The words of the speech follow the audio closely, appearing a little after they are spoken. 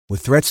With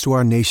threats to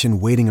our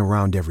nation waiting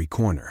around every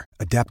corner,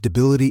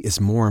 adaptability is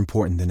more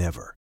important than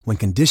ever. When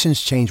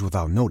conditions change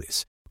without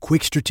notice,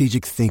 quick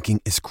strategic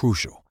thinking is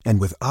crucial.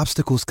 And with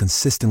obstacles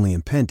consistently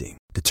impending,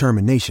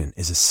 determination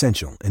is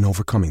essential in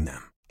overcoming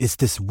them. It's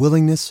this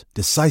willingness,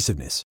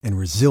 decisiveness, and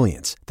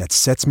resilience that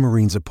sets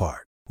Marines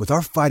apart. With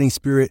our fighting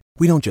spirit,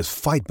 we don't just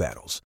fight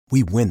battles,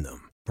 we win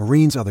them.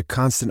 Marines are the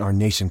constant our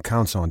nation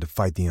counts on to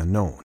fight the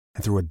unknown.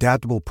 And through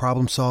adaptable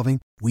problem solving,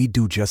 we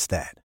do just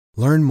that.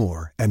 Learn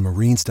more at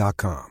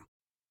marines.com.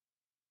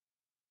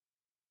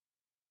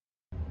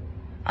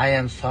 I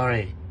am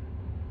sorry.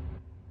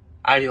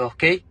 Are you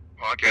okay?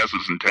 Podcast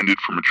is intended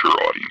for mature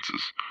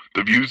audiences.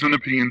 The views and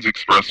opinions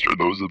expressed are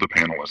those of the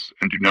panelists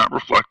and do not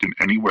reflect in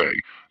any way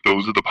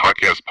those of the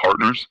podcast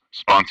partners,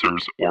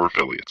 sponsors, or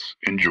affiliates.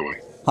 Enjoy.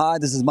 Hi,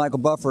 this is Michael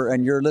Buffer,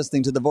 and you're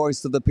listening to The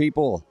Voice of the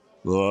People.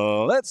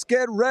 Let's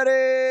get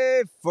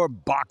ready for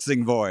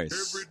Boxing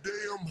Voice. Every day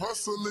I'm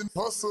hustling,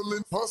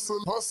 hustling,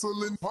 hustling,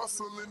 hustling,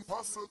 hustling,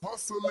 hustling,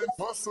 hustling,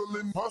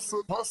 hustling,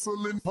 hustling,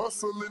 hustling,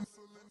 hustling.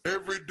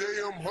 Every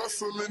day I'm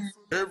hustling,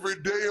 every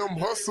day I'm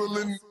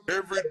hustling,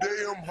 every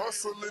day I'm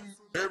hustling,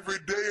 every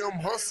day I'm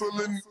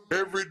hustling,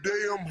 every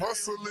day I'm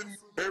hustling,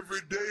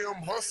 every day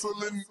I'm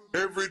hustling,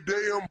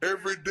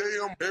 every day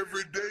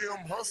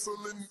I'm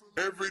hustling,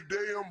 every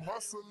day I'm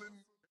hustling.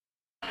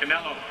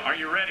 Canelo, are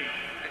you ready?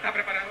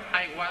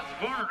 I was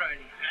born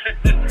ready.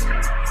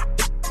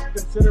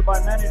 Considered by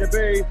many to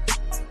be,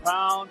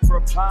 pound for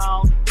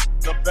pound,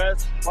 the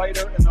best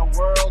fighter in the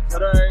world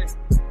today.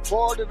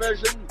 4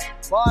 division,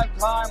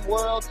 5-time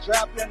world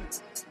champion.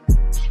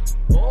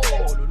 Oh,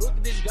 look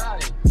at this guy.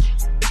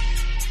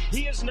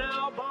 He is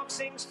now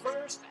boxing's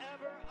first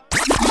ever.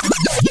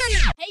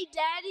 Hey,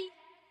 Daddy,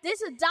 this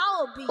a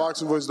dollar beat.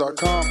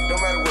 BoxingVoice.com. No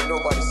matter what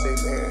nobody say,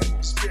 man,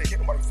 Spirit,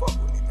 can't nobody fuck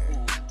with me,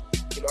 man.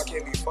 You know, I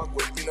can't be fucked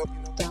with, you know.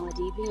 Dollar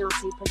D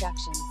Beyonce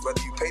Productions.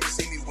 Whether you pay to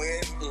see me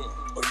win,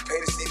 or you pay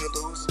to see me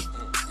lose,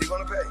 you're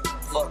gonna pay.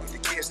 Fuck, the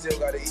kids still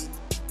gotta eat.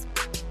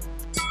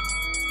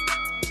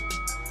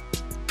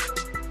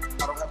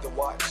 I don't have to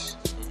watch,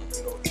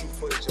 you know, any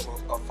footage of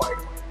a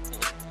fighter.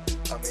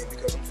 I mean,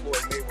 because I'm Floyd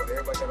Mayweather,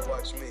 everybody gotta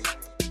watch me.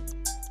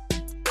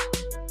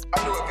 I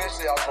knew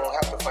eventually I was gonna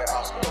have to fight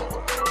Oscar.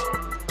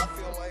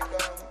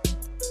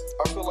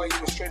 I feel like he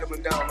was straight up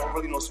and down, no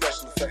really no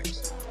special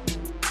effects.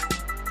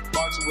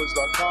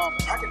 BoxingVoice.com.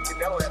 How can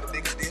Canelo have the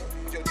biggest deal?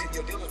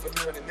 Your deal is for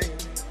 $300 million,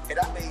 and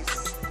I made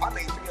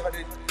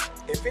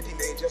 $350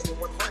 million just in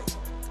one fight.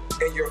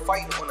 And you're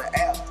fighting on an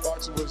app.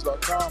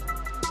 BoxingVoice.com.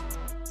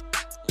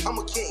 I'm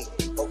a king,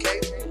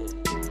 okay?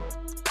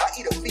 I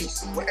eat a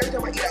feast. Every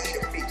time I eat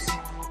a feast.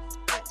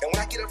 And when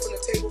I get up from the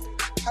table,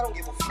 I don't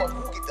give a fuck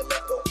who get the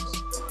leftovers.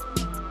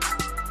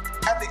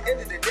 At the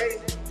end of the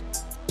day,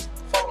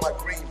 follow my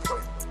green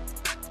print.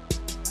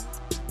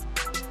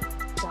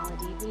 Dollar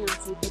D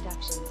Beyonce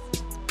Productions.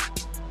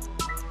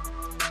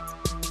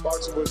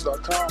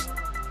 BoxingVoice.com.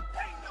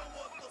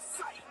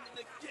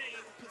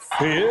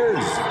 He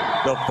is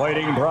the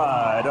fighting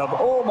pride of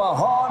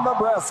Omaha,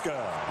 Nebraska.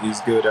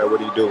 He's good at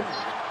what he do.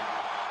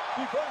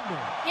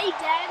 Hey,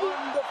 Daddy.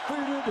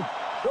 Undefeated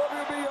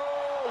WBO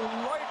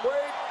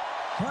lightweight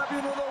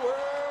champion of the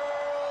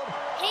world.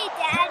 Hey,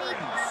 Daddy.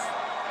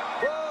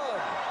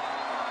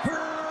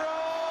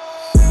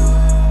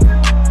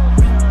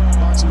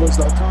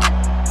 BoxingVoice.com.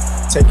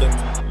 Taking,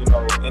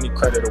 any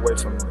credit away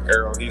from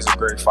Errol, he's a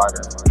great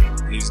fighter.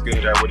 He's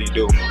good at what he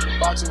do.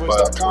 But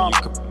when you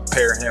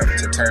compare him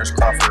to Terence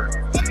Crawford,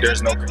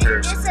 there's no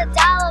comparison. It's a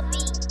dollar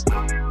beat.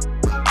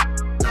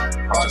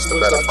 I'm just a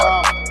better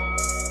fighter.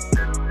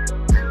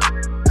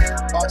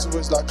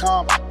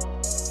 BoxingVoice.com.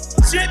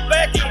 Sit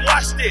back and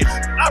watch this.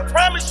 I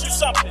promise you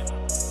something.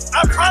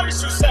 I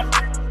promise you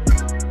something.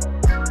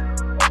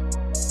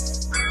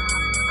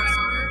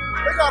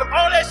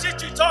 All that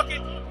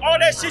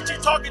shit you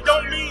talking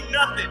don't mean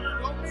nothing.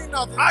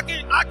 I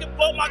can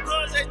pull my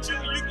guns at you,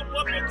 you can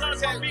pull your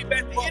guns at me, but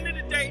at the end of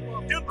the day,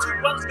 them two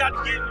brothers got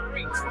to get in the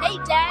ring. Hey,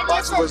 Daddy,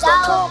 it's a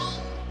BoxingVoice.com. dollar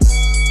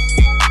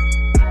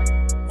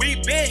beat.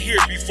 We've been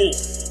here before.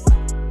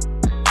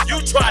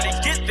 You try to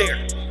get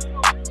there.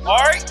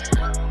 Alright?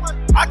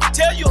 I can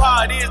tell you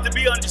how it is to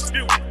be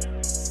undisputed.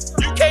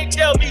 You can't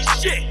tell me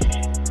shit.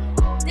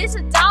 This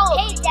a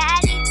dollar beat. Hey,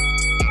 Daddy.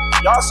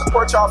 Y'all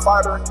support y'all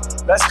fighter.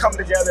 Let's come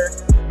together,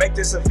 make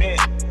this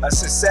event a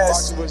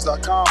success.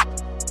 BoxingVoice.com.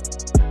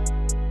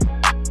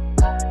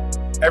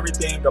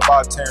 Everything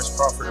about Terence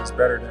Crawford is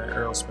better than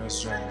Errol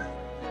Spence Jr.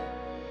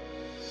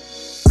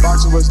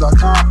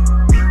 BoxingVoice.com.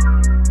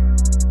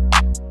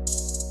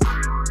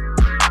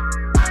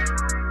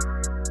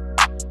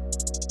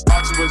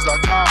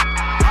 BoxingVoice.com.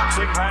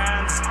 Boxing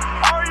fans,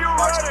 are you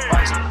ready?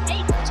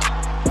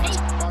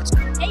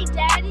 Hey,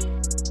 Daddy.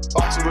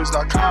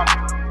 BoxingVoice.com.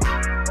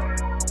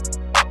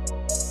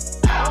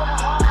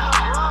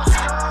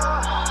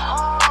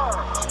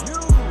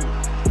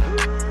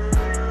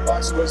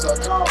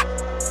 BoxingVoice.com.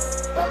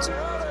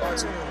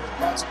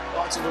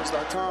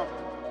 BoxingVoice.com.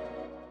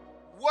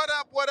 What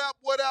up, what up,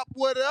 what up,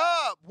 what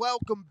up?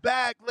 Welcome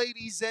back,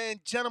 ladies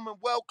and gentlemen.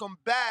 Welcome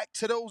back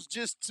to those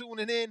just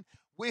tuning in.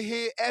 We're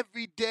here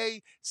every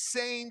day,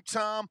 same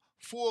time,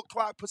 4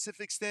 o'clock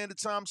Pacific Standard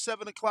Time,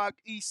 7 o'clock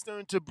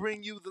Eastern, to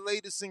bring you the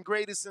latest and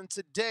greatest. And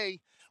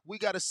today, we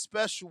got a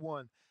special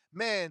one.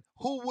 Man,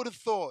 who would have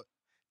thought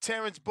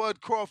Terence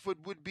Bud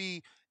Crawford would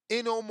be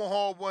in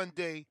Omaha one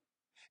day,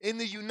 in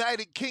the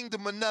United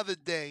Kingdom another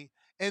day,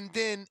 and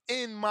then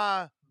in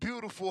my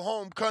beautiful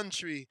home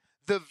country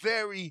the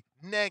very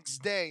next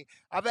day.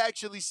 I've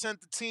actually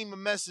sent the team a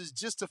message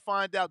just to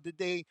find out, did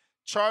they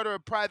charter a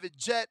private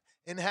jet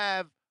and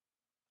have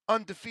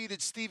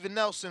undefeated Steven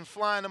Nelson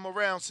flying him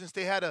around, since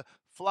they had to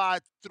fly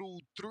through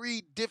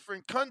 3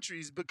 different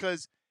countries,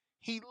 because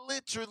he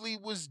literally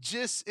was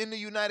just in the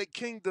United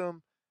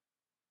Kingdom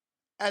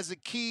as a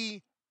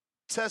key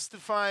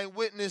testifying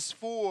witness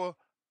for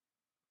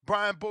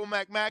Brian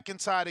Bomac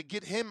McIntyre to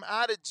get him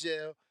out of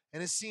jail.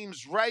 And it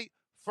seems right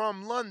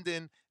from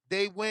London,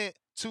 they went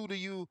to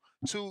the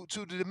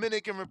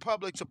Dominican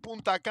Republic, to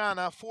Punta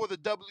Cana, for the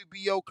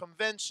WBO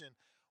convention.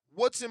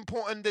 What's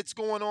important that's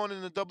going on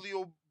in the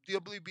WBO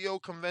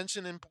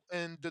convention in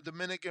the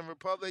Dominican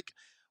Republic?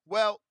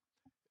 Well,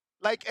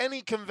 like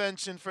any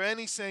convention for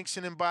any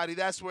sanctioning body,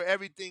 that's where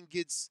everything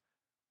gets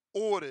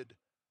ordered.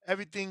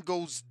 Everything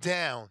goes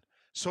down.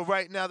 So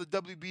right now the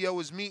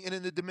WBO is meeting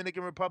in the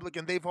Dominican Republic,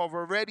 and they've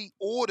already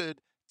ordered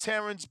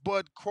Terence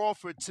Bud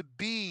Crawford to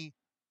be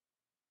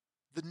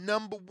the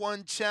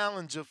 #1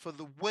 challenger for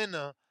the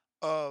winner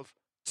of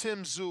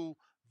Tszyu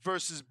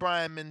versus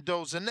Brian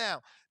Mendoza.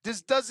 Now,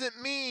 this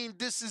doesn't mean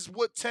this is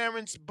what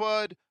Terence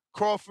Bud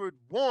Crawford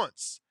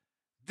wants.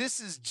 This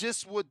is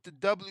just what the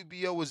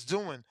WBO is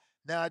doing.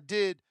 Now, I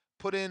did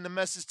put in the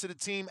message to the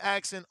team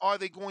asking, are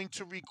they going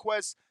to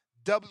request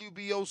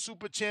WBO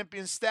Super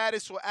Champion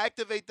status or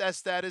activate that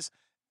status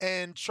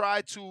and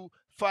try to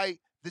fight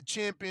the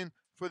champion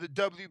for the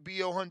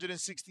WBO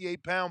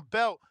 168-pound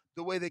belt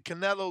the way that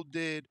Canelo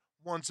did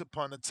once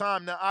upon a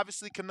time. Now,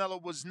 obviously,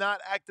 Canelo was not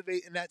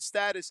activating that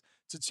status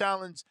to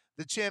challenge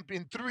the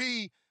champion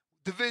 3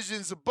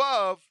 divisions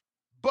above,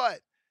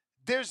 but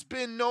there's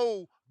been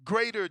no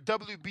greater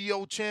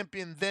WBO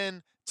champion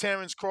than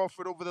Terence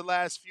Crawford over the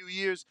last few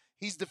years.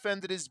 He's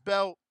defended his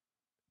belt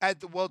at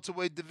the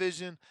welterweight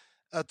division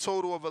a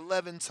total of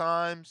 11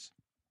 times.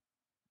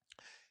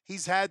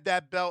 He's had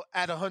that belt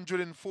at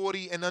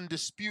 140 and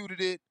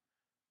undisputed it.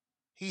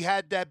 He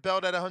had that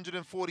belt at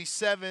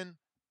 147,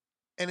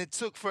 and it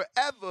took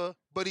forever,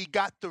 but he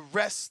got the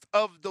rest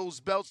of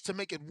those belts to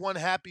make it one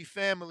happy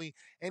family,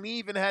 and he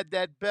even had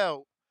that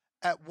belt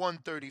at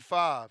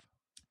 135.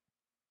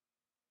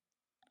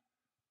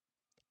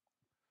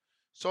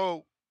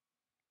 So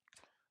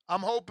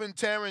I'm hoping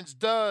Terence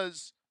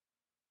does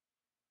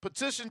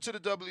petition to the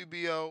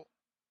WBO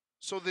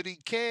so that he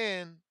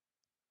can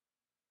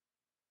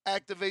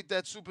activate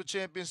that super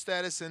champion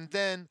status and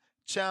then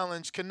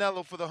challenge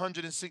Canelo for the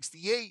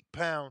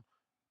 168-pound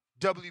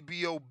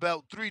WBO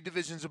belt 3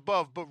 divisions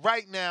above. But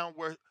right now,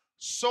 we're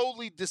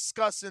solely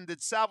discussing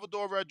that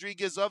Salvador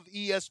Rodriguez of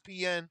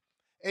ESPN,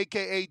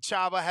 a.k.a.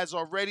 Chava, has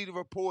already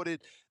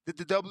reported that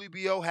the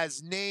WBO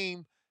has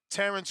named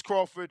Terence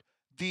Crawford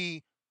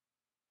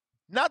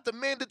not the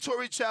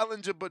mandatory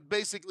challenger, but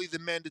basically the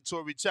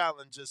mandatory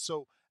challenger.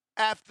 So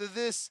after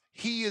this,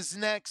 he is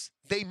next.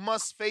 They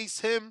must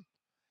face him.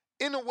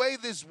 In a way,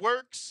 this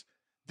works.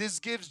 This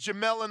gives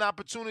Jamel an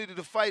opportunity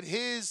to fight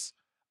his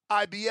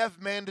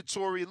IBF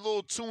mandatory, a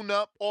little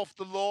tune-up off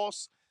the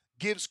loss.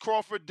 Gives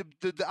Crawford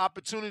the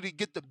opportunity to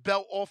get the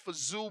belt off of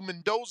Tszyu,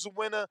 Mendoza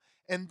winner,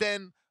 and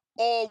then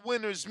all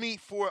winners meet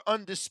for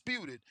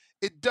undisputed.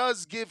 It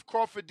does give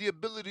Crawford the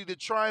ability to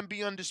try and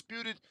be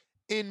undisputed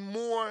in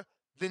more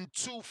than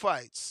 2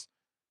 fights.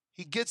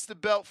 He gets the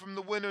belt from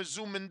the winner,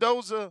 Tszyu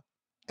Mendoza,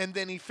 and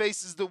then he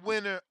faces the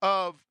winner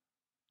of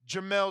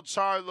Jermell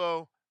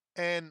Charlo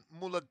and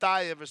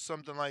Mulatayev or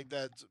something like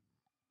that.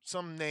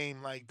 Some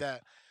name like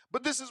that.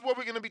 But this is what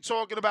we're going to be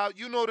talking about.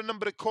 You know the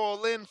number to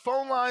call in.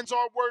 Phone lines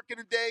are working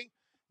today.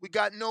 We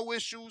got no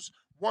issues.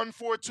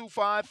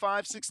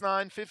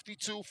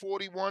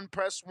 1-425-569-5241.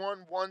 Press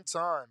 1 one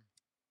time.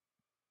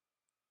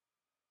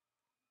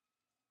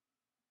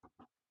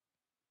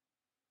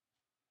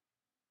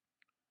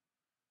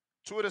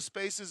 Twitter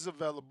Spaces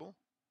available.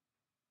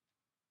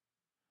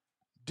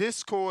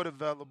 Discord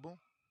available.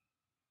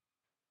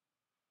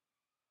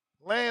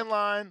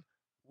 Landline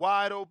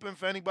wide open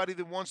for anybody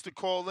that wants to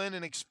call in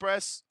and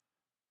express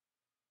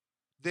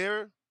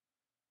their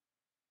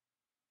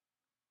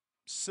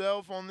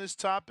self on this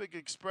topic,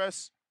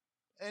 express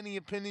any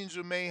opinions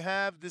you may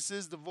have. This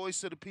is the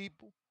voice of the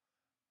people.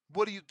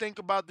 What do you think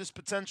about this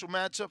potential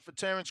matchup for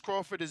Terence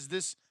Crawford? Is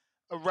this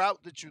a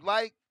route that you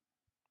like?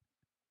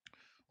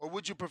 Or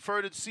would you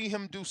prefer to see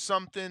him do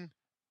something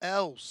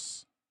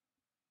else?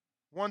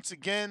 Once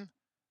again,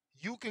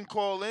 you can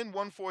call in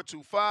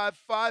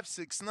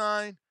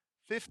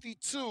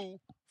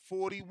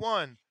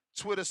 1-425-569-5241.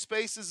 Twitter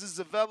Spaces is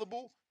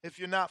available. If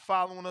you're not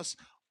following us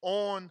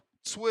on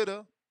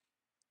Twitter,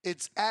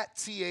 it's at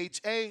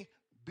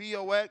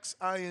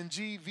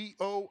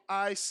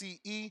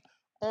THABOXINGVOICE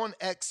on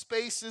X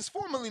Spaces,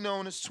 formerly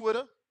known as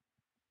Twitter.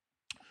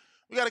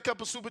 We got a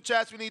couple super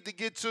chats we need to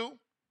get to.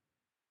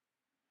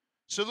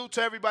 Salute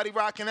to everybody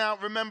rocking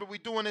out. Remember, we're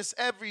doing this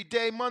every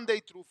day, Monday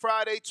through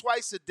Friday,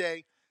 twice a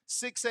day.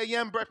 6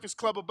 a.m. Breakfast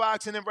Club of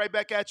Boxing, and right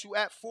back at you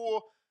at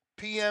 4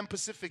 p.m.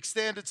 Pacific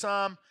Standard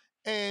Time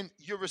and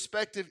your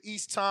respective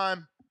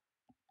Eastern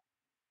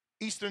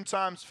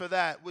times for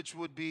that, which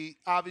would be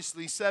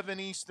obviously 7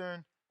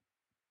 Eastern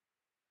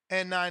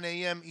and 9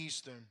 a.m.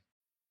 Eastern.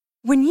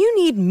 When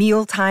you need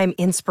mealtime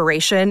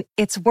inspiration,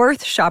 it's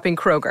worth shopping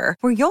Kroger,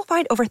 where you'll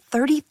find over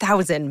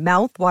 30,000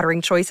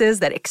 mouth-watering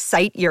choices that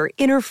excite your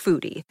inner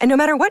foodie. And no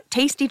matter what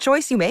tasty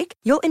choice you make,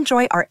 you'll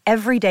enjoy our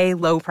everyday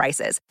low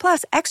prices,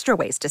 plus extra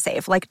ways to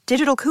save, like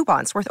digital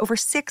coupons worth over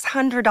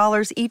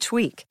 $600 each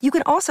week. You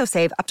can also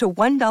save up to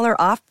 $1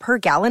 off per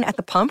gallon at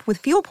the pump with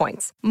fuel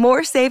points.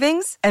 More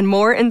savings and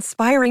more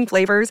inspiring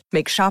flavors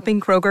make shopping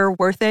Kroger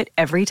worth it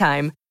every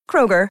time.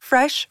 Kroger,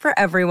 fresh for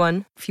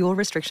everyone. Fuel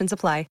restrictions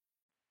apply.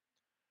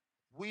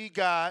 We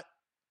got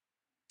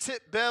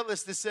Tip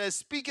Bellis that says,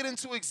 speak it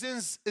into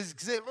existence.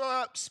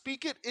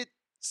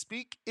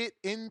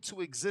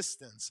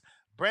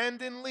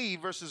 Brandon Lee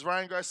versus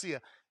Ryan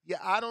Garcia. Yeah,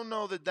 I don't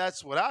know that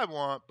that's what I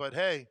want, but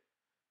hey,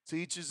 to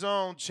each his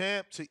own,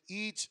 champ. To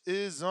each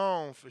his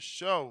own, for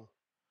sure.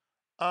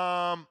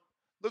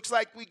 Looks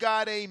like we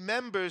got a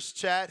members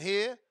chat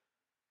here.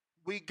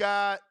 We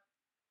got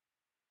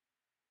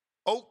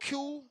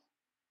OQ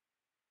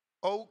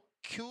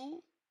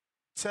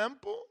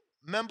Temple.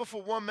 Member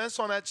for 1 month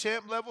on that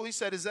champ level. He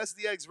said, is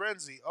SDX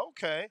Renzi?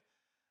 Okay.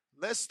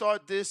 Let's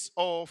start this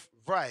off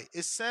right.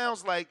 It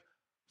sounds like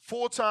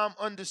 4-time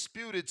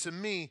undisputed to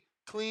me.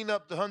 Clean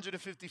up the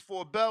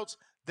 154 belts,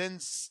 then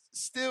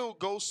still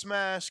go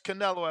smash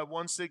Canelo at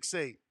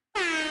 168.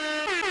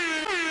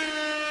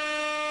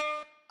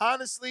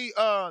 Honestly,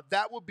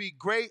 that would be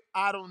great.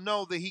 I don't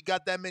know that he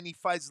got that many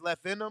fights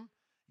left in him.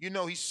 You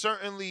know, he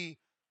certainly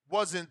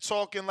wasn't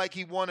talking like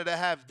he wanted to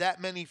have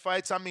that many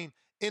fights. I mean,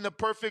 in a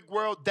perfect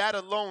world, that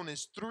alone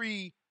is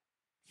 3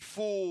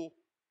 full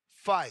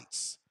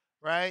fights,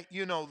 right?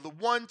 You know, the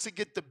one to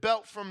get the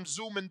belt from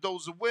Tszyu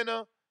Mendoza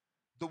winner,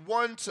 the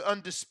one to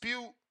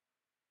undispute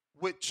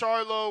with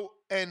Charlo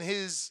and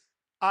his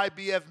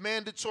IBF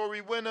mandatory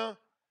winner,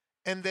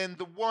 and then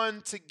the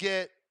one to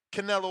get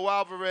Canelo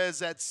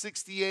Alvarez at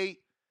 68.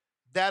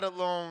 That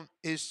alone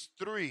is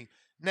 3.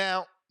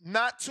 Now,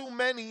 not too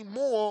many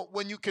more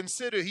when you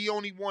consider he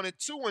only wanted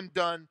 2 and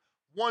done,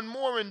 1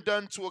 more and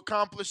done to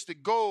accomplish the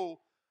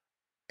goal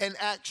and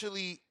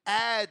actually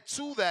add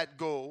to that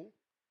goal,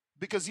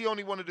 because he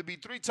only wanted to be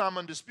 3-time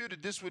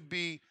undisputed. This would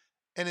be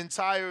an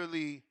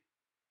entirely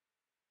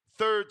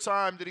 3rd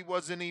time that he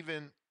wasn't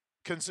even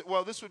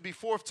this would be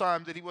 4th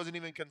time that he wasn't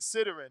even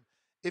considering.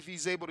 If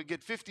he's able to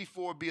get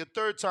 54, be a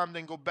 3rd time,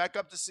 then go back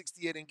up to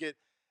 68 and get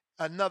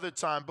another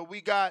time. But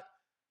we got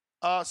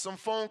some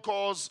phone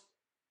calls.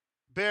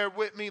 Bear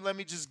with me. Let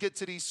me just get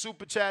to these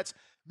super chats.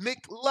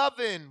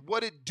 McLovin,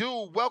 what it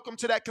do? Welcome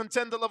to that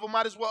contender level.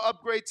 Might as well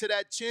upgrade to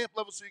that champ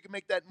level so you can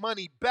make that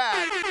money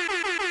back.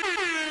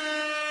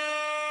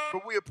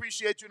 But we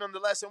appreciate you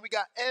nonetheless. And we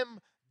got M.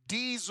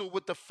 Diesel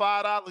with the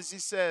 $5. He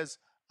says,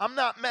 I'm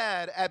not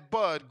mad at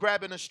Bud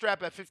grabbing a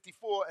strap at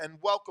 54 and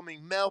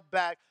welcoming Mel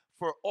back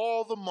for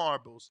all the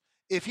marbles.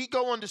 If he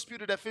go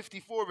undisputed at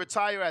 54,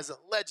 retire as a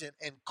legend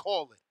and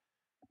call it.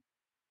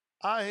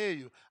 I hear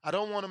you. I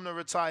don't want him to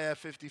retire at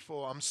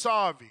 54. I'm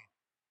sorry.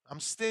 I'm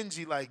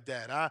stingy like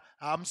that.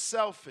 I'm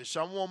selfish.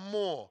 I want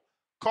more.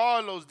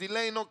 Carlos,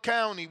 Delano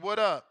County, what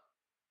up?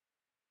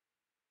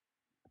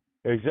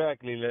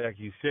 Exactly like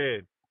you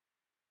said.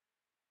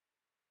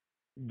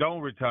 Don't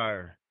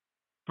retire.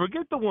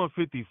 Forget the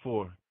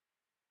 154.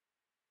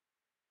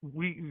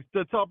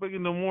 The topic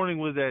in the morning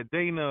was that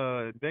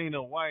Dana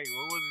White,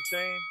 what was it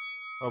saying?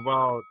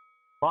 About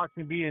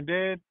boxing being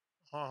dead?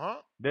 Uh-huh.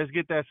 Let's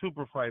get that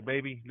super fight,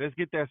 baby. Let's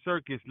get that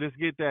circus. Let's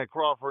get that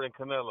Crawford and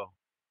Canelo.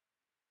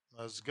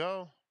 Let's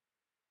go.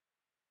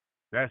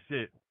 That's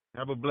it.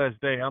 Have a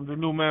blessed day. I'm the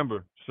new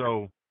member,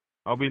 so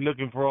I'll be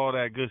looking for all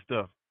that good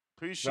stuff.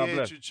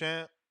 Appreciate you,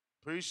 champ.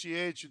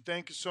 Appreciate you.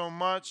 Thank you so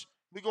much.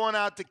 We're going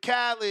out to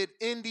Khaled,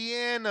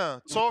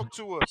 Indiana. Talk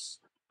to us.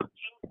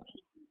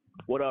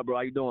 What up, bro?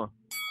 How you doing?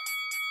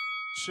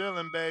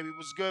 Chilling, baby.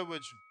 What's good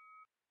with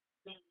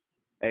you?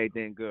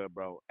 Everything good,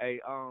 bro. Hey,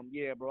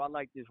 yeah, bro, I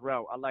like this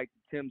route. I like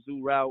the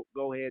Tszyu route.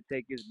 Go ahead,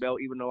 take his belt,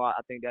 even though I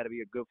think that'll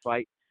be a good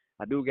fight.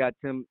 I do got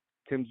Tszyu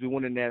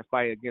winning that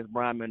fight against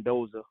Brian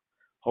Mendoza,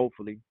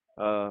 hopefully.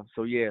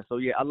 So yeah,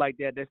 I like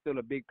that. That's still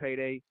a big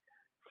payday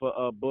for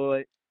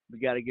Bud. We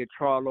got to get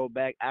Charlo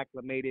back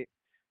acclimated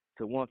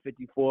to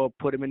 154,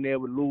 put him in there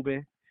with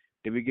Lubin.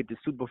 Then we get the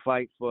super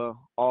fight for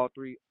all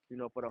 3,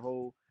 for the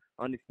whole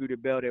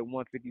undisputed belt at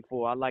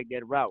 154. I like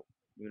that route.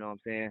 You know what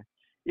I'm saying?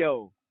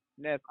 Yo,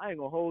 Neff, I ain't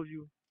gonna hold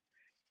you.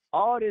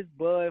 All this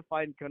Bud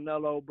fighting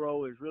Canelo,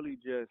 bro, is really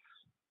just,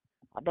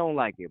 I don't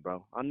like it,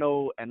 bro. I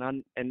know, and I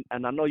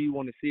know you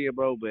want to see it,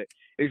 bro, but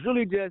it's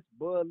really just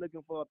Bud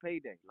looking for a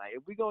payday. Like,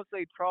 if we gonna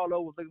say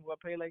Charlo was looking for a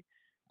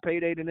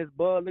payday, then it's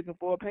Bud looking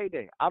for a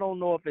payday. I don't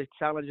know if it's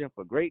challenging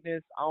for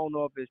greatness. I don't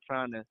know if it's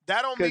trying to.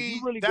 That don't mean.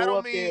 You really That go don't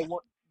up mean. there.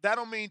 that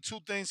don't mean two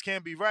things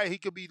can't be right. He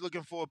could be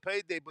looking for a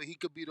payday, but he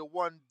could be the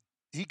one.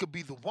 He could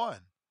be the one.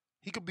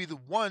 He could be the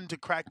one to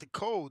crack the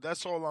code.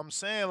 That's all I'm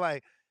saying.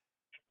 Like,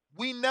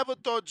 we never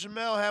thought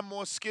Jamel had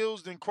more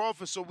skills than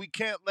Crawford, so we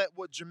can't let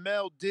what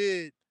Jamel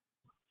did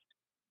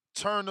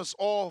turn us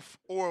off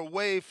or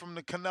away from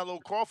the Canelo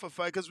Crawford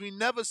fight, because we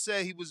never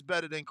said he was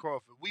better than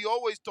Crawford. We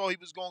always thought he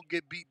was going to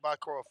get beat by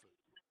Crawford.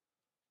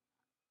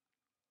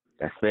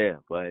 That's fair,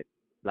 but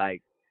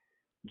like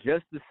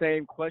just the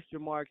same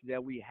question marks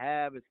that we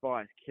have as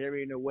far as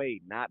carrying the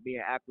weight, not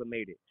being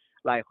acclimated.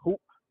 Like who?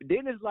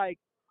 Then it's like,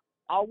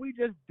 are we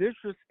just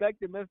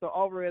disrespecting Mr.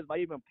 Alvarez by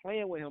even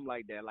playing with him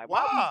like that? Like, why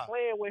are we Why?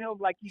 playing with him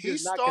like He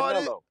just not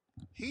started. Canelo?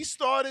 He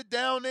started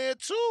down there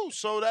too,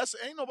 so that's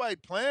ain't nobody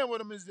playing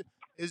with him.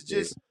 It's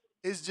just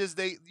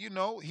they,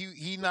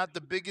 he not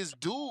the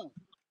biggest dude.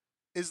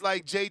 It's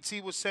like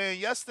JT was saying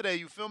yesterday.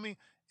 You feel me?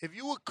 If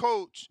you a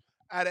coach,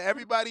 out of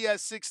everybody at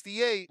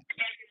 68,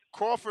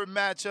 Crawford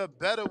match up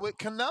better with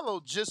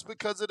Canelo just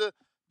because of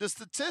the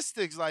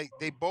statistics. Like,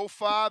 they both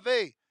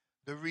 5'8".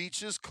 The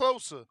reach is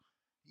closer.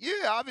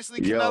 Yeah,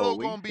 obviously Yo, Canelo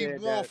we gonna be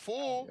said more that.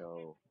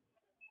 full.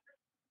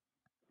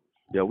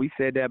 Yo, we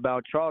said that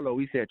about Charlo.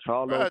 We said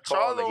Charlo's Bruh,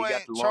 taller. He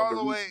got the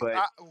longer reach, but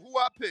Who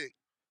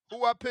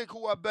I pick?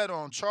 Who I bet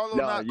on? Charlo,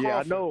 no, not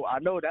yeah, Crawford. I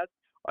know. That's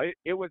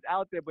it was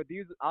out there, but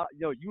these,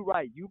 you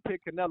right. You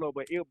picked Canelo,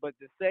 but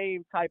the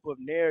same type of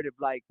narrative,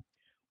 like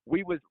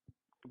we was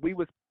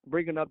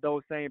bringing up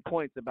those same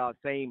points about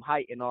same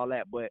height and all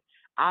that. But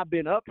I've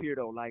been up here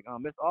though, like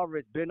Mr.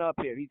 Alvarez been up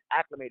here. He's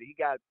acclimated. He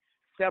got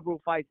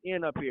several fights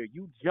in up here.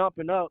 You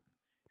jumping up,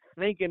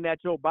 thinking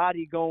that your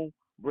body gonna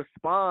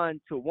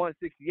respond to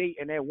 168,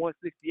 and that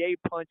 168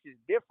 punch is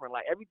different.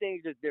 Like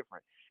everything's just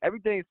different.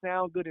 Everything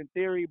sounds good in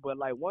theory, but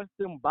like once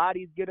them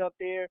bodies get up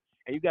there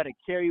and you got to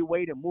carry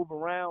weight and move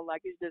around,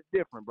 like it's just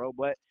different, bro.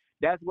 But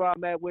that's where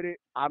I'm at with it.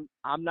 I'm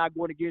not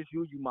going against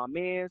you. You my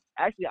man.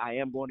 Actually, I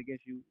am going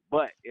against you,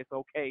 but it's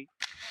okay.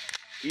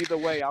 Either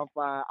way, I'm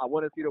fine. I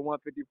want to see the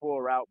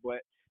 154 route, but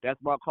that's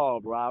my call,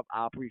 bro.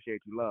 I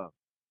appreciate you, love.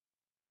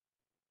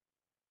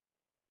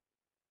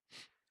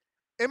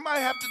 It might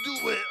have to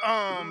do with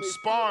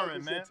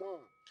sparring, man.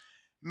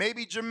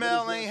 Maybe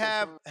Jamel ain't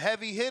have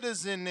heavy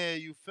hitters in there.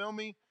 You feel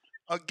me?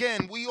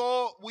 Again, we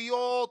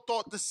all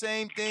thought the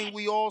same thing.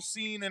 We all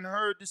seen and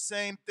heard the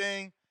same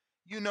thing.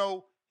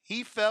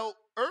 He felt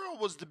Earl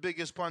was the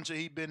biggest puncher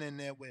he been in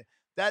there with.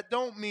 That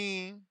don't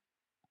mean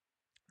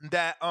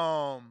that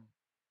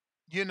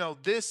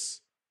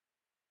this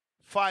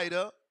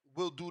fighter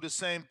will do the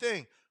same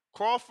thing.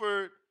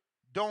 Crawford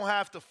don't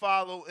have to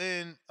follow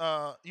in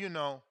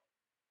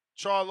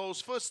Charlo's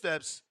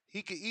footsteps.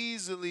 He could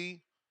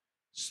easily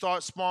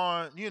start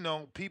sparring,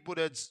 people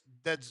that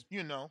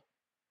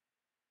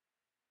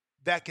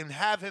can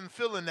have him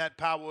feeling that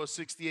power of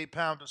 68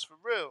 pounders for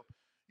real.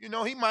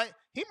 He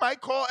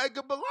might call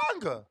Edgar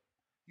Berlanga.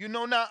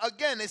 Now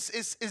again,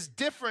 it's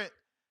different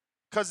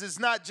because it's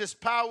not just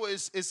power,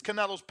 it's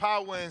Canelo's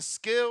power and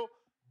skill,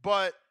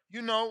 but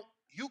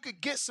you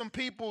could get some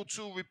people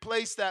to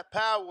replace that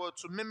power,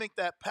 to mimic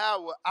that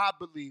power, I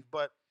believe.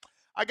 But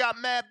I got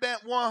Mad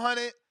Bent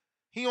 100.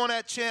 He on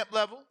that champ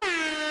level.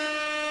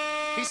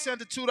 He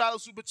sent a $2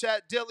 super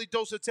chat. Daily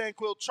dose of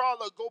Tanquil.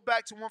 Charlo, go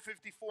back to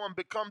 154 and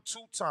become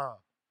two-time.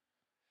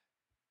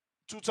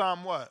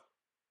 Two-time what?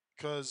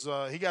 Because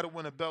he got to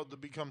win a belt to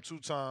become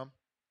two-time.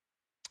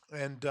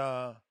 And,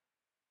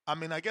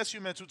 I guess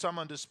you meant two-time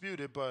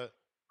undisputed, but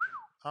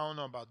I don't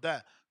know about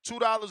that.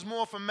 $2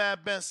 more from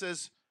Mad Ben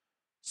says,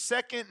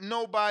 second,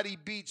 nobody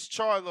beats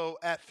Charlo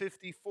at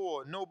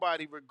 54.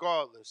 Nobody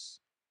regardless.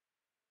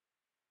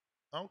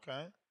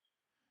 Okay.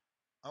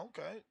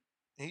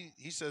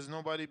 He says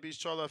nobody beats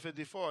Charlo at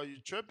 54. Are you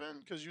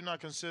tripping? Because you're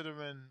not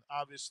considering,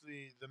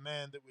 obviously, the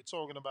man that we're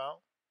talking about,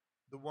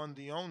 the one,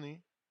 the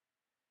only,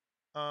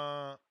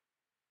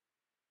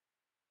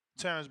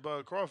 Terence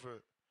Bud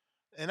Crawford.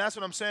 And that's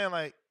what I'm saying.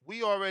 Like,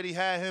 we already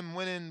had him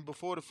winning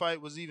before the fight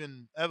was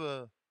even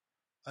ever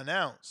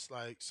announced.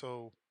 Like,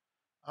 so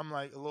I'm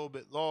like a little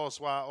bit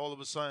lost why all of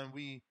a sudden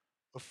we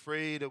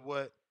afraid of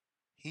what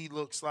he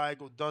looks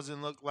like or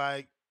doesn't look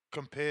like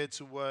compared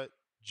to what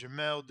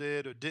Jamel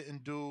did or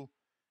didn't do.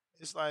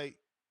 It's like,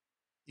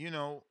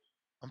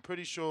 I'm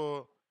pretty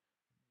sure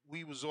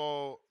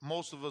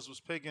most of us was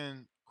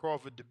picking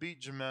Crawford to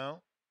beat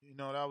Jamel.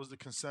 That was the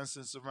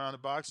consensus around the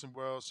boxing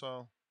world.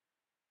 So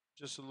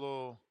just a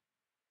little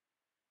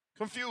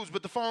confused,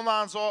 but the phone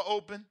lines are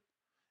open.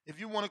 If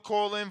you want to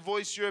call in,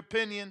 voice your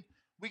opinion.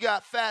 We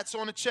got Fats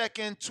on the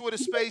check-in, Twitter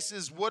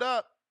Spaces. What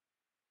up?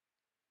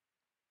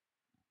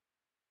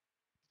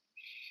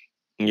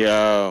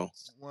 Yo.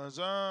 What's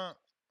up?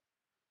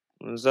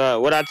 What's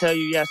up? What I tell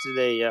you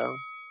yesterday, yo?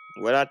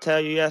 What I tell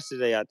you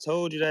yesterday? I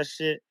told you that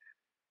shit.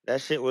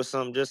 That shit was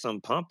just some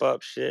pump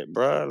up shit,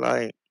 bro.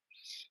 Like,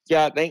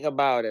 y'all think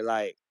about it.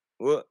 Like,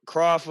 what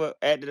Crawford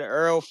after the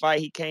Earl fight,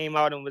 he came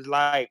out and was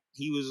like,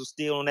 he was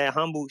still on that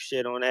humble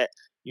shit, on that,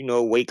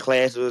 weight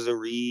class was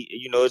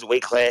it's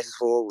weight classes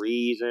for a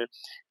reason.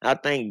 I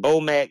think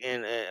Bomac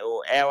and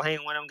or Al Hain,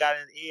 when them got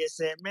in the ear,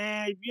 said,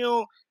 man, if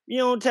you You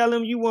don't tell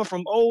him you went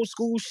from old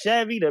school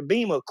Chevy to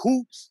Beamer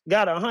Coupes,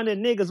 got 100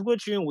 niggas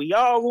with you, and we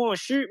all going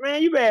to shoot,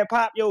 man. You better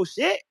pop your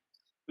shit.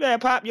 You better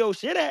pop your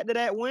shit after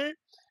that win.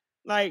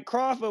 Like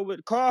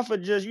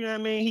Crawford just, you know what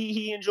I mean?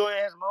 He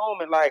enjoying his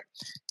moment. Like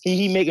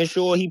he making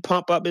sure he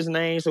pump up his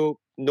name so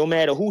no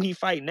matter who he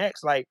fight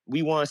next, like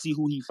we want to see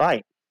who he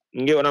fight.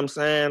 You get what I'm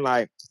saying?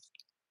 Like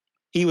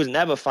he was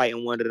never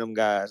fighting one of them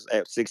guys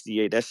at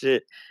 68. That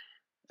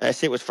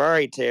shit was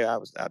fairy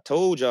tale. I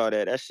told y'all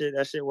that shit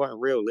wasn't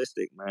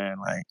realistic, man.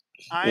 Like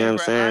I you know ain't,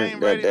 what I'm I saying?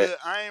 ain't ready to.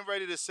 I ain't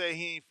ready to say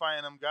he ain't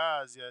fighting them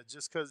guys yet.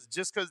 Just cause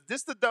this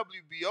the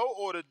WBO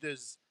ordered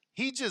this.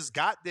 He just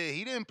got there.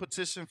 He didn't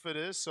petition for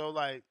this. So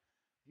like,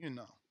 you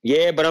know.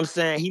 Yeah, but I'm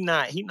saying he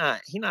wasn't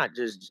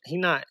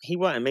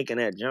making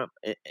that jump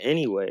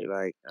anyway.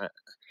 Like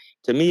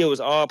to me, it was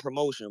all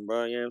promotion,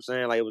 bro. You know what I'm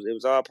saying? Like it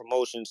was all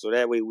promotion, so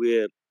that way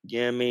we're, you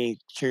know what I mean,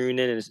 tune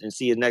in and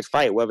see his next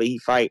fight, whether he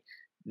fight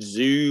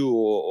Tszyu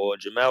or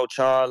Jamel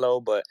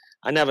Charlo. But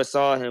I never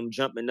saw him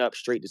jumping up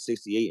straight to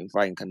 68 and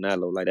fighting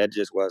Canelo. Like that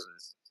just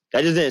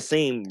didn't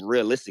seem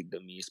realistic to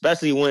me.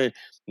 Especially when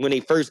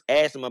they first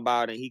asked him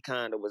about it, he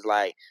kind of was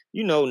like,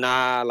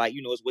 nah, like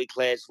it's weight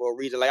class for a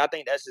reason. Like I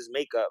think that's his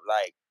makeup.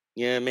 Like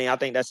you know what I mean? I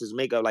think that's his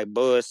makeup. Like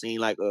Bud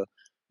seemed like a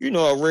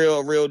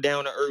real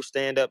down to earth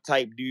stand up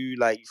type dude.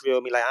 Like you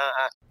feel me? Like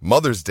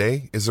Mother's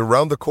Day is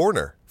around the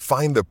corner.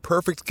 Find the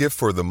perfect gift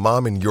for the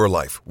mom in your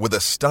life with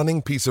a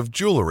stunning piece of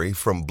jewelry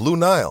from Blue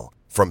Nile.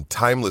 From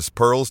timeless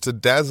pearls to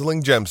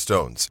dazzling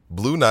gemstones,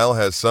 Blue Nile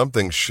has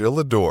something she'll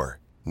adore.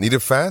 Need it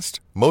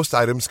fast? Most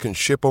items can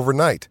ship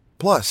overnight.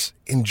 Plus,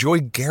 enjoy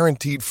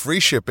guaranteed free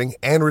shipping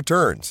and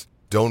returns.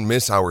 Don't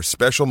miss our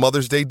special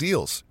Mother's Day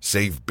deals.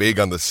 Save big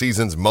on the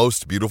season's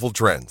most beautiful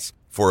trends.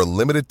 For a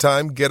limited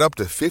time, get up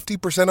to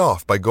 50%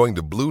 off by going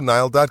to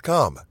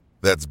BlueNile.com.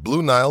 That's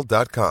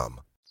BlueNile.com.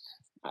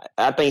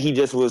 I think he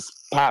just was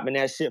popping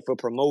that shit for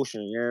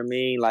promotion. You know what I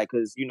mean? Like,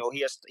 cause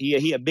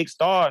he a big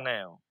star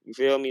now. You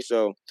feel me?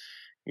 So,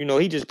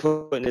 he just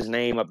putting his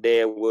name up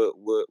there with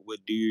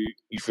dude.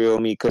 You feel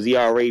me? Cause he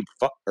already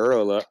fucked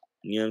Earl up.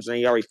 You know what I'm saying?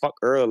 He already fucked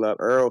Earl up.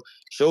 Earl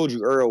showed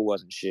you Earl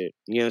wasn't shit.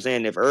 You know what I'm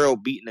saying? If Earl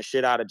beating the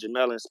shit out of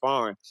Jamel in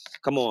sparring,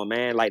 come on,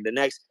 man. Like the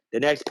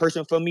next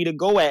person for me to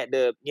go at you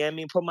know what I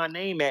mean, put my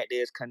name at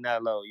there is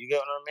Canelo. You get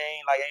what I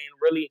mean? Like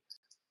ain't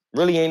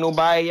really ain't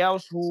nobody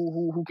else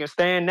who can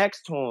stand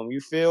next to him.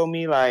 You feel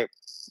me? Like,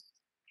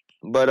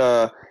 but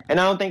and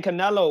I don't think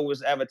Canelo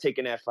was ever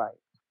taking that fight.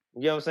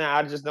 You know what I'm saying?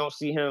 I just don't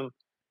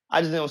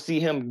see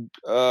him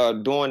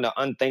doing the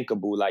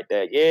unthinkable like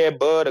that. Yeah,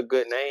 Bud a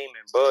good name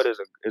and Bud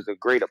is a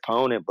great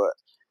opponent, but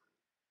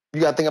you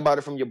gotta think about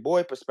it from your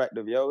boy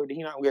perspective, yo.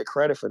 He not gonna get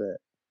credit for that.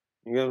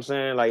 You know what I'm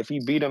saying? Like if he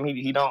beat him,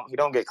 he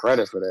don't get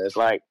credit for that. It's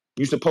like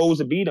you supposed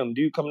to beat him,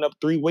 dude. Coming up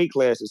 3 weight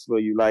classes for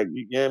you, like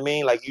you know what I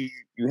mean? Like you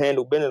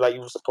handle business like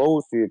you were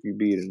supposed to if you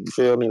beat him. You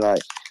feel me?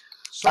 Like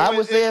So I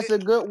would say it's a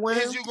good win.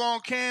 Is you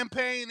gonna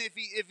campaign if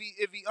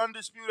he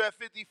undisputed at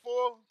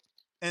 54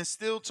 and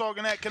still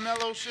talking that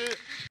Canelo shit?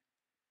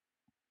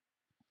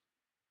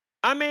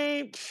 I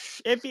mean,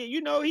 if he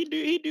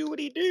do what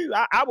he do.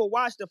 I would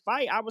watch the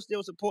fight. I would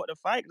still support the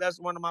fight. That's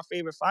one of my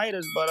favorite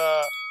fighters. But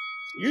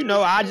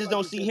I just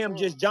don't see him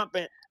just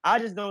jumping. I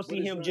just don't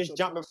see him just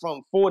jumping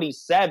from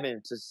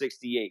 47 to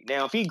 68.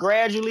 Now, if he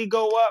gradually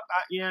go up,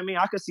 you know what I mean?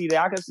 I could see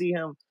that. I could see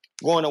him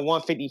going to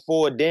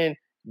 154,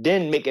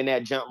 then making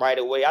that jump right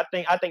away. I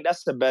think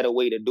that's the better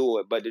way to do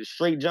it. But the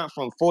straight jump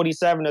from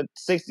 47 to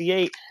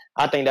 68,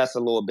 I think that's a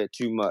little bit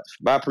too much.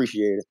 But I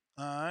appreciate it.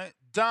 All right.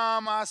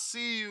 Dom, I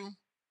see you.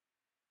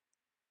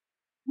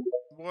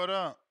 What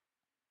up?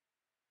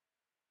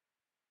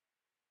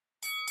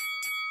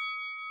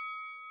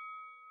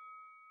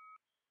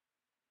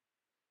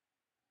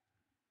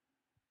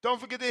 Don't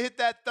forget to hit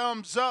that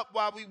thumbs up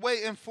while we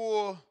waiting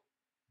for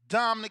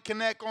Dom to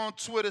connect on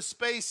Twitter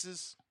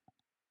Spaces.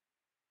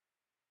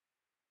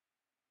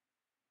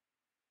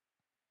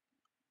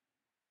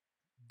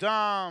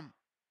 Dom,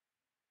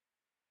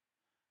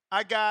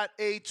 I got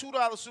a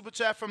 $2 super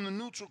chat from the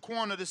neutral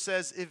corner that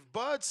says, if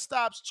Bud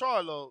stops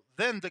Charlo,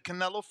 then the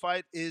Canelo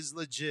fight is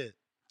legit.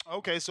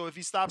 Okay, so if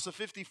he stops a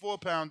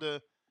 54-pounder,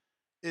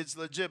 it's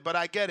legit. But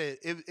I get it.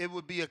 It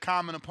would be a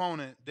common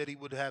opponent that he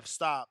would have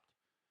stopped.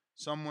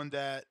 Someone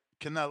that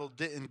Canelo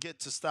didn't get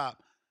to stop.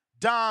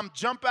 Dom,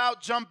 jump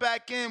out, jump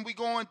back in. We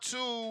going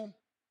to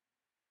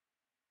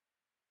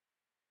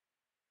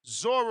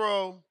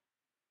Zorro.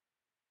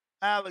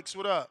 Alex,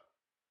 what up?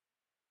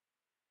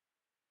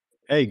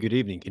 Hey, good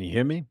evening. Can you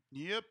hear me?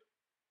 Yep.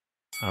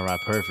 All right,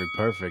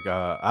 perfect.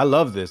 I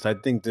love this. I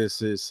think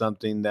this is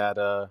something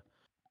that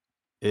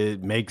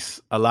it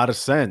makes a lot of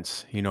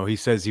sense. He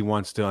says he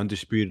wants to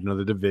undispute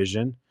another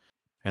division,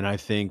 and I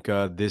think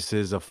this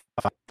is a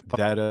fight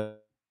that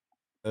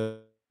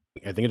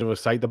I think it will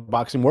excite the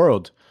boxing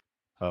world.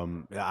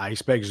 I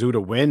expect Tszyu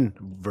to win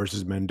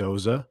versus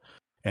Mendoza,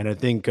 and I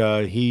think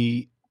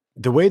the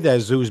way that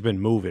Tszyu's been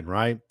moving,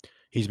 right?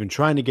 He's been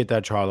trying to get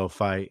that Charlo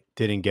fight,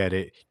 didn't get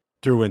it,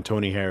 threw in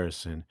Tony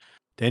Harrison.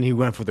 Then he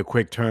went for the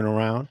quick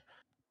turnaround.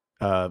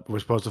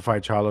 Was supposed to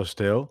fight Charlo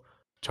still,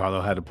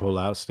 Charlo had to pull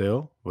out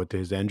still with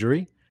his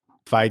injury.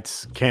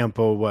 Fights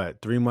Campo,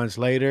 3 months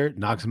later,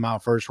 knocks him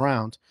out first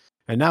round.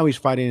 And now he's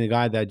fighting a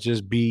guy that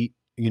just beat,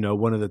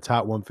 one of the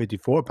top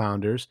 154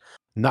 pounders,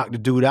 knocked the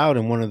dude out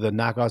in one of the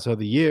knockouts of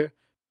the year.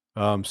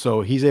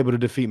 So he's able to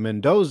defeat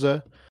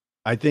Mendoza.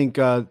 I think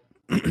I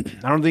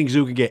don't think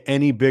Zoo can get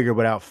any bigger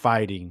without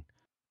fighting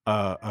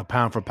a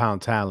pound for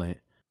pound talent.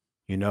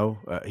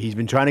 He's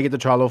been trying to get the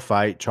Charlo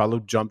fight.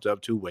 Charlo jumped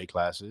up 2 weight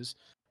classes.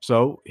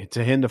 So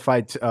to him to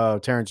fight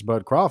Terence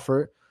Bud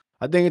Crawford,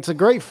 I think it's a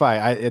great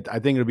fight. I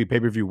think it'll be pay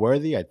per view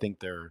worthy. I think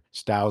their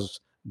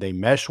styles they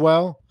mesh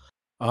well.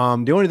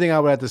 The only thing I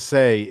would have to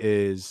say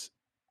is,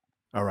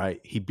 all right,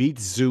 he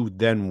beats Zoo,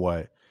 then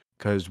what?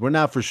 Because we're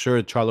not for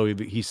sure. Charlo,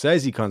 he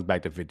says he comes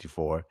back to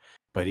 54,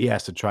 but he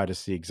has to try to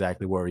see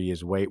exactly where he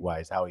is weight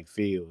wise, how he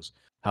feels.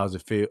 How does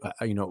it feel?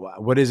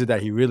 What is it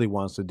that he really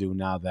wants to do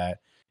now that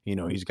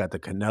he's got the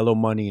Canelo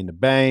money in the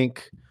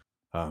bank?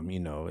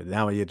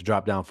 Now he had to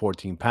drop down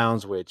 14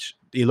 pounds, which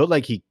he looked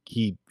like he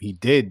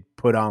did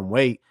put on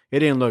weight. It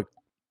didn't look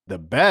the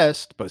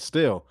best, but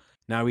still,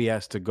 now he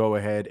has to go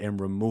ahead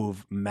and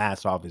remove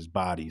mass off his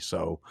body.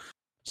 So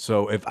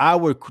if I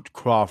were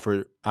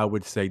Crawford, I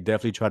would say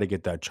definitely try to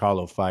get that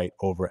Charlo fight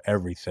over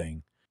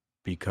everything,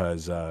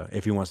 because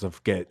if he wants to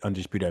get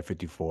undisputed at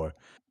 54,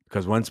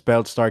 because once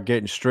belts start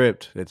getting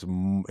stripped,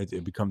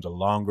 it becomes a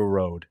longer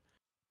road.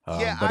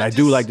 But I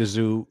do like the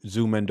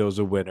Zoo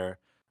Mendoza winner.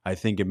 I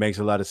think it makes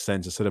a lot of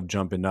sense instead of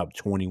jumping up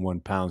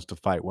 21 pounds to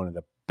fight one of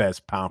the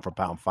best pound for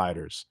pound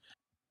fighters.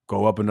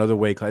 Go up another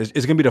weight class.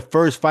 It's going to be the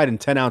first fight in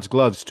 10-ounce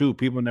gloves too.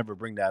 People never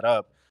bring that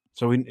up.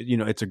 So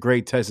it's a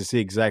great test to see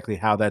exactly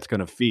how that's going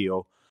to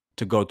feel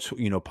to go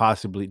to,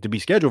 possibly to be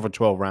scheduled for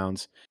 12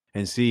 rounds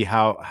and see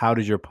how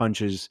does your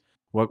punches,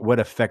 what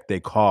effect they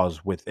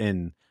cause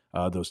within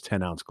those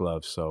 10-ounce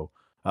gloves. So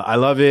I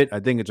love it. I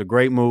think it's a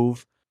great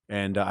move.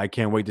 And I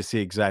can't wait to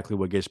see exactly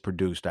what gets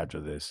produced after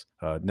this.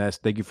 Ness,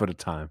 thank you for the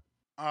time.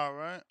 All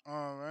right,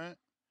 all right.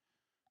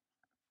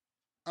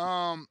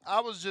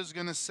 I was just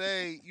gonna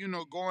say,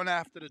 going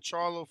after the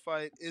Charlo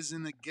fight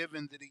isn't a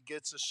given that he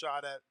gets a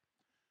shot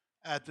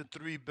at the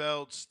 3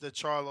 belts that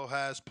Charlo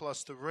has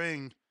plus the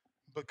ring,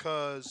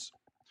 because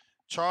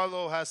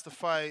Charlo has to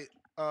fight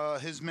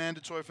his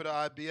mandatory for the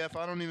IBF.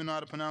 I don't even know how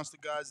to pronounce the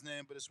guy's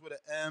name, but it's with an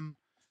M.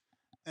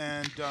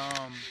 And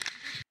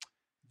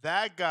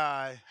that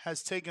guy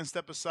has taken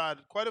step aside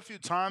quite a few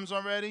times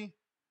already.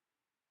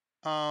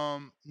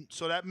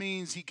 So that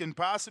means he can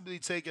possibly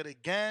take it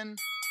again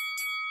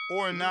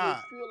or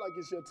not. You may feel like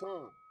it's your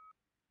time,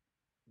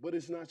 but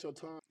it's not your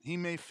time. He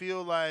may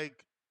feel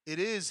like it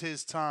is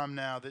his time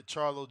now that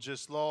Charlo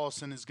just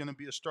lost, and it's going to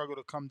be a struggle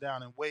to come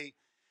down and weight.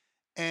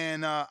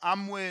 And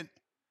I'm with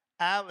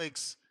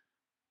Alex.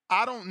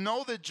 I don't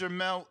know that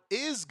Jermell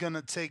is going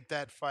to take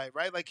that fight,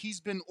 right? Like,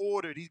 he's been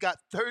ordered. He's got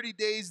 30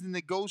 days to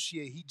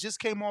negotiate. He just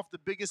came off the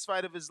biggest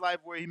fight of his life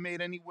where he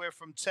made anywhere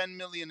from 10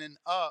 million and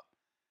up.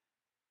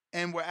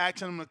 And we're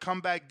asking him to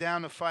come back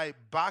down to fight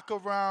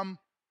Bakaram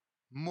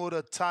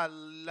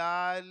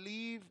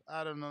Muratalaliv.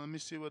 I don't know. Let me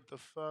see what the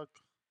fuck.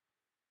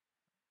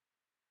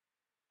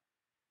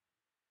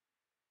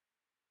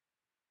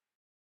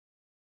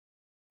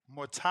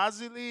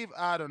 Mortaziliv?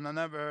 I don't know.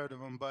 Never heard of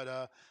him.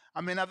 But, I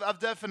mean, I've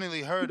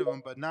definitely heard of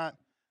him, but not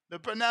the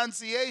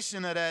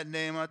pronunciation of that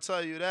name, I'll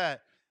tell you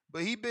that.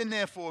 But he been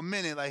there for a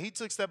minute. Like, he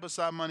took step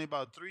aside money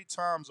about 3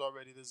 times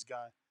already, this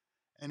guy.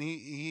 And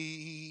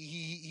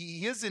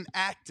he isn't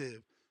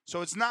active.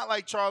 So it's not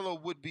like Charlo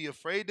would be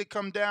afraid to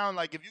come down.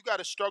 Like, if you got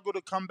to struggle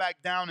to come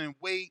back down and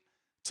wait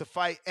to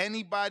fight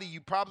anybody, you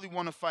probably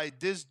want to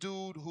fight this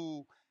dude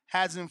who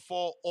hasn't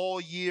fought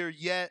all year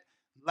yet.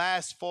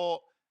 Last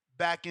fought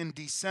back in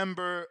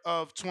December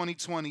of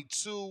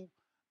 2022.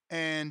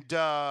 And,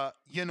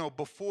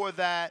 before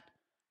that,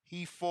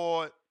 he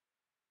fought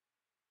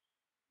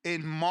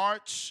in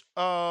March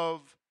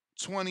of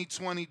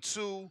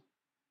 2022.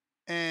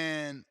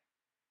 And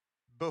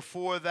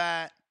before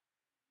that,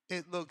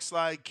 it looks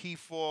like he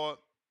fought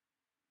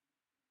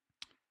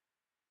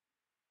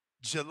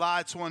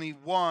July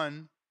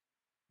 21,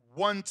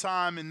 one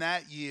time in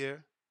that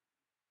year,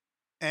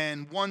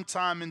 and one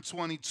time in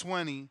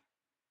 2020,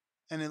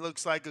 and it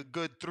looks like a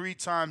good 3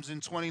 times in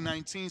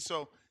 2019.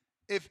 So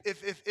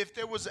if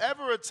there was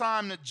ever a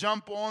time to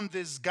jump on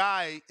this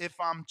guy, if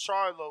I'm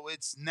Charlo,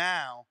 it's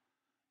now,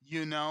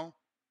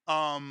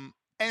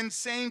 And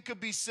same could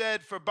be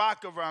said for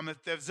Bakaram.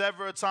 If there's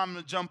ever a time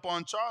to jump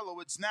on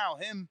Charlo, it's now.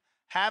 Him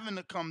having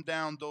to come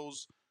down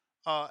those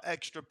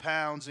extra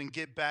pounds and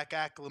get back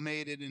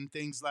acclimated and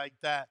things like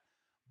that.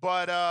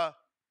 But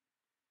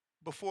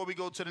before we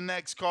go to the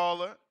next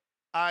caller,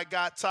 I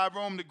got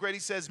Tyrone the Great. He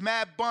says,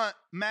 Mad Bent,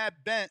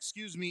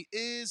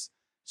 is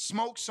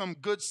smoke some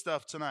good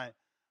stuff tonight.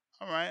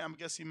 All right, I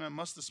guess he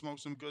must have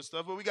smoked some good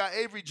stuff. But we got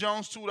Avery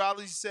Jones,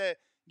 $2. He said,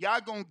 y'all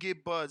gonna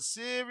get Bud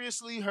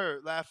seriously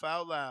hurt. Laugh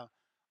out loud.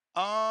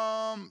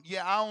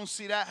 Yeah, I don't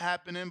see that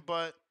happening,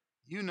 but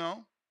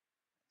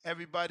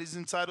everybody's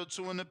entitled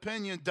to an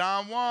opinion.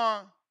 Don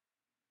Juan.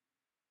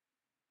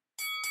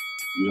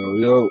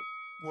 Yo.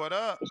 What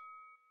up?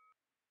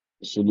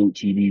 Salute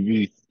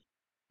TBV.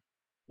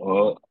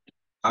 Uh,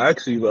 I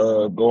actually,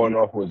 going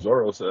off what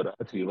Zoro said, I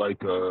actually like,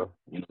 the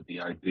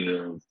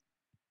idea of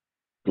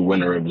the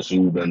winner of the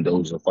Tszyu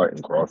Mendoza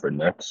fighting Crawford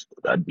next.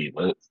 That'd be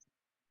lit.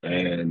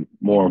 And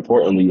more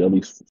importantly, at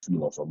least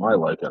for my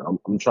liking,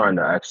 I'm trying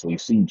to actually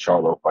see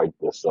Charlo fight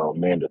this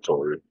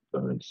mandatory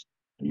because,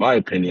 in my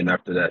opinion,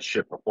 after that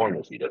shit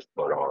performance he just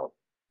put on,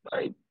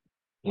 like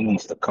he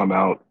needs to come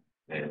out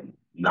and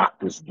knock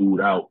this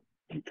dude out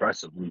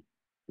impressively.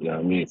 You know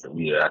what I mean? For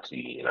me to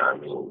actually,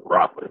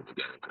 rock with him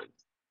again. 'Cause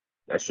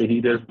that shit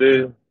he just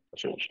did, that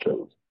shit was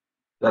crazy.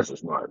 That's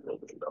just my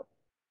opinion, though.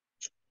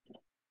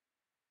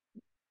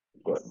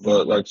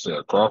 But like I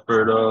said,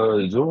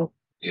 Crawford, Zoo,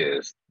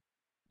 yes,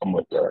 I'm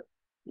with that.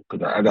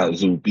 Because I got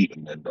Zoo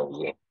beating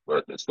Mendoza,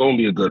 but it's gonna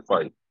be a good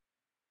fight.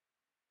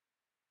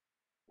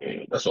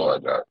 Yeah, that's all I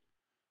got.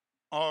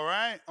 All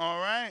right, all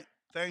right.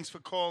 Thanks for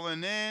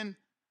calling in.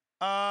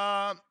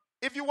 Uh,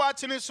 if you're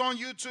watching this on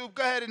YouTube,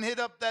 go ahead and hit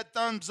up that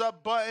thumbs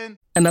up button.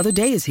 Another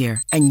day is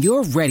here, and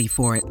you're ready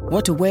for it.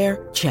 What to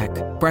wear? Check.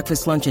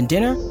 Breakfast, lunch, and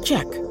dinner?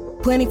 Check.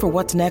 Planning for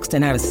what's next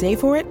and how to save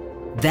for it?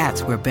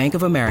 That's where Bank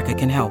of America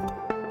can help.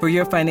 For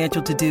your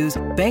financial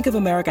to-dos, Bank of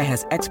America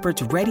has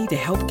experts ready to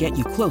help get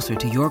you closer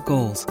to your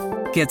goals.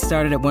 Get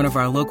started at one of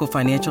our local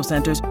financial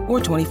centers or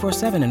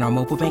 24/7 in our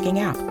mobile banking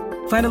app.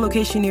 Find a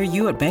location near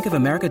you at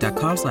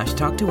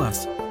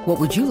bankofamerica.com/talktous. What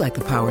would you like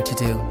the power to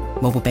do?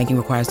 Mobile banking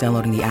requires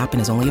downloading the app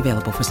and is only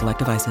available for select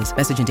devices.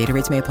 Message and data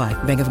rates may apply.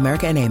 Bank of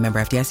America N.A., member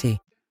FDIC.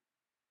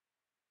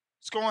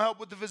 It's going to help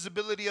with the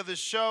visibility of the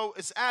show.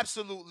 It's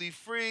absolutely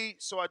free,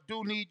 so I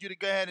do need you to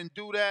go ahead and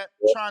do that.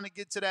 Trying to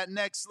get to that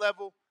next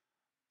level.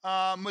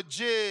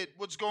 Majid,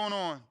 what's going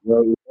on?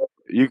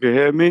 You can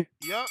hear me?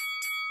 Yep.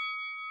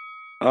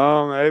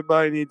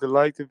 Everybody need to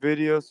like the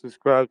video,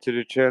 subscribe to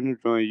the channel,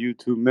 join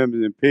YouTube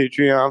members and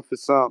Patreon for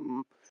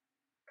something.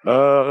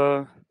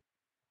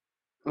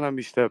 Let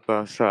me step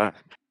outside.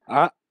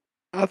 I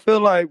feel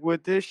like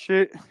with this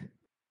shit,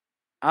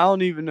 I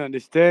don't even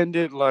understand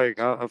it. Like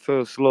I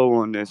feel slow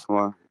on this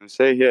one.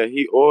 Say yeah,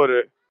 he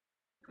ordered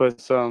for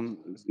some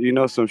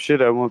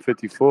shit at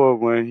 154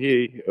 when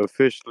he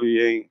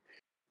officially ain't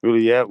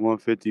really at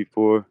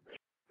 154.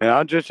 And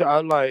I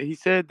like he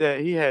said that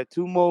he had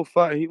two more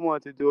fights. He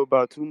wanted to do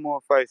about two more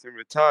fights and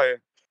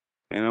retire.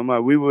 And I'm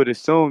like, we would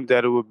assume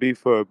that it would be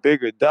for a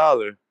bigger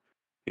dollar,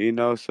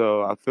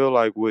 So I feel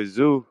like with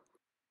Zoo,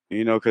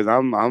 because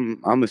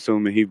I'm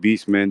assuming he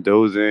beats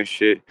Mendoza and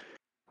shit.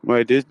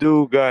 Like this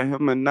dude got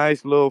him a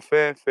nice little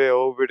fanfare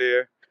over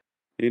there,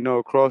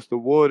 across the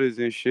waters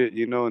and shit,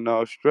 in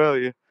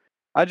Australia.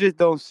 I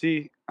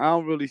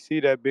don't really see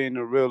that being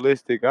a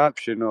realistic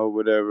option or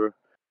whatever.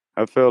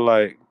 I feel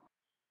like,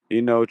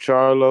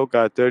 Charlo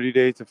got 30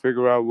 days to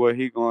figure out what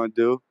he gonna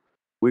do.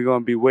 We're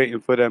gonna be waiting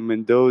for that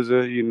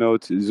Mendoza,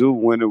 to Zoo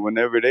winner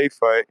whenever they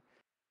fight.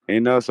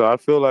 So I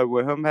feel like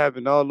with him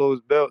having all those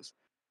belts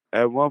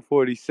at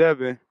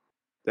 147,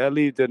 that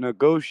leaves to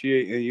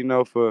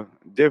negotiating, for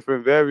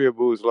different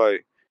variables.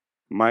 Like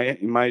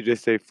might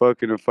just say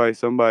fucking and fight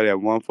somebody at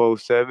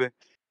 147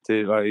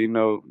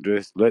 to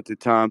just let the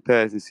time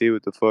pass and see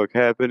what the fuck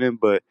happening.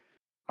 But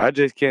I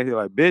just can't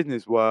like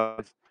business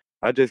wise.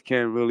 I just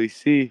can't really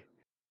see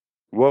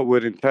what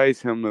would entice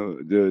him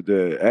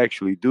to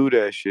actually do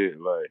that shit.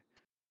 Like,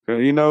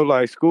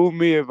 like school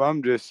me if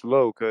I'm just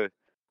slow, cause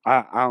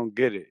I don't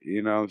get it.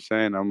 You know what I'm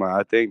saying? I'm like,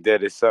 I think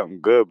that is something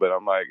good, but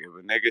I'm like, if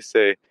a nigga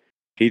say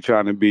he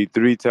trying to be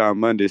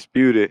 3-time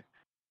undisputed,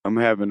 I'm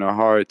having a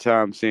hard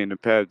time seeing the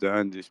path to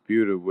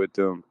undisputed with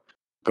them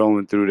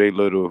going through their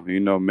little,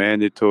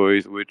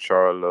 mandatories with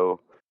Charlo.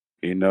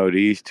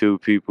 These two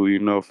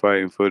people,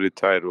 fighting for the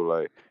title.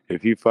 Like,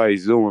 if he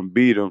fights Zoo and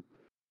beat him,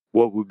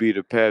 what would be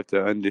the path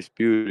to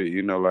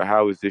undisputed? Like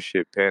how is this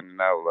shit panning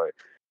out? Like,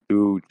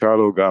 do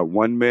Charlo got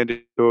one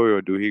mandatory or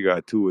do he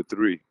got two or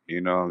three? You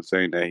know what I'm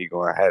saying that he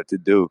gonna have to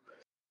do.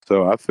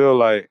 So I feel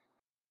like,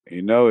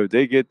 if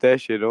they get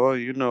that shit on,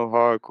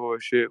 hardcore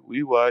shit,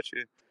 we watch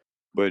it.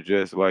 But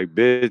just like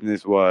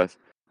business wise,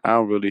 I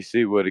don't really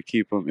see what to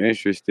keep him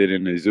interested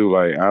in the Zoo.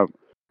 Like I'm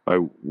like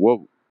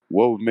what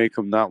would make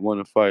him not want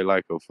to fight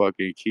like a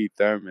fucking Keith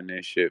Thurman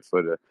and shit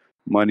for the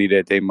money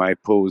that they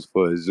might pose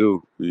for a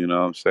Zoo. You know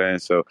what I'm saying?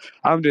 So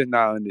I'm just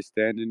not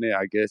understanding it.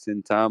 I guess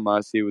in time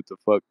I see what the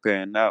fuck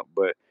pan out,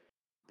 but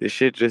this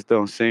shit just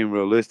don't seem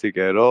realistic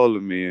at all to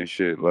me and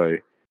shit.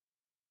 Like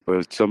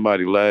for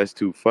somebody last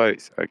two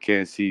fights, I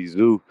can't see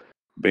Zoo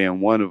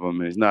being one of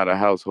them. It's not a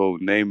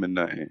household name or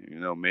nothing.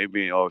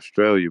 Maybe in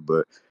Australia,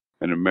 but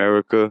in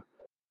America,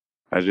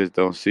 I just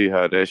don't see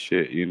how that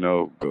shit,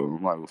 go.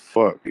 I'm like, well,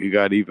 fuck. You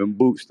got even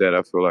boots that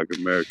I feel like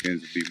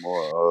Americans would be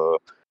more,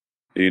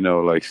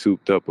 like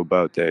souped up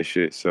about that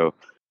shit. So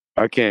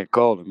I can't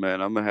call it,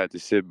 man. I'm gonna have to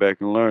sit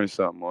back and learn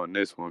something on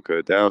this one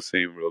because that don't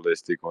seem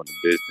realistic on the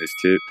business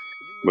tip.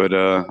 But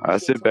I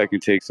sit back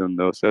and take some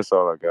notes. That's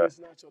all I got.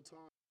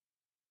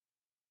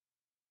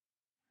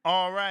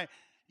 All right.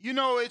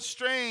 It's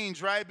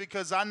strange, right?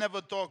 Because I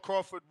never thought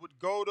Crawford would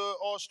go to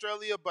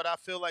Australia, but I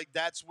feel like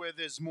that's where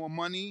there's more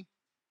money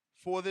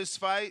for this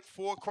fight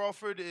for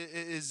Crawford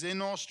is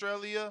in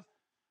Australia.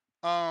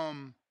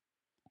 Um,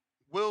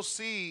 we'll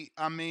see.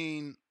 I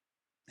mean,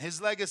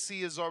 his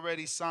legacy is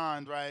already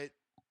signed, right?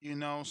 You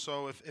know,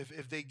 so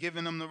if they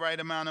giving him the right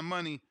amount of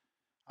money,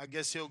 I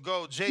guess he'll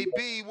go.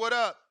 JB, what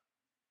up?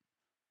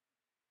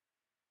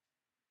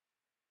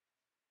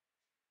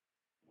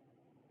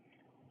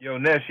 Yo,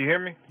 Ness, you hear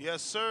me?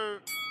 Yes, sir.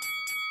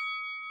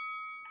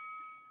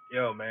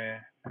 Yo,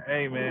 man.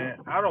 Hey, man.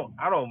 I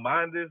don't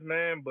mind this,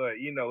 man, but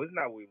you know it's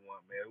not what we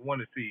want, man.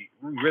 We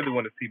really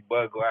want to see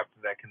Bud go after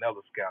that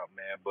Canelo scout,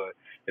 man. But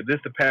if this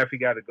the path he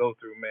got to go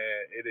through,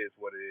 man, it is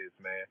what it is,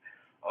 man.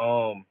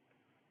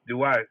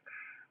 Do I?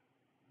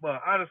 Well,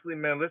 honestly,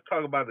 man, let's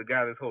talk about the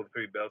guy that's holding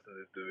 3 belts in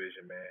this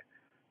division, man.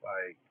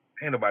 Like,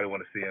 ain't nobody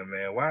want to see him,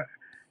 man. Why,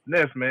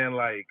 Ness, man?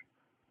 Like,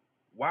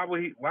 why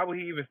would he? Why would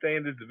he even stay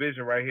in this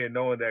division right here,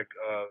 knowing that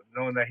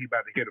he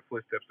about to hear the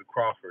footsteps of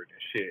Crawford and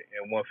shit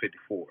in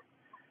 154?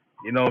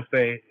 You know what I'm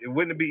saying?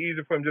 Wouldn't it be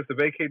easier for him just to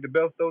vacate the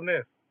belts, though,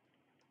 Ness?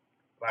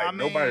 Like, I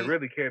nobody mean,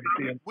 really cared to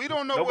see him. we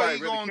don't know what Nobody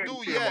he really gonna cared to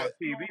do see him on yet.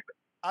 TV.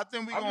 I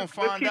think we're I'm gonna just,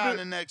 let's find keep out it. in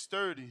the next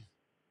 30.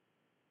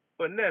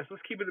 But Ness,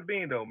 let's keep it a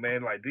bean, though,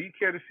 man. Like, do you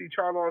care to see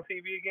Charlo on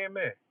TV again,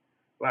 man?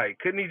 Like,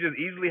 couldn't he just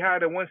easily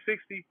hide at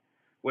 160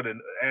 with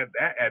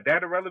at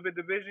that irrelevant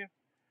division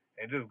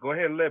and just go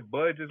ahead and let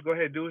Bud just go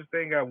ahead and do his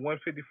thing at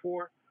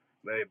 154?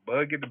 Let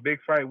Bud get the big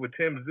fight with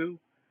Tszyu.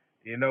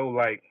 You know,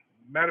 like,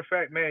 matter of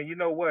fact, man, you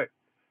know what?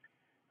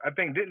 I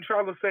think didn't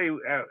Charlo say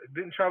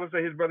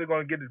his brother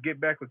gonna get his get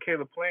back with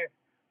Caleb Plant?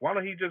 Why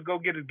don't he just go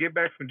get his get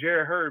back from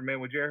Jared Hurd,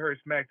 man, when Jared Hurd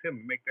smacked him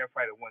and make that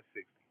fight at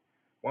 160?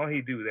 Why don't he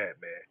do that,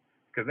 man?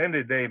 Because at the end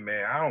of the day,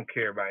 man, I don't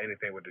care about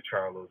anything with the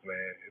Charlos,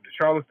 man. If the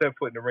Charlos step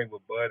foot in the ring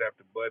with Bud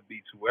after Bud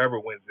beats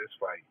whoever wins this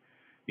fight,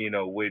 you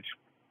know, which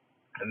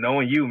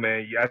knowing you,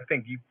 man, I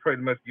think you're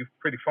pretty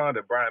fond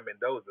of Brian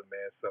Mendoza,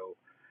 man. So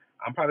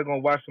I'm probably gonna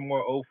watch some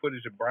more old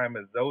footage of Brian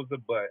Mendoza,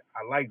 but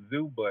I like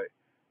Tszyu, but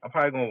I'm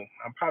probably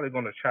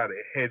gonna try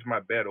to hedge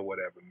my bet or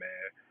whatever,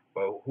 man.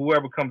 But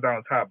whoever comes out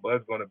on top,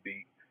 Bud's gonna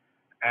beat.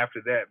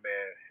 After that,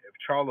 man, if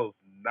Charlo's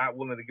not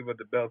willing to give up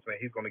the belts, man,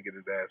 he's gonna get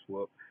his ass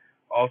whooped.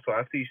 Also,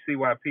 I see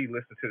CYP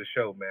listen to the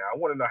show, man. I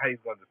want to know how he's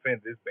gonna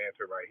defend this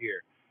banter right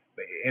here.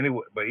 But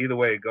anyway, either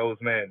way it goes,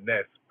 man.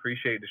 Ness,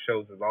 appreciate the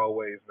shows as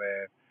always,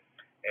 man.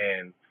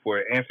 And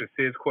for answer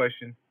Sid's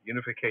question,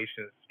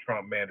 unifications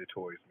trump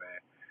mandatories,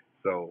 man.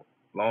 So,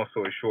 long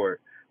story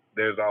short,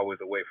 there's always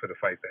a way for the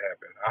fight to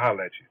happen. I'll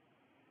holler at you.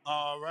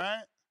 All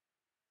right.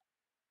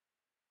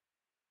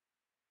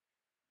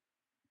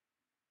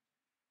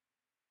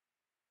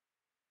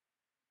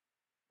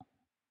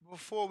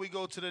 Before we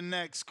go to the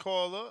next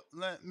caller,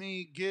 let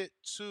me get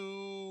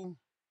to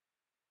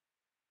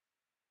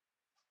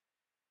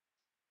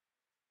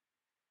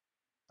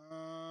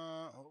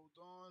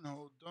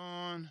hold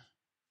on.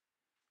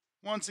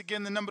 Once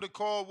again, the number to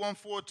call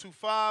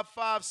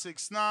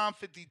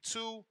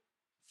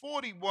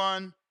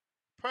 1425-569-5241.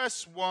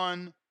 Press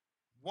 1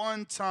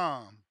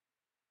 time.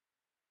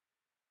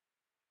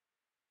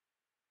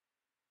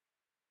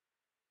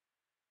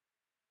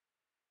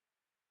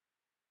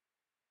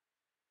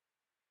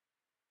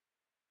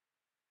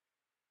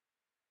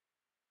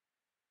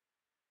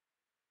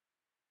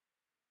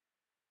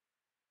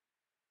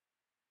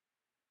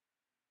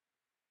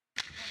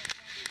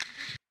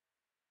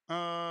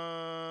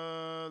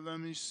 Let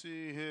me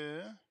see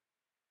here.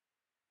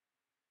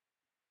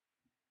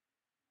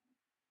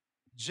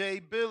 Jay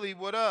Billy,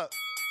 what up?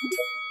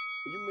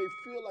 You may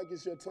feel like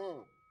it's your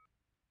time,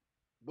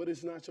 but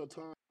it's not your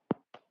time.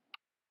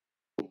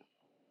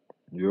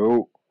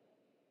 Yo.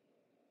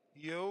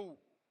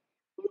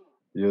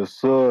 Yes,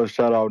 sir.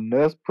 Shout out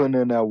Ness putting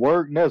in that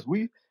work. Ness,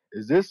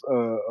 is this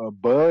a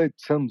Bud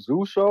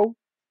Tszyu show?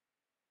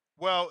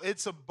 Well,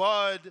 it's a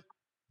Bud.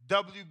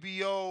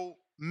 WBO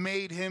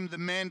made him the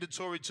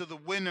mandatory to the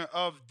winner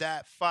of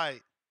that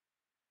fight.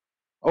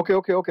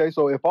 Okay.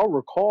 So if I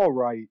recall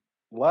right,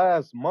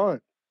 last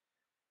month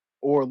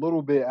or a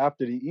little bit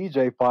after the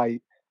EJ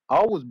fight,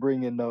 I was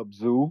bringing up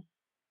Tszyu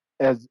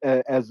as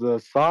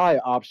a side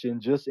option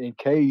just in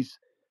case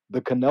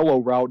the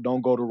Canelo route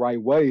don't go the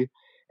right way.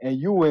 And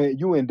you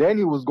and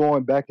Danny was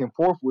going back and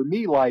forth with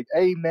me like,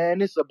 hey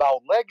man, it's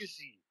about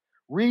legacy.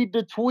 Read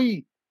the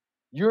tweet.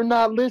 You're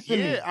not listening.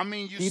 Yeah, I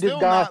mean, you See this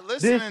still guy, not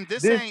listening.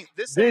 This ain't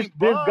this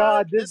Bud.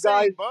 guy, This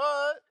ain't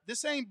Bud.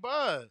 This ain't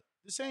Bud.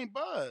 This ain't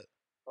Bud.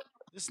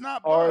 It's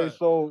not all right, Bud.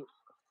 so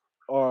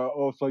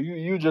so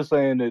you just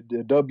saying that the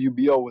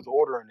WBO was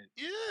ordering it.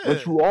 Yeah.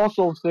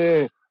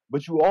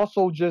 But you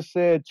also just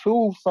said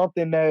too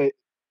something that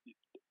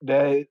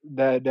like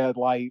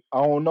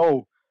I don't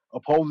know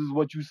opposes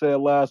what you said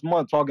last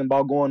month talking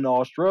about going to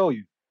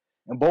Australia.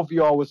 And both of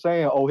y'all was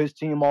saying, "Oh, his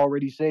team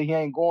already said he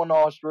ain't going to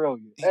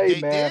Australia." Hey,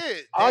 man,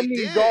 I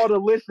need y'all to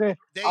listen.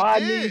 I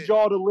need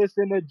y'all to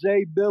listen to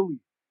Jay Billy.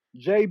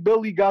 Jay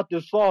Billy got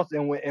the sauce,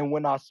 and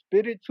when I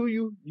spit it to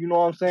you, you know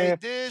what I'm saying.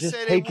 Just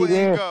take it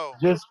in.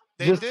 Just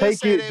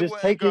take it. Just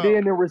take it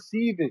in and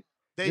receive it.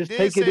 Just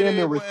take it in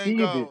and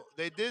receive it.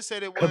 They did say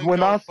they Because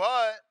wouldn't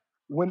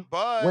go,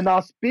 but when I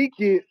speak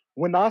it,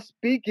 When I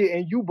speak it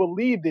and you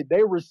believe it,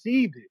 they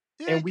receive it,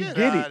 Yeah, and we get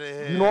get it. out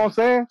of You know what here. I'm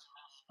saying?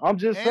 I'm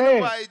just Ain't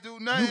saying, nobody do you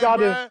nothing,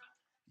 gotta bruh.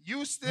 You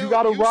you still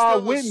gotta you ride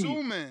still with me.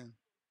 assuming.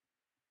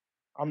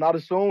 I'm not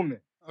assuming.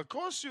 Of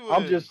course you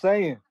I'm just is.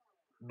 saying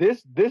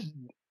this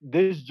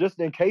just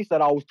in case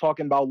that I was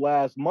talking about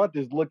last month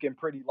is looking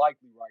pretty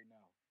likely right now.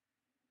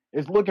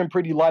 It's looking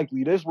pretty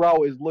likely. This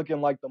route is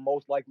looking like the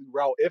most likely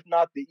route, if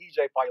not the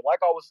EJ fight. Like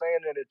I was saying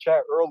in the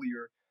chat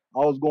earlier, I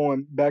was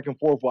going back and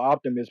forth with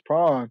Optimus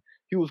Prime.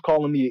 He was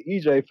calling me an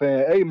EJ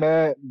fan. Hey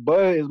man,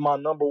 Bud is my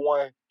number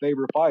one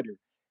favorite fighter.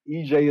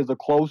 EJ is a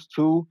close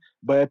two,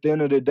 but at the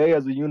end of the day,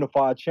 as a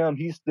unified champ,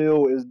 he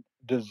still is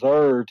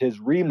deserved his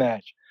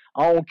rematch.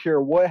 I don't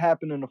care what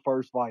happened in the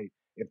first fight.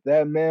 If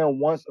that man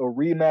wants a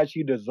rematch,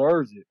 he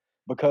deserves it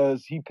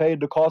because he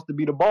paid the cost to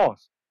be the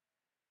boss.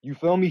 You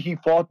feel me? He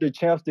fought the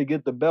champs to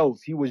get the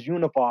belts. He was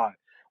unified.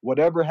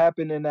 Whatever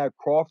happened in that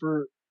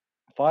Crawford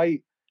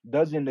fight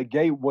doesn't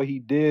negate what he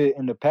did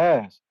in the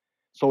past.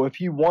 So if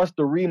he wants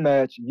the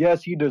rematch,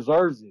 yes, he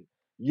deserves it.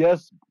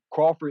 Yes,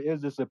 Crawford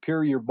is a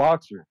superior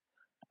boxer.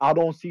 I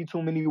don't see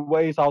too many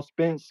ways how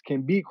Spence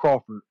can beat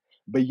Crawford.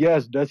 But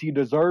yes, does he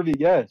deserve it?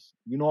 Yes.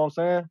 You know what I'm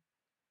saying?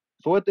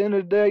 So at the end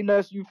of the day,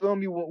 Ness, you feel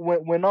me?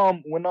 When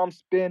I'm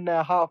spinning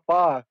that hot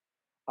five,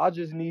 I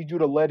just need you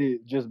to let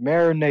it just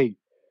marinate.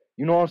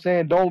 You know what I'm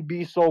saying? Don't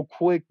be so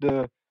quick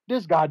to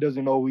this guy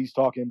doesn't know what he's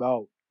talking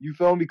about. You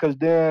feel me? Because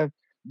then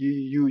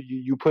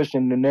you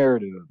pushing the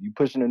narrative. You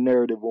pushing the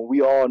narrative when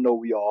we all know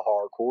we all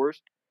hardcores.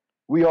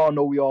 We all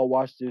know we all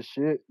watch this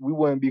shit. We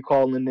wouldn't be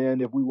calling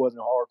in if we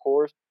wasn't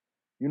hardcores.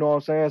 You know what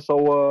I'm saying?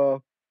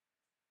 So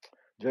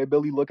Jay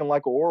Billy looking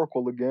like an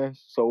oracle again.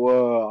 So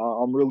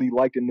I'm really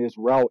liking this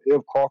route.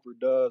 If Crawford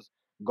does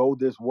go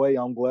this way,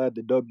 I'm glad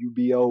the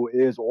WBO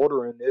is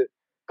ordering it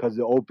because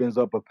it opens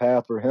up a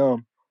path for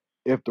him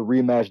if the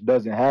rematch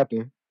doesn't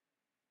happen.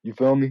 You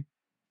feel me?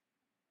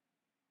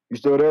 You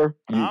still there?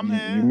 I'm You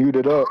here.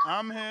 muted up.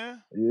 I'm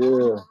here.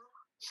 Yeah.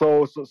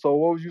 So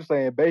what was you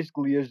saying?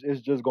 Basically,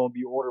 it's just gonna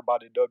be ordered by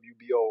the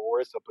WBO,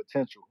 or it's a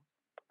potential.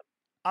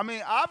 I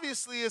mean,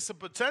 obviously it's a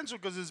potential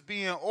because it's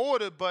being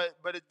ordered, but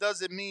it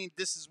doesn't mean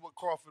this is what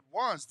Crawford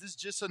wants. This is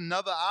just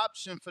another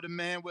option for the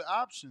man with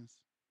options.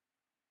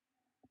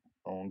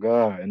 Oh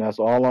God, and that's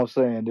all I'm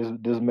saying.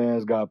 This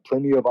man's got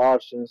plenty of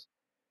options.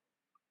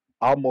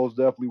 I most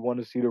definitely want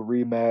to see the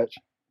rematch.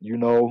 You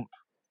know,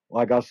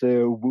 like I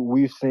said,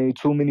 we've seen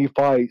too many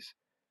fights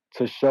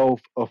to show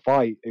a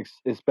fight,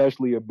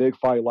 especially a big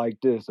fight like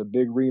this, a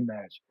big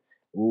rematch.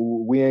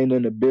 We ain't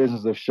in the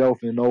business of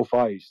shelving no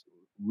fights.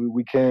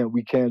 We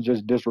can't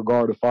just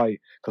disregard a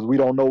fight because we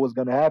don't know what's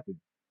gonna happen.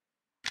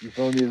 You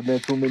feel me? It's been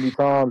too many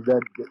times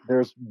that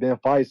there's been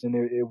fights and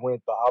it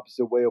went the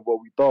opposite way of what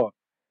we thought.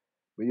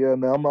 But yeah,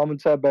 man, I'm gonna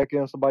tap back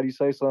in. Somebody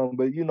say something,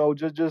 but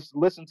just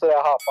listen to that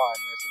hot five,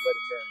 man, and let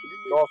it marinate. You You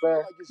may know what I'm feel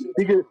saying? like it's your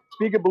Speak it, time,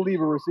 speak it, believe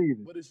it, receive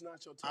it. but it's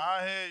not your time.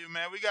 I hear you,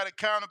 man. We got a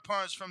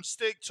counterpunch from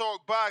Stick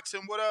Talk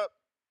Boxing. What up?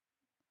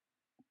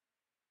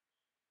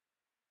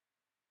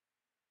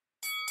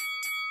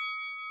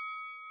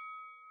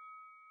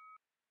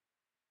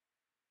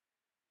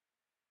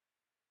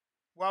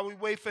 While we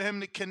wait for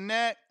him to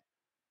connect,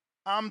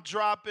 I'm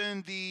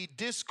dropping the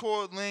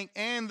Discord link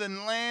and the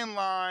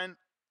landline,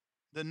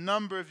 the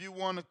number if you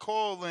want to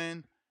call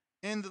in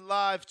the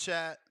live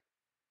chat.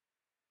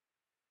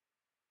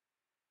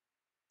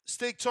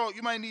 Stick Talk,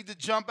 you might need to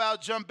jump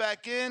out, jump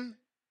back in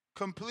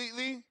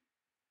completely.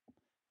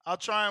 I'll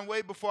try and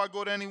wait before I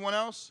go to anyone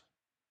else.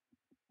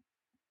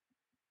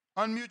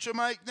 Unmute your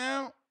mic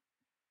now.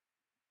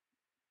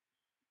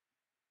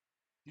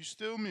 You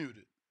still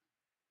muted.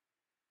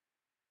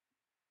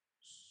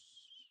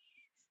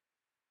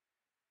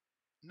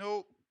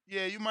 Nope.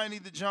 Yeah, you might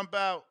need to jump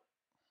out.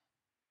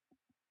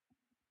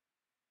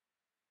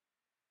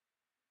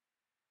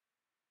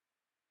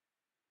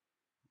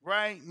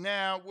 Right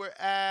now, we're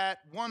at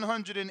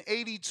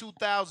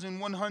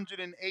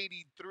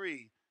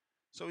 182,183.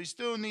 So we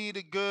still need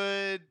a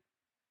good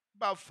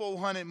about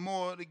 400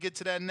 more to get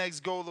to that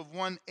next goal of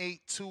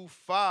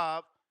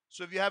 1825.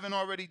 So if you haven't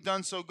already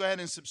done so, go ahead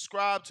and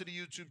subscribe to the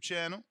YouTube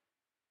channel.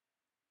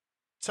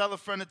 Tell a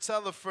friend to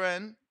tell a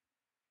friend.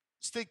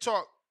 Stick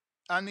Talk,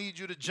 I need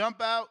you to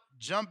jump out,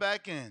 jump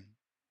back in.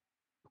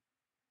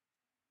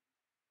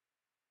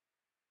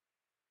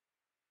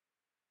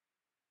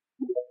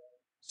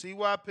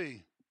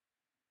 CYP.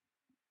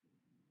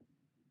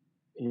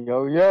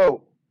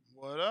 Yo.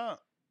 What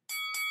up?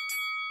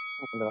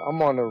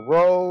 I'm on the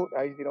road.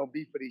 I usually don't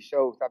be for these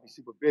shows. I be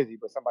super busy,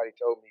 but somebody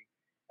told me,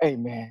 "Hey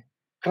man,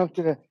 come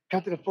to the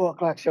 4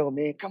 o'clock show,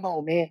 man. Come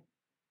on, man."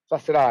 So I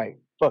said, "All right,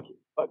 fuck it.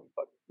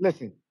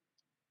 Listen,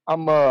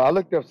 I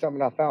looked up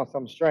something. I found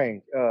something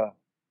strange.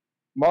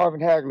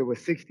 Marvin Hagler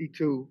was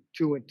 62,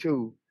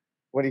 2-2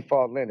 when he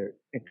fought Leonard,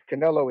 and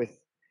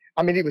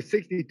he was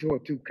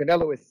 62-2.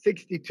 Canelo is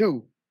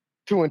 62,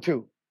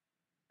 2-2.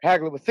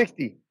 Hagler was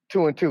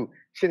 62-2.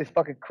 Shit is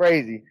fucking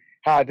crazy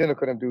how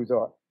identical them dudes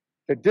are.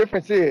 The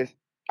difference is,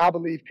 I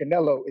believe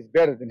Canelo is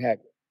better than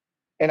Hagler.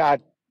 And I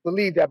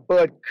believe that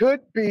Bud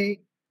could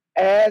be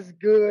as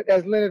good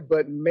as Leonard,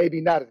 but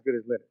maybe not as good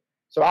as Leonard.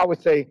 So I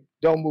would say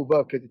don't move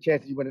up because the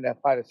chances you winning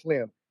that fight are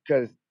slim.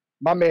 Because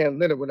my man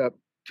Leonard went up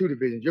 2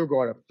 divisions, you're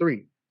going up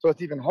 3. So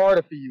it's even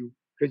harder for you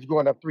because you're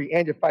going up 3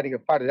 and you're fighting a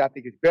fighter that I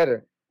think is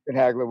better than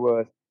Hagler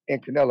was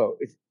and Canelo.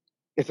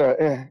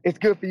 It's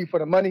good for you for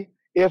the money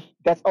if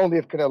that's only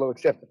if Canelo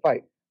accepts the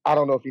fight. I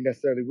don't know if he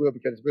necessarily will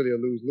because it's really a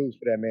lose-lose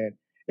for that man,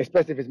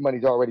 especially if his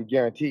money's already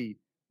guaranteed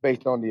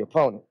based on the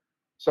opponent.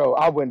 So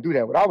I wouldn't do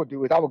that. What I would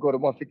do is I would go to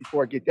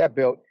 154, get that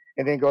belt,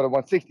 and then go to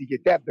 160,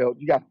 get that belt.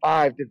 You got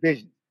 5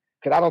 divisions.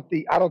 Because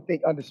I don't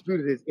think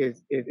undisputed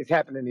is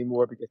happening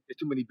anymore because there's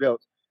too many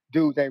belts.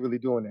 Dudes ain't really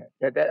doing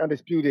that. That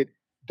undisputed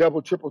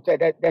double, triple tag,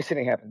 that shit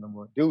ain't happening no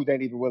more. Dudes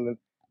ain't even willing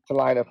to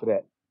line up for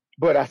that.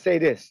 But I say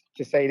this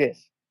to say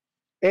this.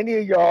 Any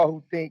of y'all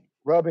who think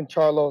rubbing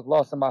Charlo's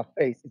loss in my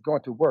face is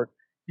going to work,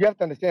 you have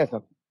to understand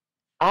something.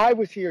 I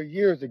was here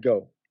years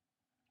ago,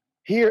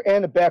 here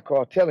and the back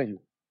call telling you,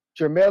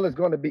 Jermell is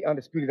going to be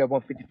undisputed at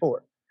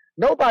 154.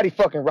 Nobody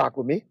fucking rock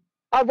with me.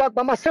 I rock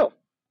by myself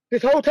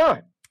this whole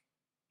time.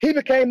 He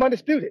became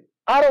undisputed.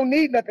 I don't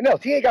need nothing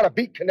else. He ain't got to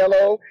beat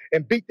Canelo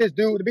and beat this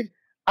dude.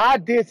 I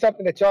did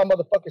something that y'all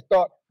motherfuckers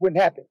thought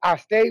wouldn't happen. I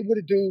stayed with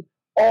a dude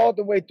all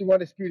the way through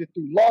undisputed,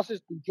 through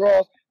losses, through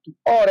draws, through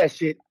all that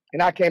shit,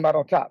 and I came out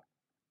on top.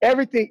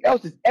 Everything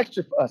else is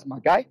extra for us, my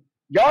guy.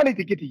 Y'all need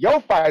to get to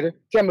your fighter,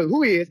 tell me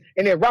who he is,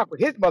 and then rock with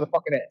his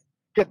motherfucking ass.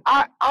 Because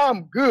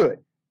I'm good.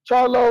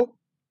 Charlo,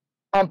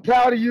 I'm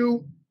proud of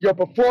you. Your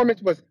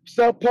performance was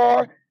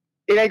subpar.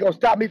 It ain't gonna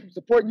stop me from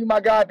supporting you, my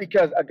guy,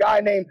 because a guy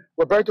named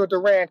Roberto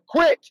Duran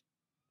quit,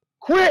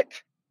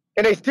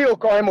 and they still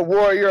call him a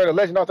warrior and a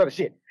legend, all that other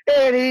shit.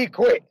 And he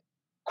quit.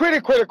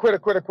 Quitter.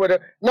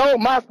 No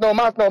más, no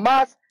más, no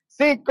más.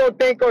 Cinco,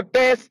 cinco,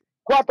 tres,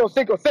 cuatro,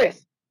 cinco,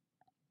 seis.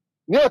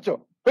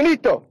 Niocho,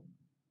 finito.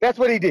 That's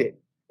what he did.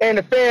 And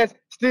the fans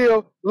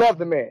still love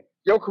the man.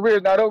 Your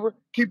career's not over.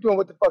 Keep doing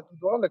what the fuck you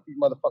doing. Don't let these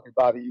motherfuckers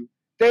bother you.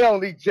 They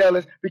only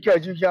jealous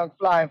because you young,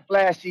 fly, and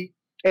flashy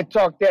and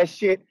talk that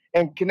shit.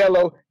 And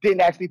Canelo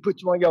didn't actually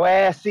put you on your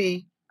ass.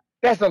 See,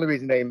 that's the only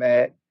reason they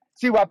mad.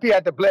 CYP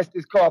had to bless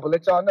this call, but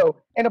let y'all know,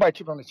 ain't nobody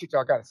tripping on the shit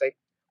y'all gotta say.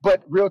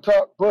 But real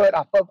talk, Bud,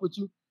 I fuck with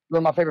you. You're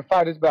one of my favorite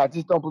fighters, but I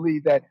just don't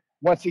believe that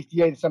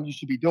 168 is something you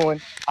should be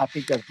doing. I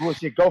think that's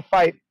bullshit. Go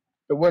fight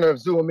the winner of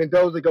Tszyu and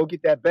Mendoza. Go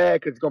get that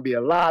bag because it's gonna be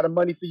a lot of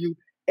money for you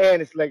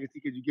and it's legacy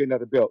because you get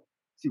another belt.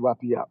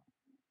 CYP out.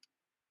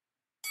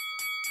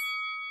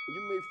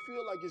 You may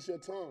feel like it's your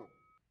time,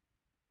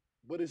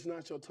 but it's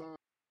not your time.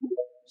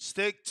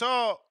 Stick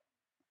talk.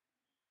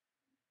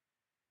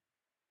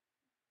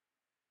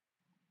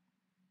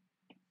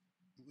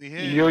 We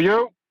hear Yo, you.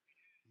 yo,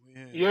 We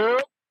hear you. yo.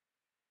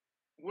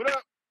 What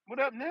up? What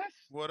up, Ness?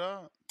 What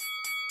up?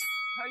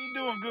 How you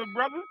doing, good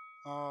brother?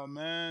 Oh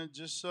man,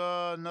 just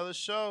another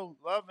show.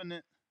 Loving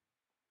it.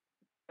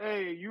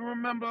 Hey, you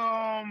remember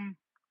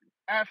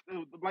after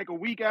like a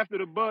week after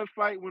the Bud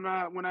fight when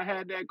I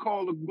had that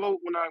call of gloat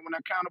when I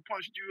counter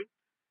punched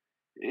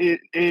you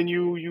and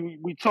you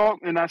we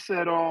talked and I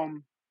said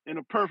in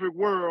a perfect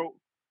world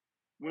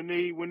when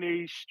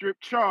they strip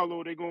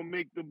Charlo they're gonna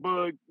make the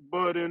Bud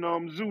and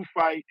Tszyu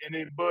fight and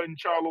then Bud and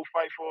Charlo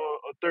fight for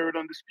a third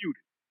undisputed.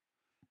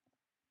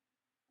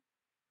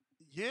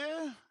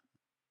 Yeah.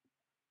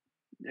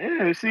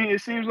 Yeah,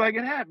 it seems like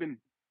it happened.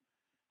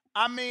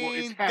 I Well,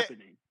 it's mean,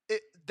 happening.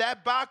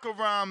 that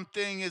Baccaram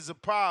thing is a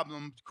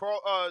problem.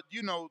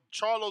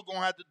 Charlo gonna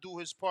have to do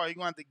his part. He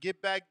gonna have to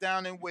get back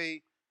down and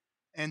weight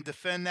and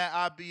defend that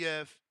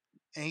IBF,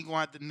 and he gonna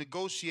have to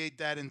negotiate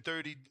that in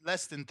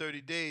less than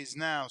 30 days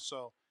now.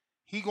 So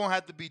he gonna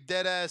have to be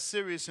dead ass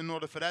serious in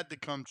order for that to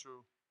come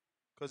true.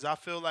 Cause I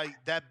feel like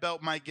that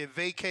belt might get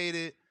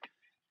vacated.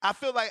 I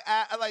feel like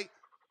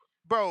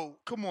bro,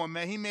 come on,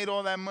 man. He made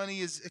all that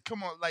money.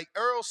 Come on, like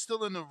Earl's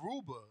still in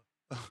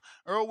Aruba.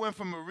 Earl went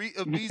from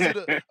Ibiza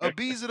to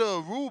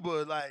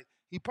Aruba. Like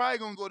he probably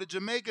gonna go to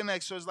Jamaica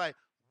next. So it's like,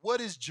 what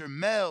is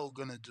Jermell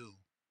gonna do?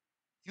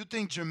 You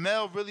think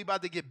Jermell really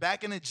about to get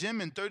back in the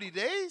gym in 30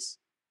 days?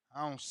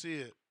 I don't see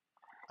it.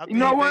 I You think he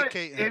know what?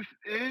 vacating.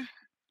 If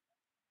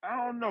I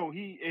don't know,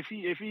 if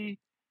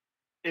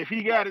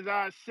he got his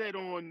eyes set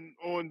on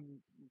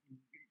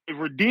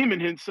redeeming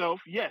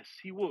himself, yes,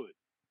 he would.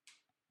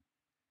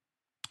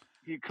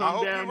 He'd I come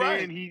hope you're down there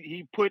right. and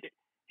he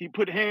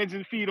put hands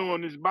and feet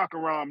on this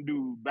Baccaram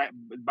dude.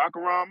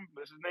 Baccaram,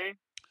 that's his name.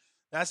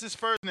 That's his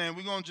first name.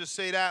 We're gonna just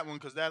say that one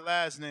because that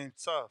last name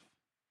tough.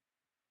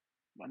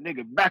 My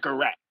nigga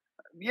Baccarat.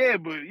 Yeah,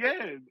 but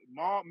yeah,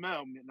 not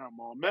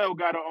Mel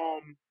got a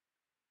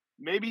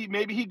maybe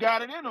he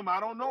got it in him. I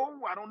don't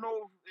know. I don't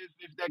know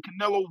if that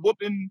Canelo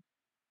whooping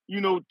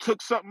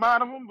took something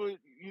out of him, but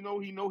he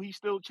he's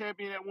still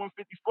champion at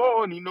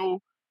 154, and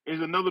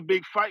there's another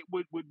big fight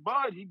with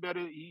Bud. He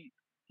better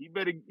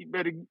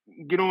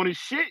get on his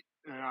shit,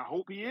 and I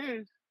hope he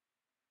is.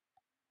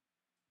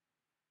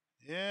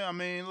 Yeah, I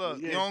mean, But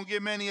look, you yeah, don't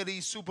get many of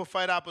these super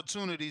fight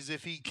opportunities.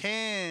 If he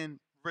can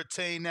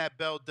retain that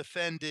belt,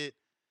 defend it,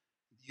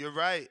 You're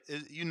right.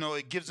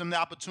 It gives him the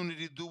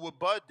opportunity to do what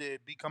Bud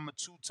did, become a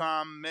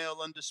two-time male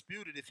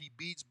undisputed if he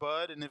beats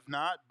Bud, and if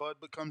not, Bud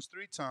becomes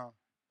three-time.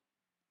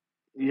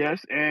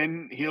 Yes,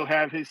 and he'll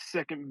have his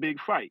second big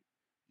fight.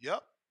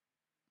 Yep.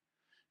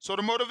 So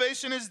the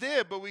motivation is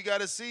there, but we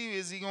got to see,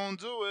 is he going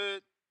to do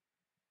it?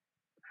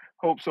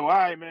 Hope so. All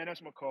right, man.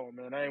 That's my call,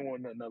 man. I ain't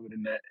want nothing other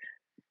than that.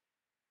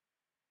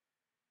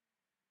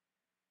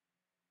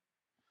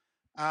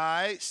 All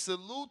right.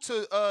 Salute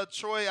to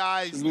Troy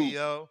Isley, Salute.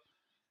 yo.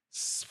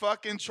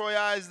 Fucking Troy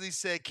Isley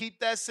said, keep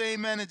that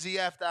same energy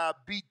after I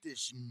beat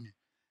this.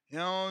 You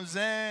know what I'm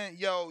saying?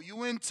 Yo,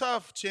 you in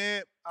tough,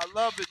 champ. I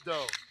love it,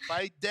 though.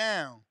 Bite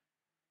down.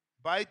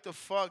 Bite the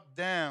fuck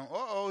down.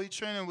 Uh-oh, he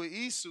training with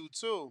Isu,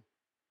 too.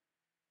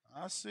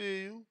 I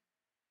see you.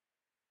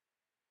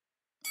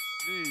 I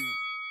see you.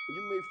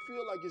 You may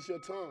feel like it's your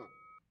time,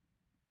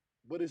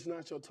 but it's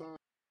not your time.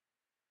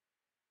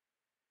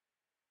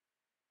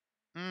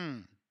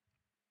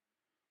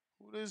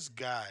 Who this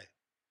guy?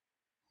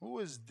 Who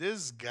is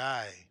this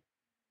guy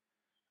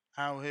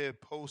out here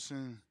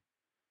posting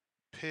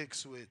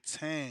pics with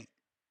Tank?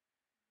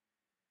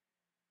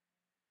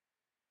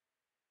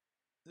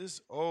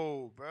 This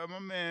old, bro. My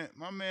man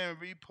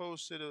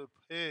reposted a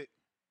pic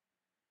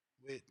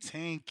with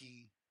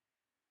Tanky.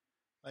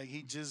 Like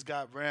he just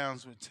got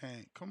rounds with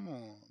Tank. Come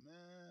on,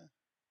 man.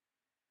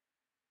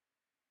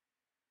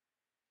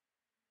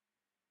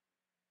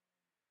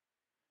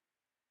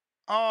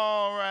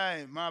 All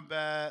right, my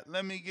bad.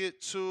 Let me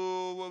get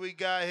to what we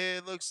got here.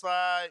 It looks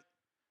like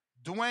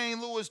Dwayne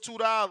Lewis,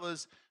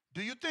 $2.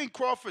 Do you think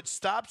Crawford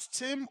stops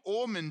Tim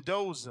or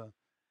Mendoza?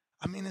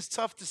 I mean, it's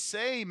tough to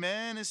say,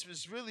 man.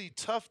 It's really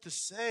tough to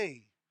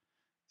say.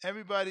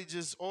 Everybody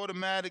just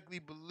automatically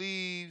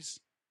believes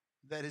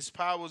that his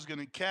power is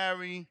gonna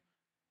carry.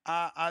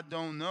 I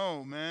don't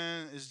know,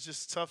 man. It's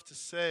just tough to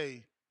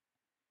say.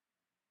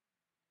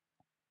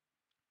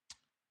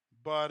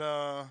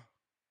 But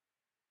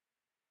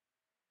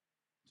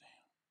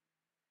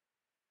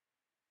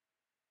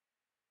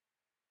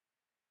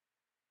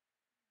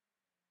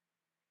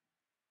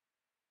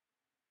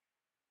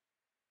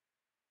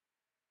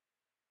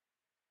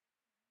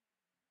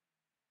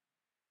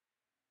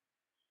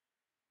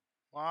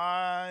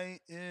why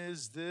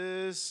is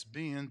this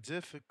being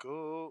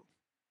difficult?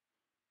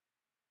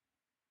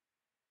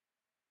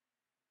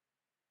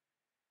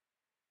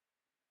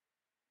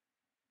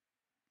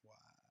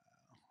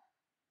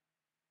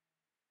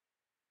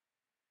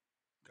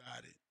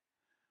 Got it.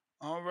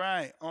 All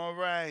right, all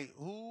right.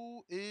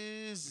 Who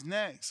is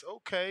next?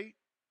 Okay.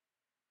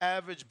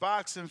 Average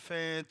boxing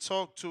fan,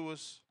 talk to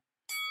us.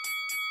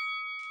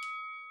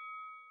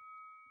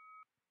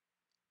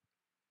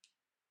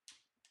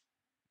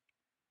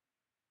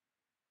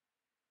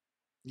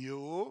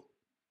 You.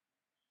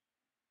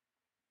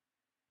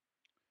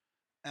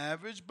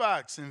 Average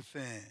boxing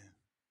fan.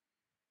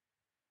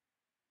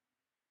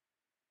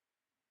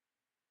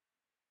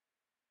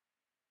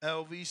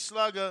 LV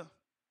Slugger.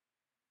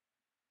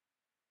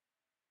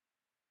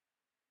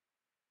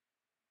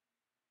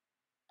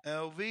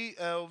 LV.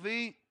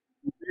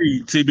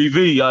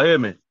 TBV, y'all hear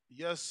me?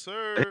 Yes,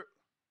 sir.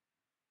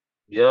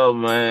 Yo,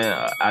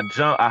 man,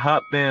 I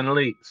hopped in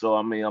late, so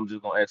I mean, I'm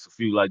just gonna ask a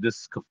few. Like,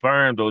 this is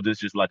confirmed or this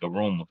just like a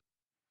rumor?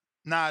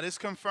 Nah, this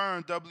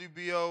confirmed.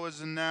 WBO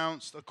has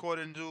announced,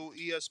 according to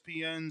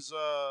ESPN's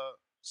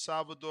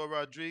Salvador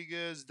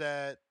Rodriguez,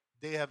 that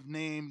they have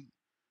named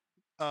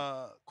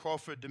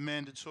Crawford the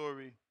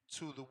mandatory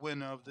to the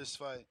winner of this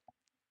fight.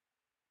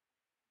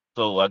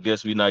 So I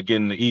guess we're not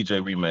getting the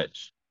EJ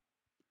rematch.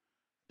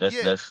 Yeah,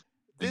 That's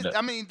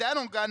I mean, that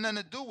don't got nothing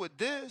to do with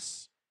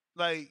this.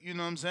 Like, you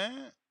know what I'm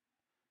saying?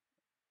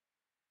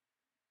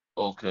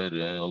 okay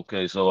then.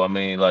 Okay, so I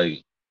mean,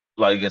 like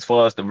as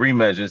far as the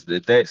rematch, is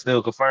that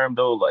still confirmed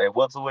though? Like at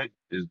welterweight,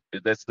 is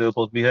that still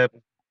supposed to be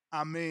happening?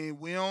 I mean,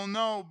 we don't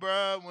know,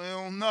 bruh. We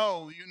don't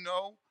know,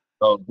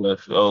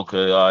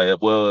 Okay, all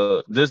right.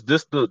 Well, this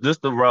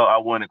the route I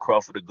wanted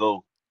Crawford to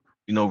go.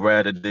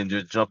 Rather than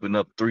just jumping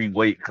up 3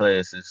 weight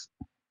classes,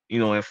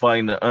 and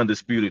fighting the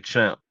undisputed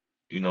champ.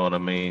 You know what I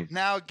mean?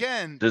 Now,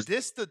 again, Just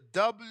this the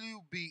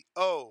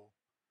WBO.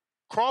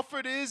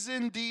 Crawford is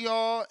in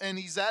DR and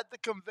he's at the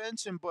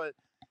convention, but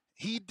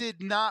he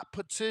did not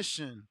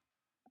petition.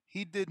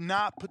 He did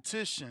not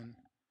petition.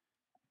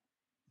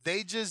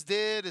 They just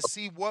there to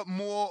see what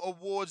more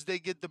awards they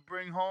get to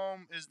bring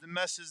home, is the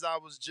message I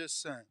was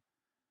just sent.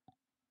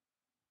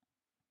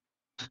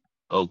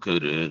 okay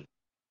then.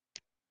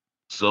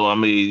 So I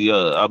mean, yeah,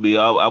 I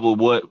would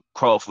want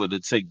Crawford to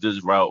take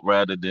this route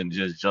rather than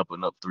just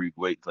jumping up 3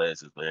 weight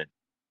classes, man.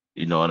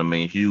 You know what I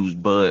mean? Huge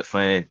Bud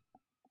fan,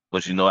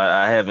 but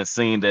I haven't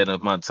seen that in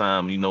my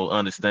time.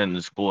 Understanding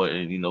the sport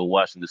and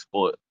watching the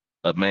sport.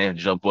 A man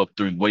jump up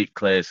 3 weight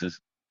classes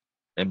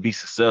and be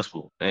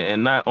successful,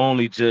 and not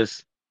only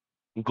just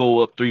go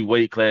up 3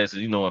 weight classes,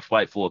 and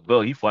fight for a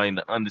belt. He fighting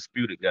the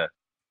undisputed guy,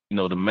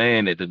 the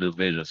man at the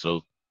division.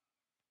 So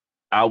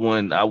I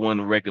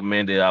wouldn't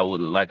recommend it. I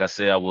would, like I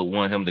said, I would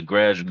want him to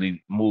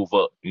gradually move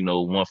up,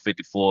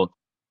 154.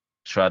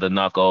 try to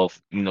knock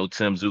off,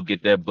 Tszyu,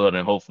 get that belt,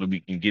 and hopefully we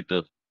can get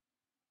the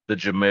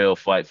Jamel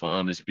fight for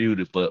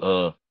undisputed.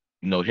 But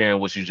hearing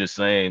what you just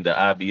saying, the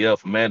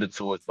IBF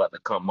mandatory is about to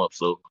come up.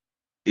 So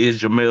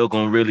is Jamel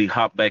gonna really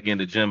hop back in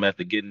the gym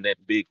after getting that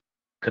big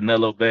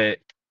Canelo bag?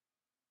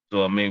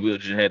 So I mean, we'll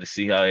just have to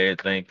see how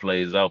everything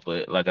plays out.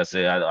 But like I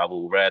said, I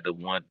would rather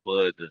want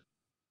Bud to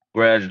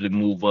gradually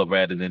move up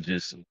rather than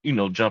just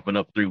jumping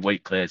up 3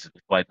 weight classes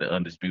to fight the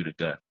undisputed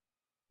guy.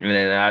 And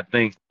then I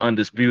think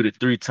undisputed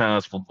 3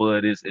 times for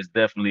Bud is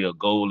definitely a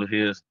goal of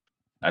his.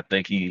 I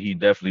think he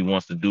definitely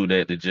wants to do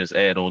that to just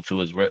add on to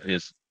his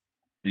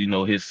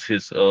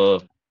his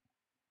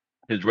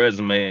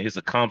resume and his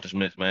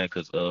accomplishments, man.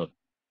 Because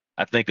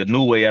I think a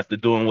new way after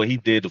doing what he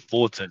did to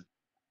Fulton,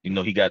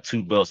 he got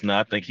 2 belts now.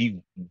 I think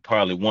he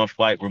probably 1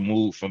 fight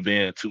removed from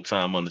being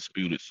 2-time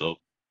undisputed. So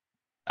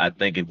I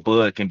think if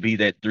Bud can be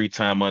that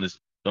 3-time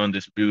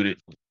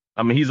undisputed,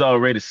 I mean he's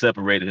already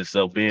separated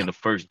himself being the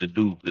first to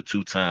do the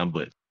 2-time,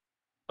 but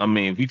I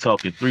mean if we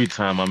talking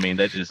 3-time, I mean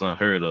that's just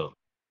unheard of.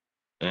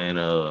 And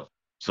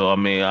so I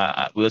mean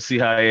we'll see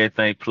how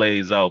everything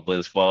plays out. But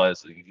as far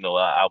as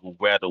I would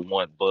rather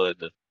want Bud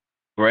to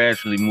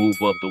gradually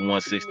move up to You may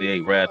 168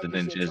 feel rather like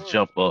it's than your just time,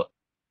 jump up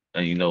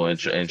and but and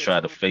it's not your try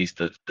to time. face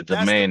the That's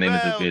the man in the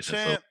bell, division.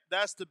 So champ.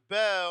 That's the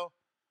bell.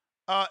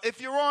 If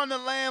you're on the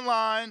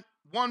landline,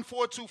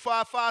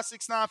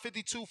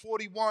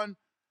 14255695241,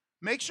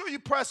 make sure you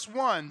press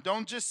 1.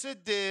 Don't just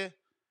sit there,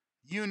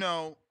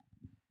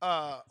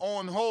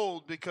 on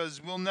hold, because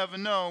we'll never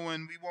know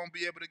and we won't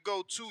be able to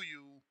go to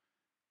you.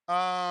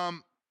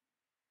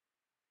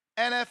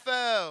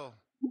 NFL.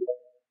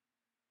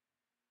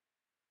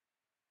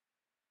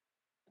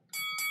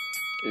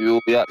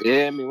 Yeah,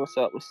 hear me? What's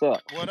up? What's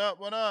up? What up?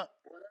 What up?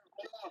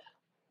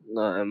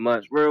 Nothing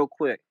much. Real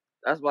quick.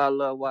 That's why I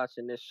love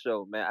watching this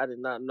show, man. I did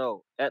not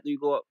know. After you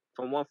go up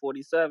from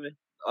 147,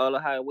 all the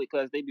higher weight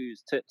class they do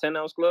is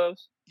 10-ounce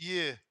gloves.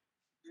 Yeah.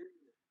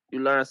 You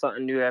learn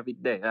something new every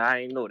day. I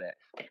ain't know that.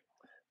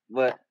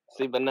 But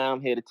see, but now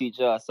I'm here to teach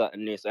y'all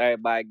something new. So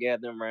everybody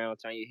gather around,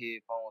 turn your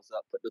headphones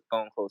up, put the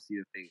phone close to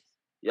your face.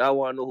 Y'all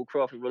want to know who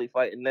Crawford really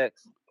fighting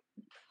next?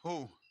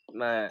 Who?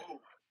 Man,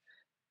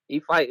 he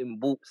fighting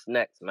Boots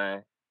next,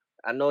 man.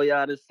 I know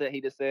y'all he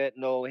just said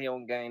no, he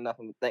don't gain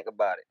nothing to think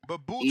about it.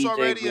 But Boots EJ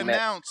already rematch.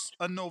 announced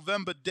a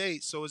November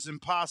date, so it's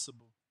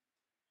impossible.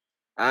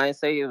 I ain't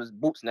say it was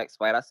Boots next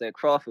fight. I said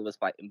Crawford was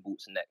fighting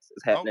Boots next.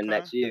 It's happening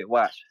next year.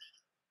 Watch.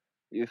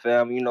 You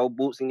feel me?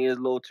 Boots he needs a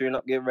little turn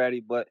up, get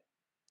ready, but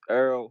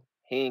Earl,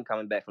 he ain't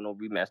coming back for no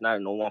rematch. Not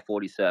in no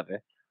 147.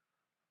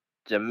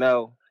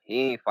 Jamel, he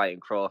ain't fighting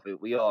Crawford.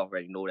 We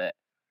already know that.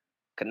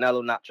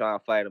 Canelo not trying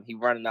to fight him. He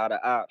running out of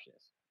options.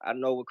 I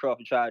know what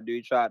Crawford tried to do.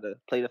 He tried to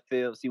play the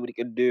field, see what he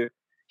could do.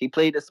 He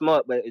played it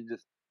smart, but it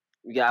just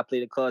you gotta play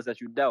the cards that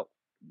you dealt.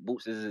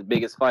 Boots is his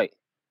biggest fight.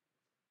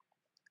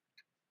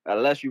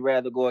 Unless you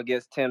rather go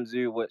against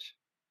Tszyu, which,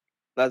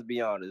 let's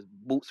be honest,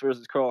 Boots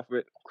versus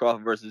Crawford,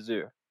 Crawford versus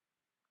Tszyu.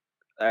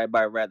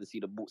 Everybody rather see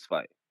the Boots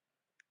fight.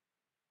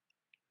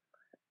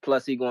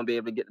 Plus, he gonna be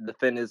able to get the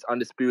defenders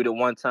undisputed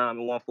 1 time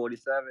in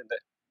 147.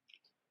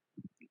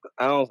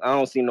 I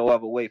don't see no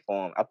other way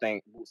for him. I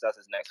think Boots that's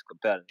his next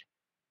competitor.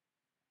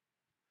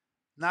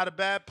 Not a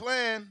bad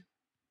plan.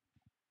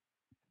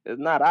 It's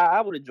not. I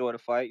would enjoy the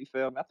fight. You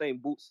feel me? I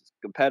think Boots is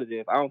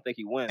competitive. I don't think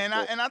he wins, And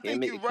but I he'll think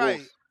make you're it right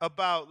close.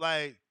 about,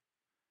 like,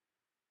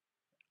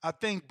 I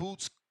think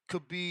Boots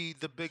could be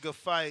the bigger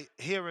fight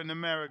here in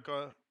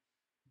America,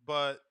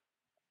 but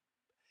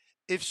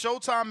if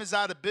Showtime is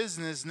out of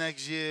business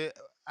next year,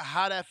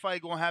 how that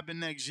fight gonna happen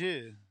next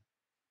year?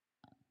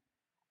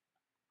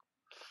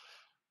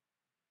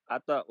 I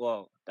thought,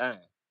 well, dang,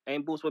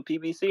 ain't Boots with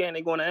PBC? Ain't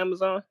they going to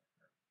Amazon?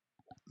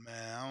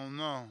 Man, I don't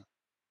know.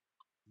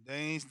 They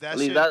ain't At that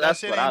least shit. That that's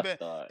shit what I ain't been.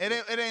 thought.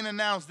 It ain't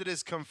announced that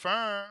it's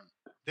confirmed.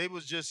 They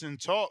was just in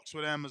talks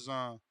with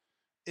Amazon.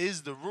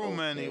 Is the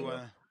rumor Okay.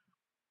 anyway?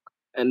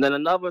 And then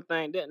another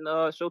thing, didn't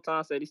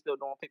Showtime said he's still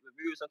doing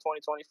pay-per-views in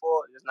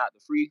 2024? It's not the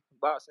free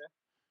boxing.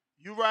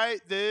 You right.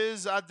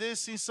 I did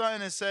see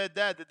something that said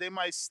that they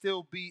might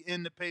still be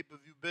in the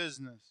pay-per-view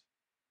business.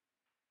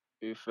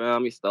 You feel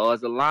me?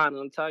 Stars align.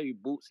 I'm telling you,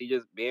 Boots, he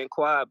just being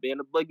quiet, being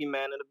the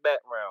boogeyman in the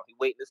background. He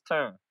waiting his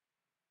turn.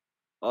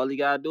 All he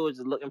gotta do is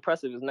just look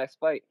impressive his next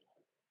fight.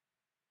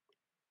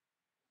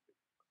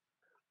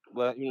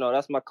 But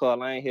that's my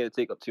call. I ain't here to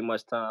take up too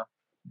much time.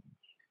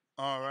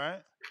 All right.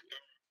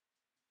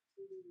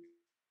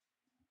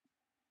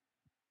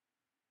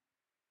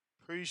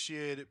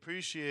 Appreciate it.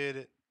 Appreciate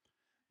it.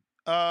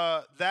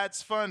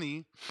 That's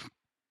funny.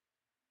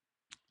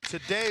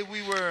 Today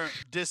we were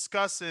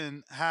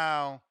discussing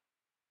how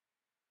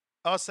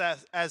us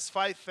as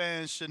fight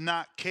fans should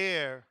not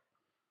care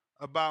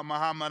about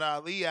Muhammad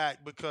Ali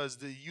Act because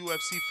the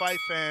UFC fight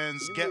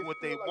fans You get may what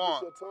they feel like it's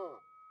want. your time,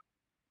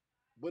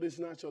 but it's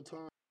not your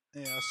time.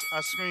 Yeah,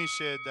 I screen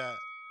shared that.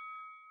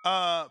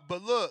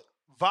 But look,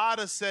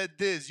 Vada said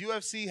this: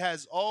 UFC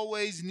has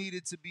always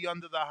needed to be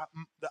under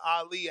the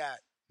Ali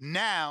Act.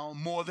 Now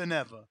more than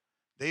ever,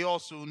 they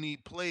also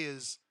need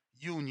players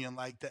union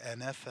like the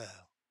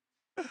NFL.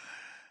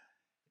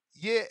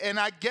 Yeah, and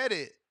I get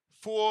it.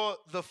 For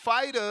the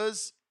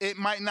fighters, it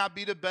might not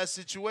be the best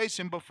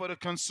situation, but for the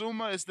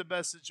consumer, it's the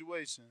best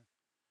situation.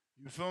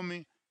 You feel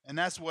me? And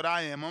that's what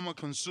I am. I'm a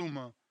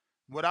consumer.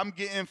 What I'm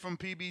getting from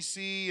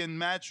PBC and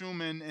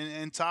Matchroom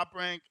and Top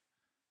Rank,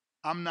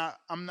 I'm not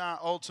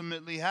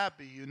ultimately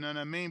happy. You know what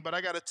I mean? But I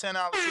got a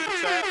 $10 super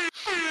chat.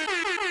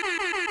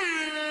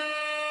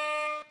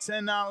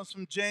 $10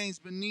 from James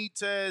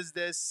Benitez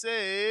that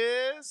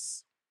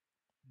says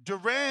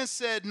Duran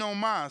said no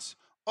mas.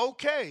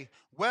 Okay,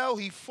 well,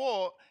 he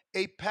fought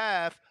a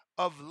path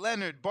of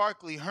Leonard,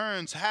 Barkley,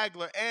 Hearns,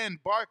 Hagler, and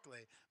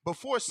Barkley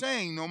before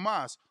saying no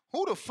mas.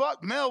 Who the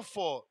fuck Mel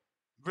fought?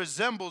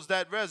 Resembles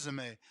that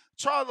resume.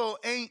 Charlo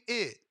ain't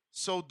it,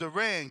 so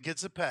Duran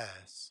gets a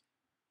pass.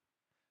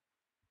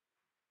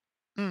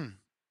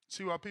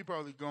 See why people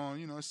probably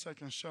going,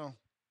 second show.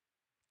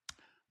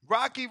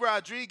 Rocky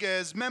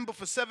Rodriguez, member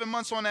for 7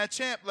 months on that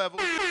champ level.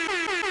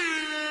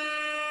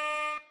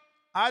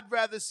 I'd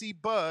rather see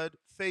Bud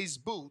face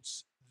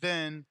Boots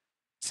than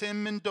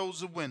Tim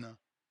Mendoza winner.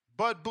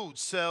 Bud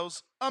Boots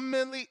sells a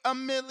milli.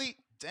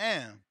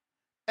 Damn.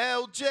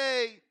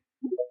 LJ,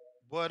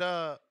 what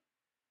up?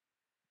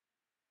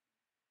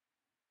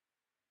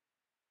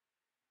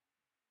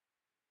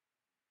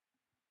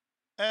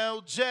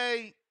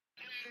 LJ.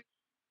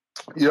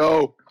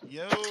 Yo,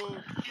 Yo.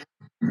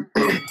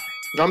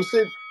 I'm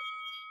sitting,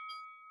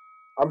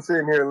 I'm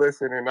sitting here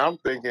listening. I'm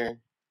thinking,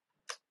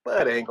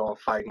 Bud ain't gonna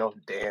fight no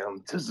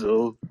damn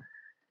Tszyu.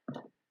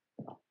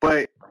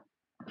 But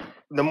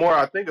the more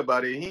I think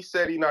about it, he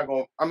said he not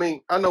gonna. I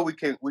mean, I know we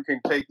can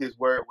take his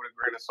word with a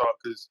grain of salt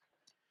because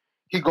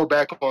he go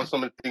back on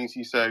some of the things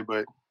he said,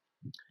 but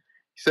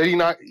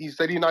he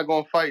said he not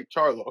gonna fight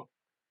Charlo.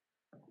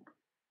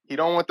 He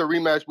don't want the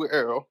rematch with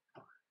Errol,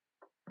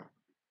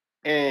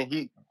 and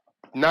he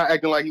not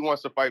acting like he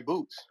wants to fight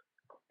Boots.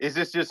 Is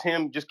this just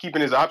him just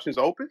keeping his options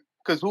open?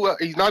 Because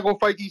he's not gonna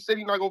fight. He said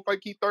he's not gonna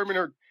fight Keith Thurman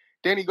or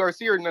Danny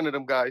Garcia or none of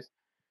them guys.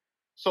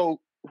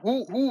 So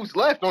who's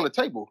left on the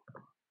table?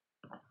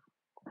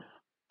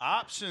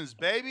 Options,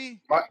 baby.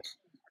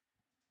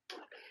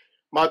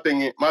 My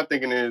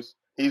thinking is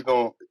he's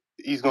gonna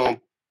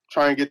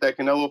try and get that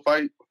Canelo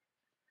fight.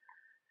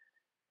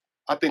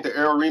 I think the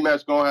Errol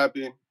rematch gonna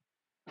happen.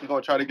 He's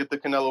gonna try to get the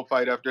Canelo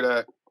fight after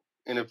that,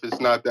 and if it's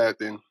not that,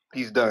 then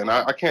he's done.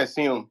 I can't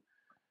see him.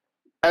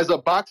 As a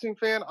boxing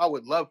fan, I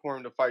would love for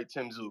him to fight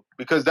Tim Tszyu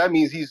because that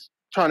means he's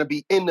trying to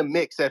be in the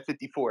mix at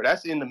 54.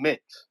 That's in the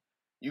mix.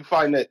 You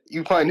find a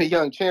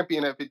young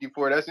champion at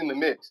 54. That's in the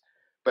mix.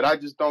 But I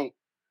just don't.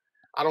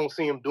 I don't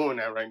see him doing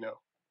that right now.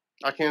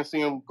 I can't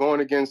see him going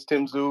against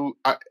Tim Tszyu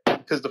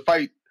because the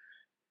fight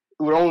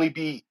would only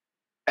be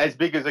as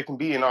big as it can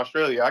be in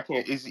Australia. I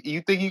can't.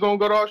 You think he's gonna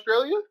go to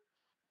Australia?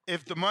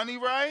 If the money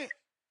right,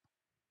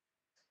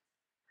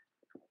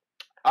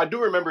 I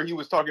do remember he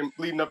was talking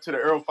leading up to the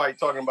Errol fight,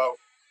 talking about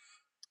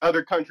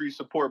other countries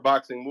support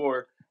boxing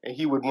more, and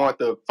he would want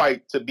the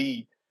fight to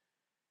be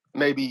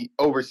maybe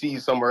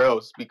overseas somewhere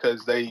else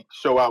because they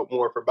show out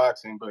more for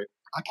boxing. But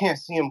I can't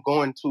see him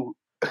going to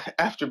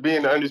after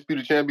being the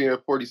undisputed champion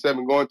at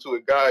 47, going to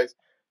a guy's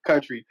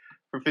country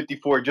for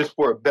 54 just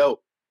for a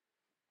belt.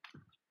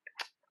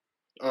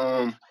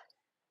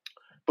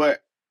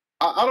 But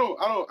I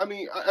don't. I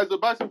mean, as a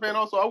boxing fan,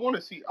 also I want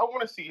to see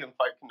him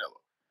fight Canelo.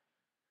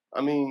 I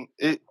mean,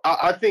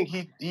 I think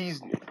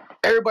he's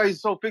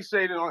everybody's so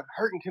fixated on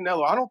hurting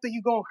Canelo. I don't think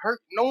you're gonna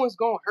hurt. No one's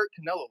gonna hurt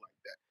Canelo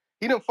like that.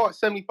 He done fought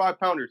 75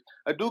 pounders.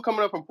 A dude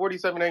coming up from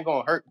 47 ain't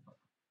gonna hurt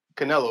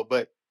Canelo.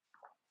 But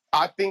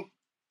I think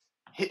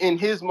in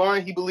his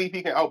mind, he believes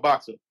he can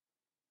outbox him.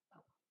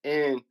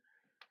 And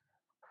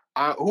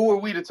who are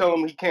we to tell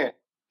him he can't?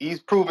 He's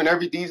proven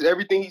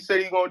everything he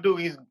said he's gonna do.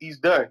 He's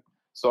done.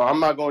 So I'm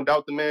not gonna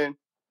doubt the man.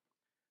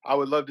 I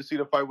would love to see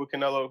the fight with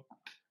Canelo.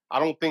 I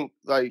don't think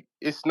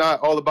it's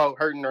not all about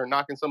hurting or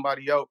knocking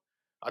somebody out.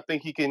 I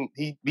think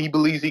he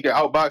believes he can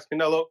outbox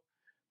Canelo,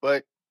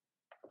 but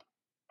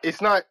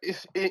it's not.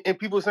 And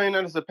people saying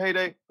that it's a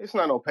payday. It's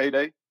not no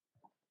payday.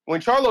 When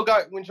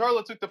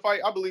Charlo took the fight,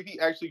 I believe he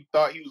actually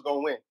thought he was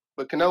gonna win.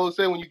 But Canelo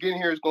said when you get in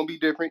here, it's gonna be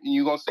different, and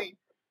you're gonna see.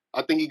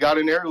 I think he got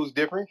in there. It was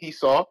different. He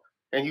saw,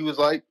 and he was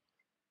like,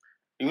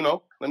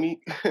 let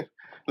me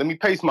let me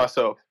pace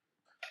myself.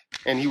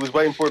 And he was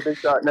waiting for a big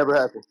shot. Never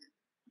happened.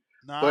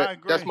 nah, But I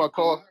agree. that's my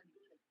call.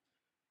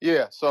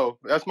 Yeah, so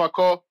that's my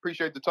call.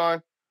 Appreciate the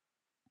time.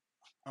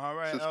 All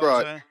right,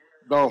 Subscribe. LJ.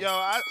 Go. Yo,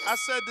 I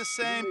said the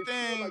same may feel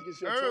thing like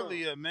it's your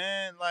earlier,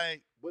 man.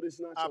 Like, but it's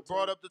not I your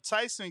brought time. up the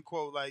Tyson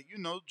quote, like,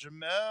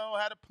 Jamel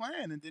had a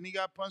plan, and then he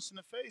got punched in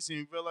the face, and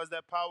he realized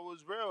that power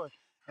was real.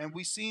 And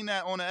we seen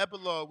that on the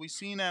epilogue. We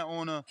seen that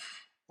on a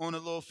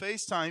little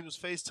FaceTime. He was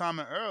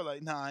FaceTiming Earl,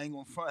 like, nah, I ain't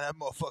gonna front. That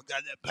motherfucker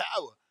got that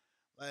power.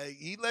 Like,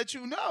 he let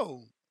you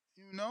know.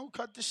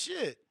 Cut the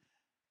shit.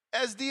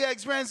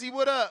 SDX Ramsey,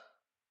 what up?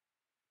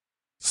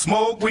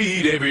 Smoke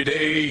weed every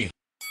day.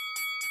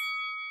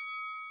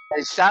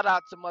 Hey, shout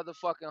out to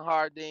motherfucking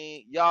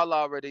Hardin. Y'all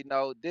already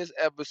know this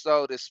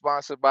episode is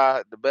sponsored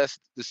by the best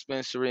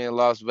dispensary in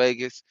Las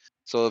Vegas.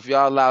 So if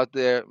y'all out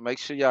there, make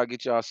sure y'all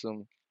get y'all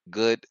some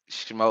good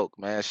smoke,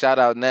 man. Shout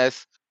out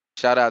Ness.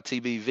 Shout out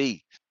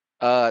TBV.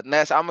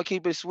 Ness, I'm gonna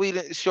keep it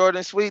short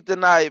and sweet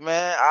tonight,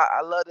 man.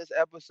 I love this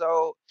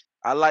episode.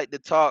 I like the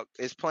talk.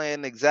 It's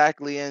playing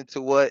exactly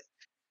into what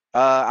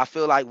I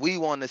feel like we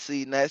want to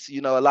see, Ness.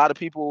 You know, a lot of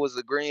people was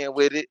agreeing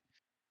with it,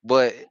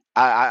 but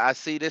I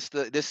see this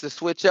the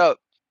switch up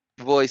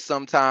voice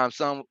sometimes.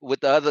 Some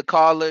with the other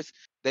callers,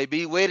 they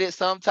be with it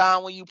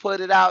sometime when you put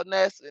it out,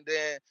 Ness, and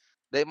then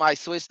they might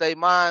switch their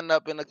mind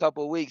up in a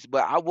couple of weeks.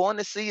 But I want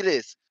to see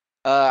this.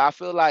 I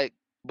feel like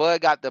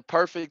Bud got the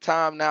perfect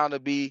time now to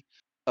be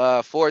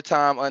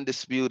 4-time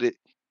undisputed.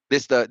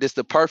 This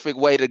the perfect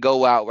way to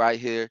go out right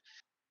here.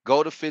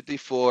 Go to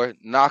 54,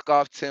 knock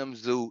off Tim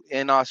Tszyu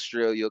in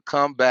Australia,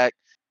 come back,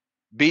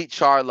 beat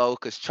Charlo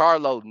because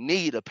Charlo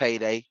need a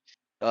payday.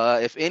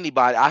 If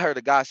anybody, I heard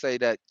a guy say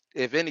that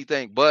if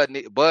anything, Bud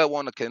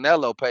want a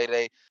Canelo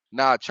payday.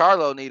 Nah,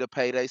 Charlo need a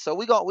payday. So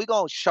we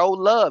gonna show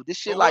love. This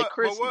shit But like what? But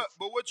Christmas. what?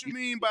 But what you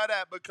mean by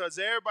that? Because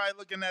everybody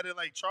looking at it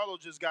like Charlo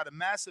just got a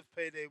massive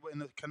payday in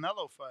the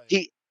Canelo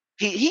fight.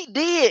 He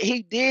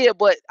did,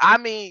 but I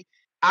mean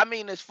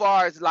as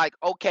far as like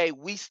okay,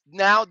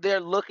 now they're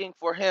looking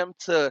for him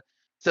to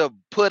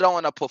put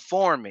on a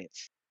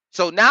performance.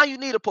 So now you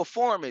need a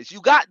performance.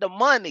 You got the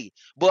money,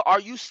 but are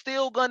you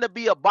still going to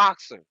be a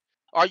boxer?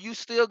 Are you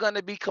still going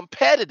to be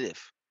competitive?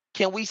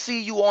 Can we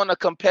see you on a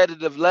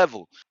competitive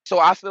level? So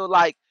I feel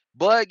like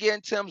Bud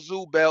getting Tim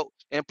Tszyu belt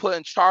and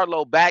putting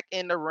Charlo back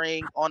in the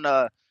ring on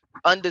a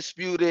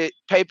undisputed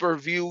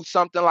pay-per-view,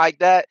 something like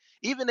that.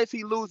 Even if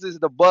he loses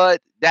the Bud,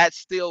 that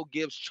still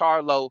gives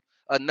Charlo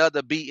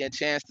another beat and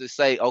chance to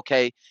say,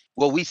 okay,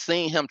 well, we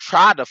seen him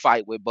try to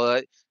fight with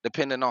Bud,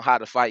 depending on how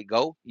the fight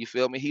go. You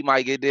feel me? He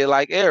might get there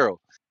like Errol,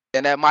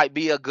 and that might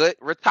be a good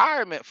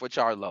retirement for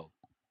Charlo.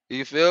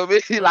 You feel me?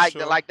 For like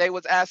sure. like they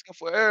was asking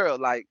for Errol,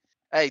 like,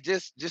 hey,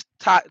 just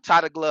tie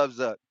the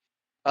gloves up.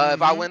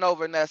 If I went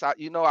over Ness, I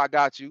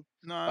got you.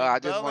 Nah, I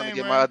just bell want to ain't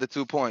get my ring. other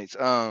 2 points.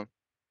 So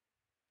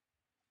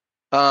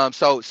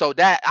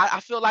that I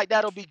feel like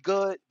that'll be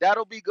good.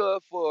 That'll be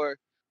good for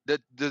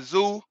the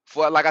zoo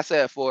for like I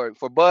said for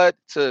Bud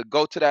to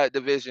go to that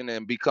division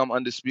and become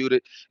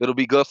undisputed. It'll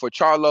be good for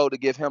Charlo to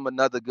give him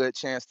another good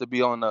chance to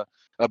be on a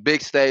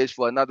big stage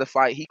for another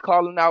fight. He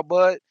calling out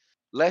Bud.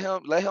 Let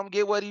him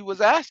get what he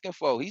was asking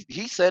for.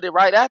 He said it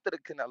right after the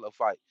Canelo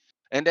fight.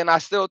 And then I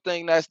still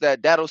think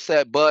that'll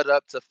set Bud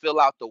up to fill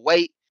out the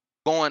weight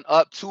going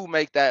up to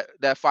make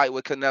that fight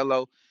with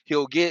Canelo.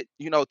 He'll get,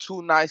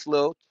 two nice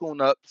little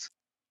tune-ups,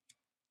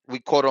 we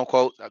quote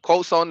unquote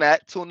quotes on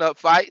that tune-up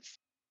fights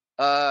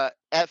at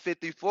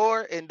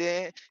 54, and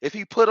then if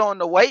he put on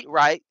the weight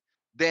right,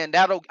 then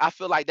I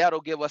feel like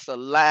that'll give us a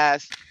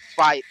last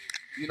fight,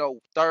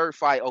 third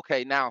fight.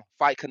 Okay, now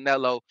fight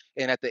Canelo,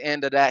 and at the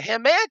end of that,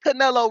 him and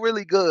Canelo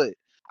really good.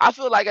 I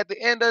feel like at the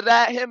end of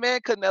that, him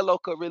and Canelo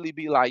could really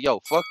be like, yo,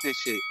 fuck this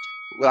shit.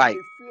 You may Like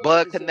feel like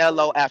Bud it's your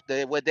Canelo time,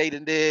 after what they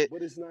done did.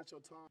 but it's not your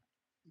time.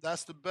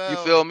 That's the You bell.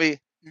 feel me?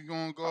 You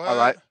gonna go All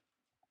right.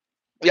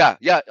 ahead?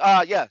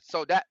 Yeah.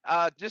 So that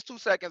just 2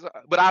 seconds,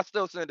 but I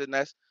still send it,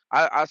 Ness.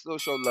 I still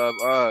show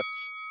love.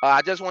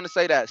 I just want to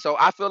say that. So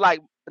I feel like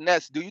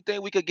Ness, do you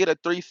think we could get a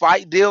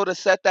 3-fight deal to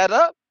set that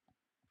up,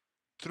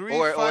 Three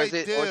or is fight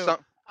it or deal.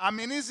 something? I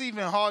mean, it's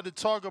even hard to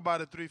talk about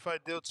a 3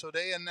 fight deal till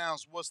they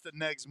announce what's the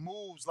next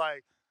moves.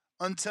 Like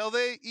until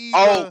they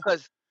Oh, either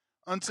cause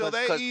until cause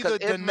they cause cause either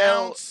Ismail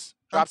denounce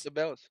dropped the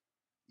belts.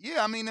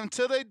 yeah, I mean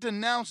until they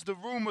denounce the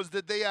rumors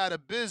that they out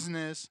of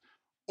business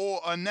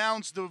or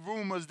announce the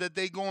rumors that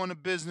they go into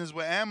business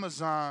with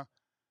Amazon,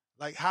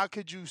 like how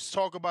could you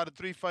talk about a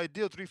 3 fight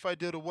deal? 3 fight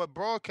deal to what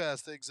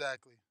broadcaster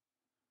exactly?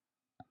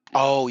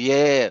 Oh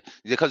yeah,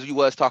 because you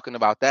was talking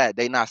about that.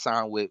 They not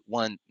signed with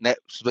one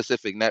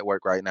specific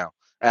network right now.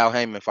 Al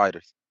Heyman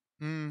fighters.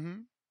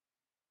 Mm-hmm.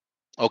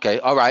 Okay,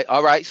 all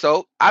right.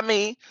 So I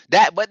mean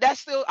but that's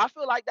still, I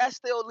feel like that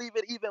still leave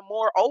it even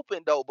more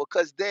open though,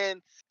 because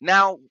then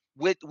now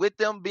with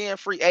them being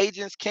free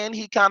agents, can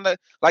he kind of,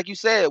 like you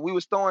said, we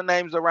was throwing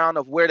names around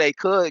of where they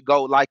could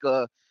go, like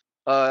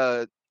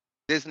a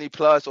Disney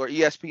Plus or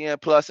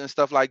ESPN Plus and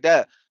stuff like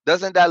that.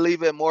 Doesn't that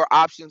leave it more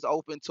options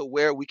open to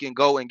where we can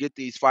go and get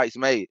these fights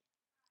made?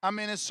 I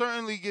mean, it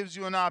certainly gives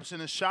you an option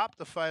to shop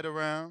the fight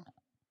around.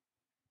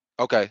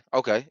 Okay.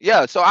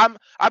 Yeah. So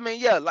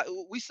yeah, like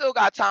we still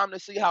got time to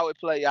see how it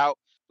play out.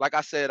 Like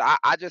I said,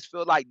 I just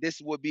feel like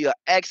this would be an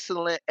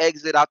excellent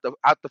exit out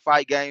the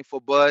fight game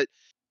for Bud.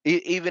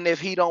 Even if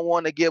he don't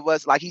want to give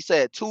us, like he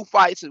said, 2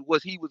 fights is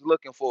what he was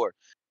looking for.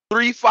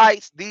 3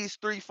 fights, these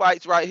 3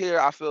 fights right here,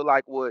 I feel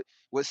like would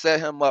set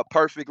him up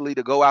perfectly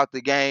to go out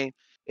the game.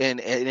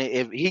 And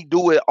if he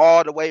do it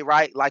all the way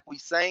right, like we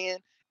saying,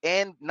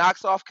 and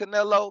knocks off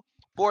Canelo,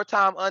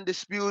 4-time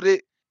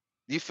undisputed,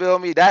 you feel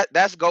me?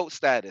 That's GOAT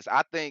status.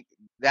 I think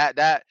that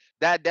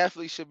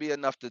definitely should be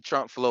enough to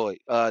trump Floyd.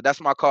 That's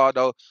my call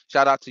though.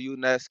 Shout out to you,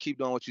 Ness. Keep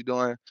doing what you're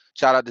doing.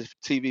 Shout out to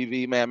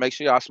TVV, man. Make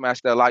sure y'all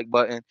smash that like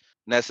button.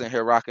 Ness in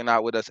here rocking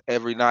out with us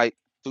every night,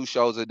 2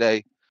 shows a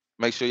day.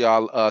 Make sure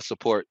y'all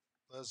support.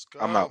 Let's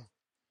I'm out.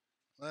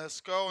 go.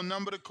 Let's go.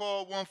 Number to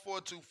call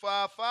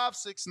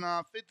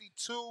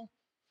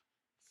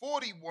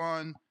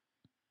 142-569-5241.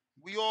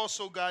 We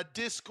also got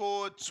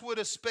Discord,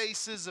 Twitter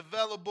Spaces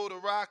available to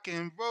rock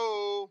and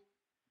roll.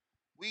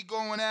 We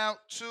going out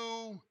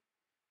to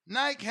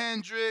Nike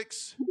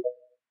Hendrix.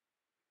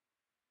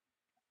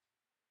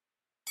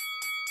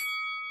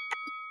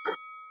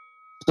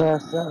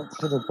 Shouts out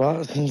to the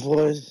Boston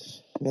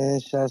boys,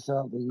 man. Shouts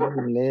out to you,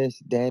 Ness,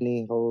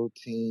 Danny, whole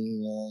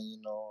team, man. You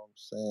know what I'm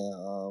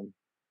saying?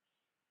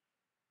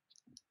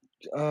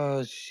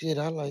 Shit,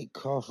 I like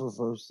Crawford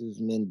versus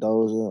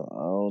Mendoza.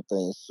 I don't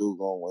think Tszyu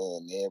gonna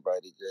win.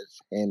 Everybody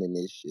just handing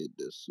this shit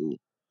to Tszyu.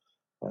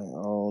 Like,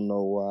 I don't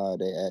know why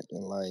they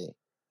acting like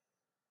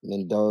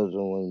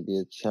Mendoza wouldn't be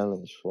a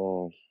challenge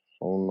for him.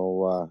 I don't know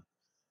why.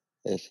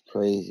 That's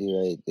crazy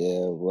right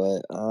there.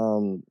 But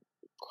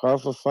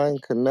Crawford fighting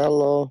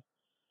Canelo.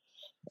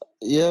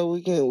 Yeah,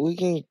 we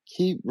can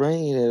keep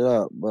bringing it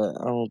up, but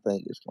I don't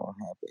think it's gonna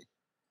happen.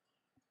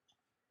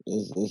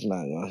 It's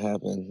not gonna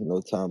happen no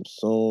time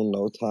soon,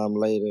 no time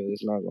later.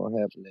 It's not gonna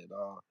happen at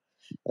all.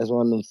 That's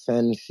one of them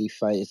fantasy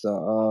fights.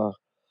 Who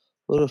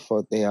the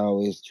fuck they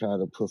always try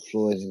to put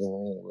Floyd in the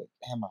ring with?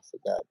 Damn, I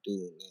forgot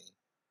dude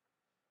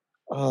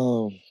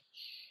name.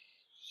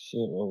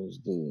 Shit, what was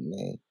dude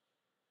name?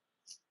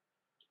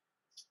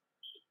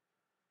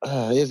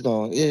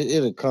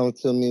 It'll come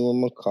to me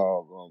when my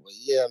call going. But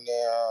yeah,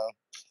 man,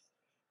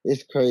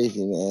 it's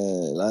crazy,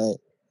 man. Like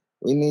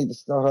we need to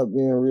start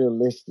being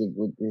realistic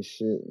with this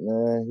shit,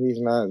 man.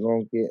 He's not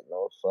gonna get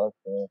no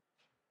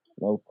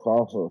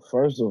Crawford.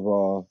 First of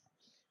all,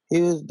 he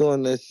was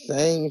doing the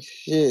same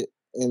shit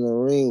in the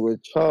ring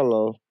with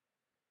Charlo.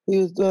 He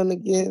was doing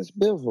against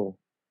Bivol.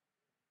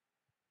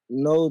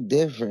 No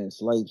difference.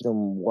 Like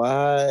them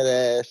wide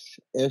ass,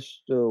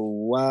 extra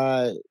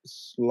wide,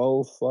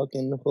 slow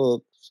fucking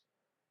hooks.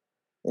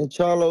 And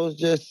Charlo was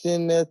just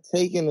sitting there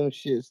taking them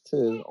shits to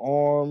his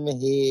arm,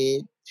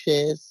 head,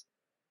 chest,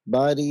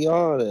 body,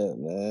 all that,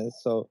 man.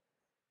 So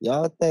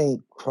y'all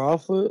think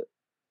Crawford,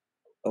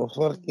 a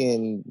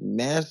fucking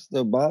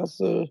master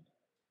boxer,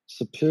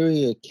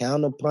 superior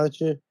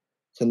counterpuncher,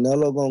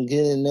 Canelo gonna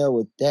get in there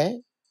with that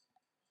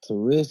to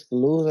risk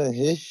losing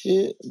his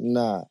shit?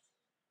 Nah.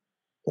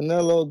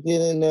 Canelo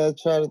get in there,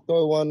 try to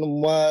throw one of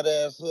them wide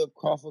ass hook.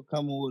 Crawford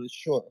coming with a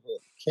short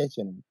hook,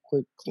 catching him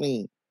quick,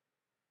 clean.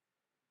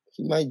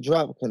 He might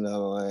drop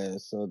Canelo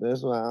ass, so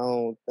that's why I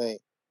don't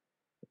think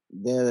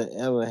that'll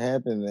ever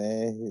happen,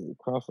 man.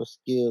 Crawford's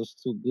skills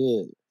too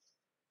good,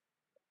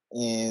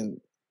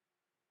 and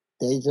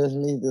they just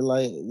need to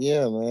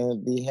yeah,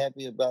 man, be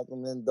happy about the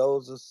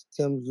Mendoza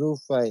Tszyu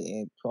fight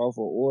and Crawford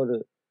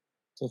ordered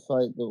to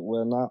fight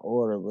not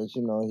order, but he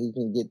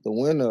can get the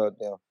winner of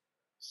them.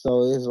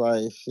 So it's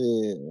like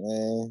shit,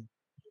 man.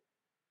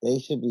 They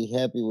should be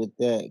happy with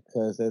that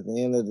because at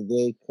the end of the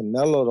day,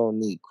 Canelo don't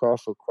need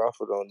Crawford.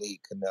 Crawford don't need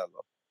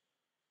Canelo.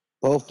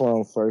 Both of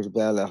them first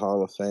ballot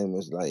Hall of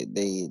Famers. Like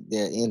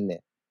they're in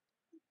there.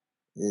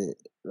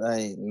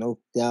 Like no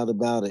doubt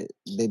about it.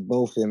 They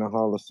both in the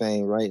Hall of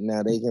Fame right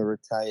now. They can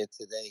retire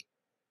today,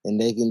 and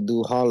they can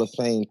do Hall of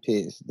Fame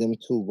picks. Them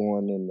two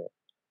going in there.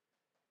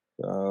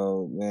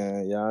 So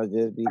man, y'all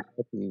just be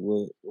happy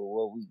with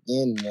what we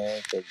getting, man,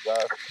 because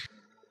y'all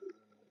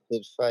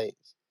good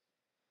fights.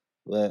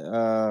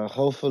 But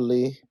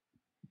hopefully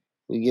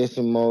we get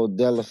some more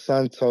De Los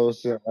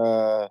Santos and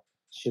Shakur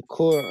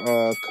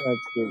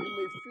country. You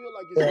may feel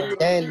like it's your Yeah, time,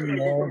 Danny,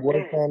 man,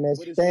 work on that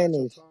but it's not your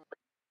Spanish. time.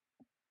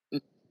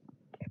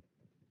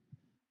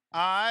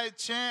 All right,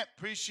 champ.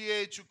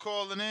 Appreciate you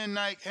calling in,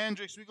 Nike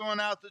Hendrix. We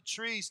going out the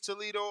trees,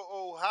 Toledo,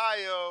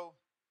 Ohio.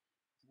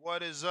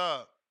 What is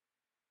up?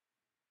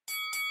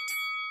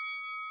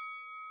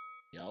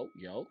 Yo.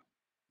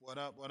 What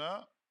up? What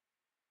up?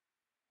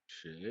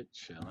 Shit,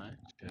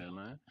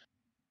 chilling.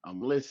 I'm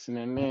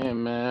listening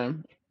in,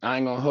 man. I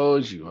ain't gonna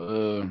hold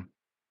you.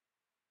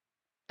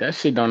 That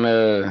shit don't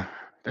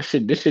this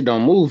shit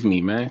don't move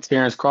me, man.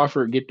 Terence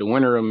Crawford get the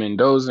winner of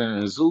Mendoza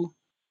and Zoo.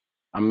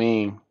 I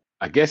mean,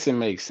 I guess it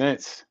makes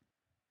sense.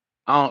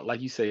 I don't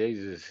like you say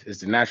it's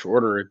the natural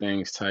order of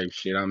things type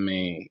shit. I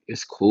mean,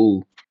 it's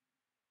cool.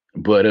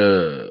 But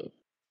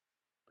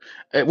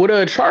with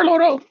Charlo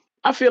though,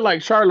 I feel like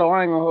Charlo,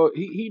 I ain't gonna hold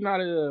he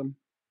not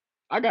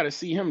I gotta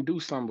see him do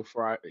something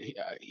before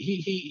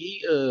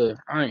he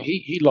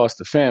lost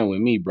the fan with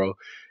me, bro.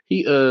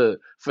 He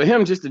for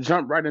him just to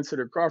jump right into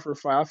the Crawford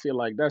fight, I feel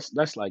like that's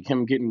like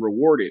him getting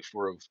rewarded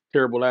for a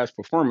terrible ass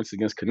performance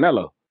against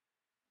Canelo.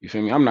 You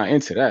feel me? I'm not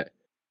into that.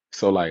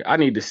 So like I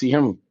need to see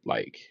him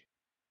like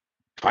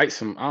fight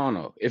some. I don't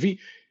know if he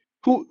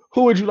who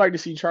would you like to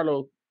see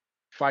Charlo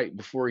fight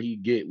before he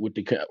get with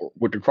the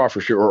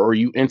Crawford shit, or are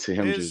you into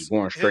him just His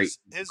going straight his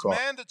to his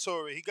Crawford?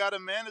 mandatory. He got a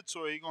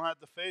mandatory. He gonna have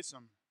to face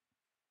him.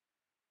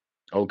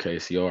 Okay,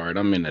 see, all right,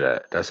 I'm into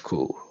that. That's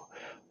cool.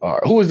 All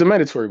right, who is the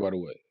mandatory, by the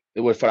way?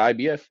 It was for the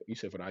IBF. You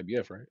said for the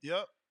IBF, right?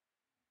 Yep.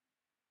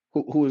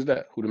 Who is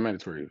that? Who the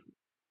mandatory?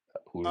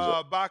 Who is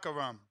that?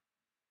 Bakaram.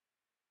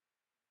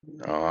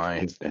 Oh, I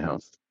ain't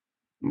him.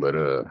 But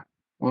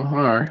Well,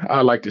 all right.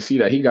 I like to see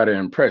that. He got to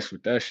impress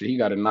with that shit. He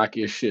got to knock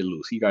his shit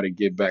loose. He got to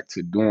get back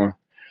to doing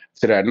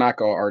to that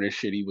knockout artist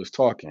shit he was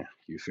talking.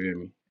 You feel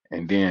me?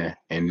 And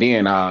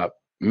then I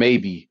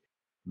maybe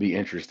be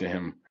interested in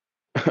him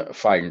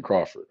fighting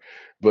Crawford.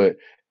 But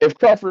if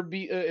Crawford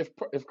be if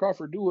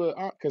Crawford do it,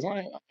 because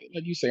I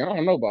like you say, I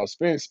don't know about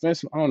Spence.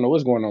 Spence, I don't know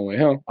what's going on with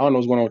him. I don't know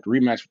what's going on with the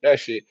rematch with that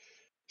shit.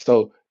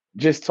 So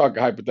just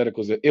talking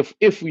hypotheticals.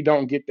 If we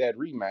don't get that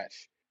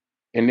rematch.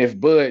 And if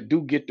Bud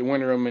do get the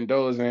winner of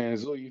Mendoza and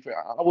Tszyu,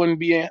 I wouldn't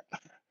be in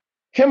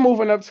him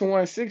moving up to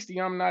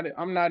 160. I'm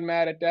not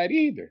mad at that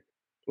either.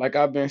 Like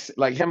I've been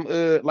like him,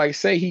 like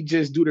say he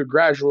just do the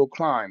gradual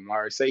climb,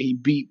 or say he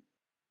beat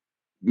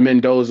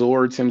Mendoza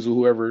or Tszyu,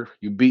 whoever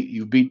you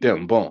beat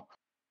them. Boom.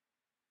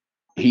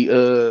 He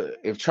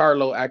if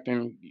Charlo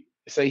acting,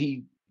 say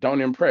he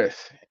don't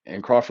impress,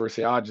 and Crawford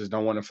say I just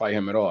don't want to fight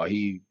him at all.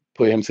 He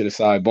put him to the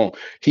side. Boom.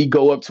 He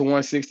go up to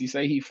 160.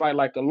 Say he fight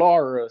like a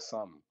Laura or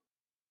something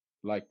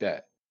like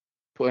that.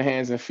 Put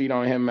hands and feet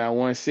on him at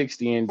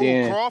 160, and Who,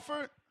 then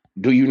Crawford?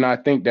 do you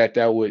not think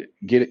that would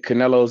get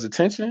Canelo's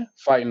attention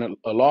fighting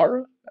a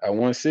Lara at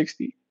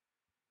 160?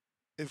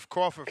 If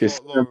Crawford fought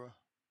Consider, Laura.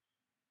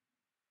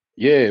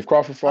 yeah, if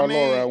Crawford I fought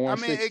Lara at mean, it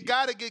 160,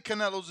 got to get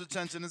Canelo's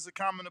attention. It's a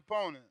common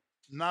opponent.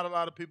 Not a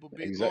lot of people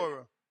beat exactly,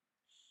 Laura.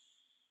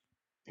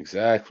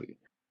 exactly.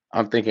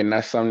 I'm thinking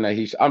that's something that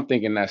he. I'm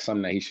thinking that's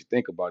something that he should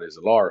think about is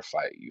a Lara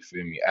fight. You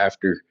feel me?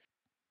 After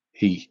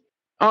he,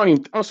 I don't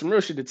even on some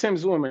real shit. The Tim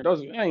Zimmerman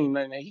doesn't. Ain't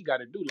nothing that he got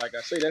to do. Like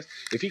I say, that's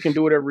if he can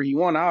do whatever he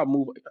want. I'll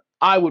move.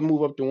 I would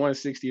move up to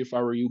 160 if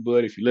I were you,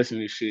 bud. If you listen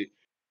to this shit,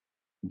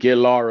 get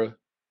Lara.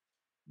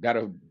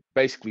 Gotta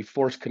basically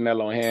force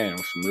Canelo hand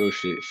on some real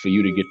shit for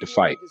you You to may get the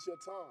feel like fight it's your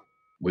time,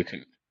 with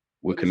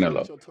with but it's not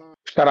Canelo. your time.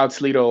 Shout out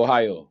Toledo,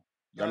 Ohio.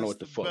 Y'all know That's what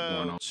the the fuck going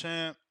bell, on.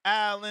 champ.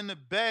 Al in the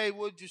Bay,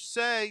 what'd you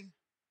say?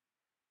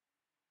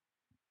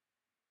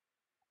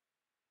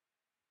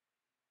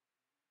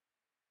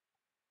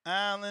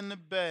 Al in the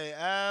Bay,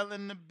 Al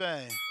in the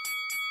Bay.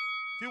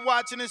 If you're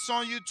watching this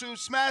on YouTube,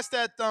 smash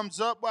that thumbs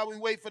up while we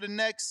wait for the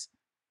next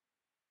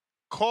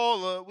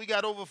caller. We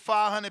got over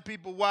 500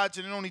 people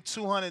watching and only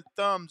 200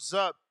 thumbs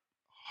up.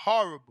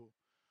 Horrible.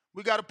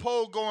 We got a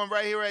poll going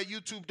right here at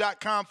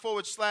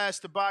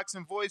youtube.com/The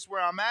Boxing Voice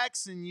where I'm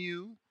asking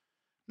you,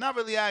 not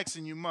really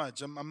asking you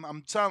much.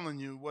 I'm telling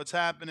you what's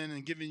happening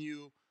and giving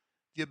you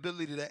the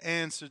ability to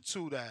answer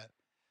to that.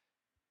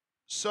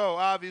 So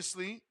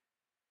obviously,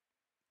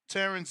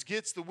 Terence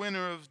gets the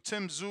winner of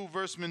Tszyu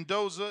versus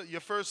Mendoza.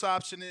 Your first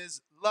option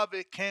is love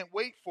it, can't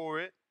wait for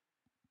it.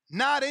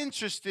 Not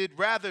interested,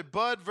 rather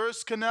Bud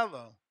versus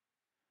Canelo.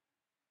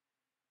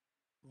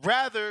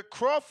 Rather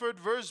Crawford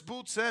versus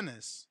Boots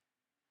Ennis.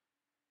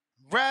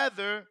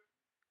 Rather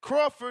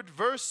Crawford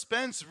versus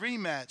Spence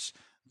rematch.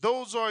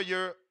 Those are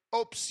your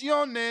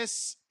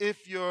opciones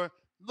if you're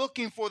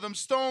looking for them.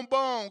 Stone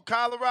Bone,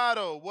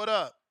 Colorado, what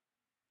up?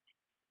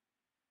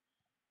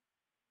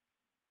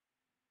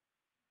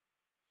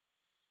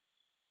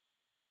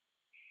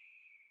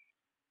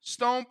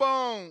 Stone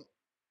Bone.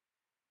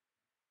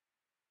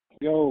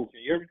 Yo, can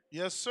you hear me?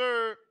 Yes,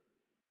 sir.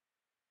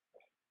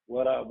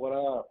 What up? What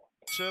up?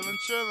 Chillin',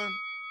 chillin'.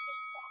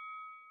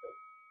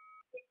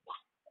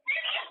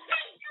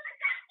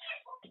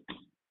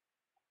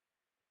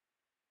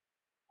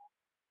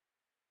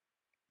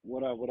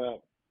 What up? What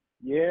up?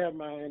 Yeah,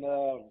 man.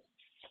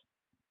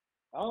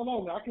 I don't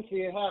know, man. I can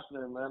see it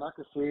happening, man. I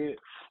can see it.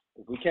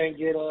 If we can't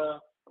get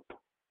oh,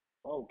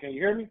 can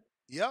you hear me?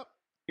 Yep.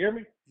 Hear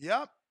me?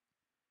 Yep.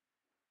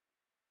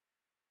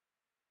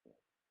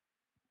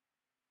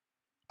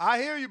 I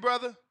hear you,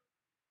 brother.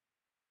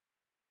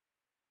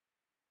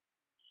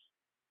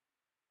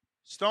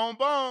 Stone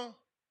Bone.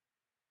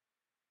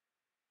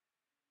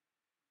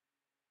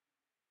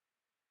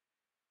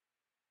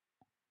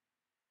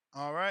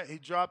 All right, he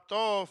dropped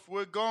off.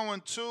 We're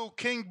going to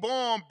King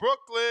Born,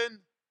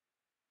 Brooklyn.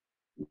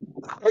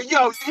 Hey,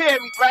 yo, you hear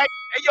me, right?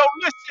 Hey, yo,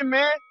 listen,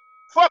 man.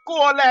 Fuck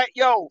all that,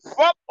 yo.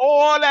 Fuck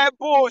all that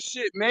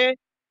bullshit, man.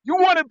 You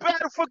want to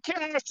battle for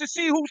cash to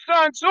see who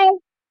sons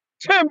who?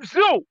 Tim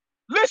Zoo.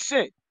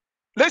 Listen,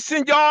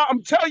 listen, y'all.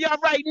 I'm telling y'all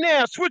right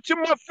now. Switch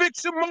him up,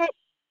 fix him up.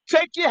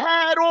 Take your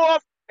hat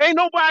off. Ain't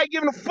nobody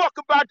giving a fuck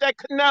about that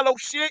Canelo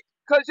shit,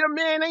 cause your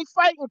man ain't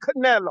fighting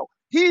Canelo.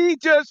 He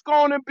just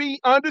gonna be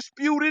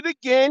undisputed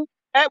again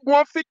at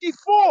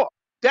 154.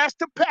 That's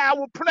the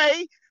power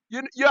play.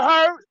 You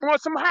heard?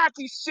 Want some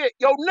hockey shit.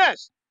 Yo,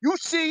 Ness, you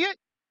see it?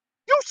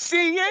 You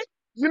see it?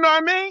 You know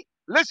what I mean?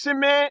 Listen,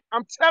 man,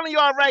 I'm telling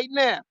y'all right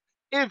now,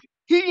 if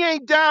he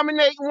ain't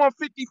dominating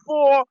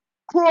 154,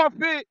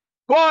 Crawford,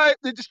 boy,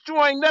 they're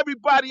destroying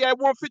everybody at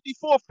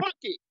 154. Fuck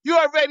it. You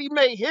already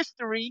made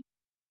history.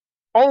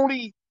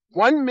 Only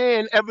one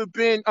man ever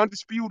been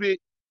undisputed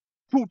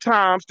 2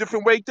 times,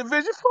 different weight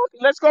division. Fuck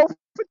it. Let's go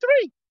for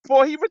 3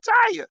 before he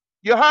retire.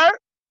 You heard?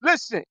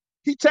 Listen,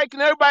 he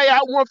taking everybody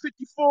out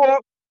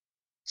 154.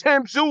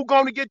 Tszyu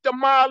gonna get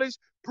demolished,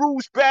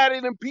 bruised,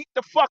 battered, and beat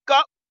the fuck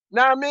up.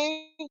 Know what I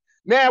mean?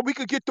 Now we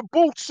could get the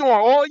boots on.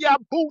 All y'all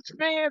boots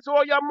fans,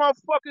 all y'all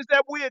motherfuckers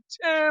that wear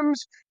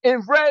Timbs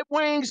and Red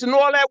Wings and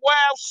all that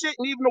wild shit,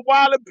 and even the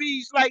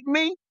Wallabies like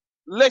me.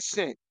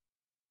 Listen,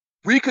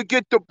 we could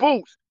get the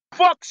boots.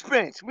 Fuck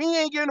Spence. We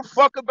ain't giving a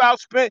fuck about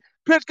Spence.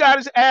 Spence got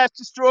his ass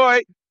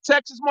destroyed.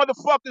 Texas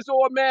motherfuckers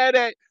all mad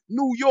at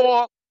New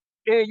York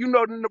and, you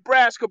know, the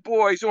Nebraska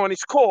boys on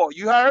his call.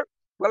 You heard?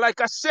 But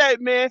like I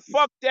said, man,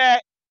 fuck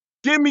that.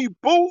 Give me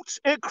Boots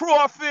and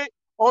Crawford,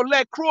 or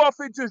let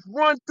Crawford just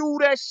run through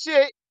that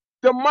shit,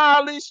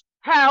 demolish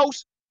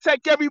house,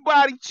 take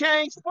everybody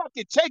change. Fuck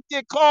it. Take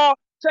their car,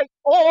 take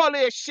all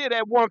their shit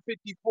at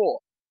 154.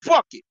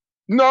 Fuck it.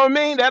 You know what I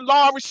mean? That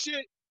Lara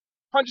shit,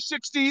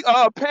 160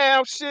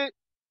 pound shit,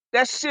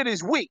 that shit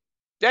is weak.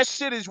 That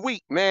shit is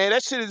weak, man.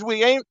 That shit is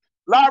weak. Ain't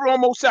Lara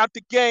almost out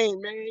the game,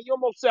 man. You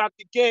almost out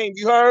the game,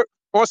 you heard?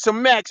 On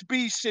some Max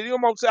B shit, he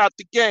almost out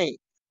the game.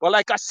 But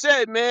like I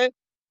said, man,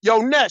 yo,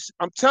 Ness,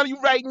 I'm telling you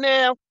right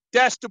now,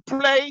 that's the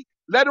play.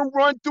 Let him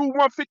run through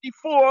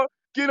 154,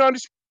 get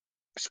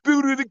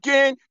undisputed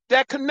again.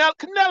 That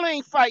Canelo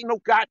ain't fighting no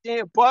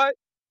goddamn bud.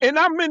 And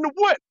I'm in the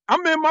whip.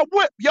 I'm in my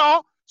whip,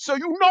 y'all. So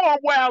you know I'm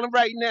wilding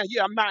right now.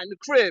 Yeah, I'm not in the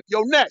crib.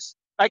 Yo, Ness,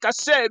 like I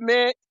said,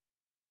 man,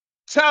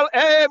 tell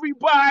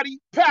everybody,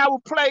 power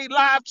play,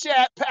 live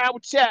chat,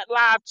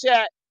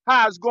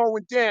 how it's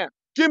going down.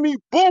 Give me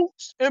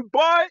Boots and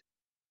Bud,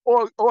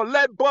 or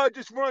let Bud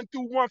just run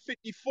through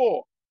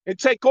 154 and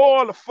take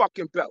all the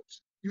fucking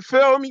belts. You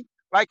feel me?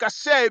 Like I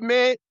said,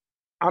 man,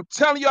 I'm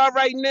telling y'all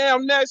right now,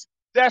 Ness,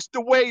 that's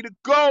the way to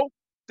go.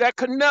 That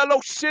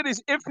Canelo shit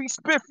is iffy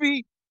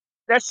spiffy.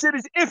 That shit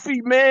is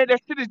iffy, man.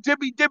 That shit is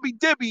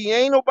dibby.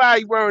 Ain't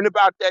nobody worrying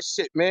about that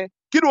shit, man.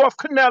 Get off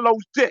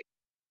Canelo's dick.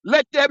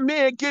 Let that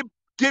man get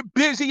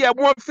busy at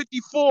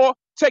 154.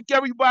 Take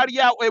everybody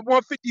out at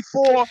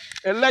 154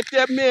 and let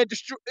that man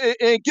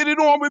and get it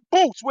on with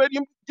Boots. Where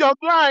them young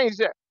lions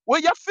at? Where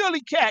your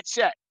Philly cats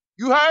at?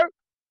 You heard?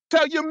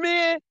 Tell your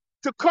man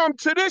to come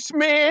to this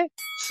man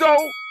so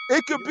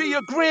it could be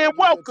a grand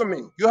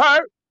welcoming. You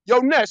heard? Yo,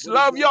 Ness,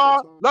 love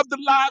y'all. Love the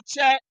live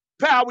chat.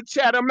 Power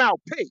chat. I'm out.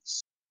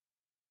 Peace.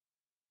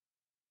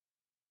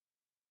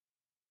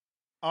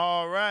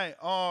 All right,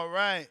 all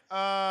right.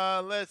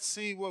 Let's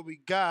see what we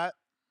got.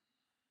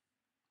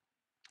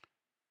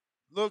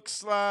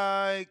 Looks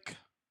like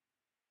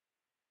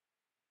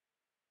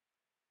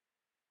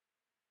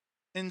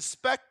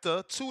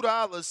Inspector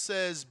 $2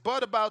 says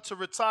Bud about to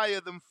retire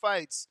them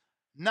fights,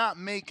 not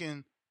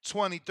making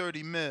 20,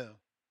 30 mil.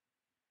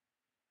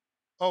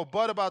 Oh,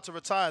 Bud about to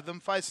retire them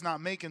fights,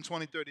 not making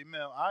 20, 30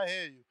 mil. I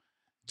hear you.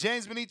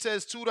 James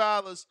Benitez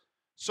 $2.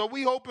 So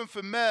we hoping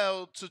for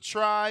Mel to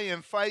try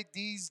and fight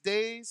these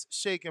days?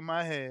 Shaking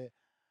my head.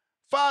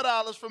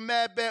 $5 from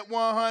Mad Bet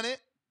 100.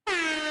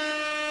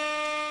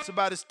 It's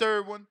about his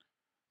third one.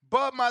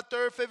 Bud, my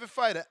third favorite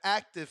fighter,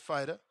 active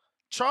fighter.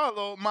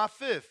 Charlo, my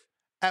fifth.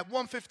 At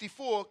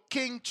 154,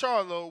 King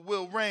Charlo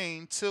will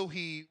reign till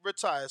he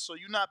retires. So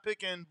you're not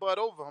picking Bud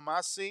over him,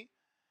 I see.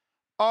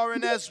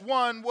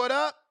 RNS1, what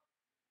up?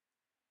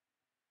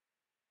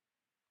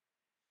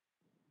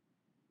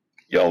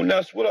 Yo,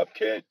 Ness, what up,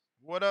 kid?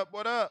 What up,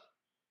 what up?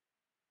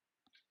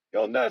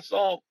 Yo, Ness,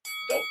 don't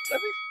let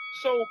me.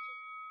 So,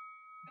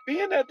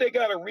 being that they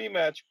got a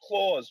rematch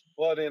clause,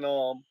 but in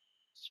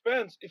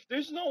Spence, if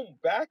there's no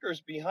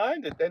backers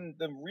behind it, then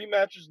the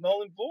rematch is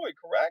null and void,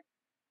 correct?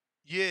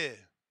 Yeah.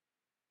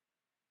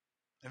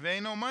 If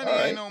ain't no money, All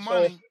ain't right. no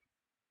So, money.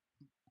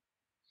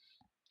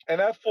 and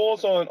that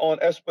falls on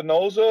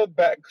Espinoza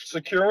back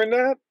securing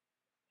that.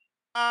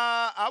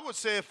 I would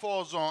say it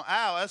falls on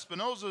Al.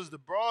 Espinoza is the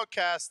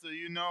broadcaster,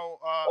 you know.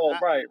 Oh,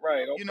 right,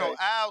 You know, okay.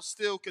 Al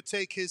still could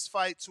take his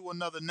fight to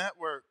another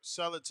network,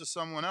 sell it to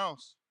someone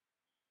else.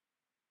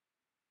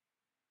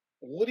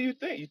 What do you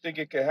think? You think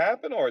it could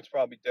happen, or it's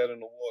probably dead in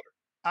the water?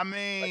 I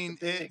mean,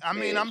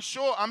 I'm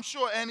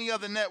sure any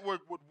other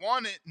network would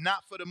want it,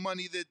 not for the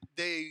money that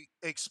they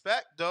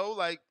expect, though.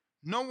 Like,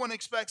 no one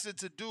expects it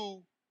to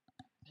do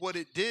what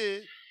it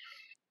did.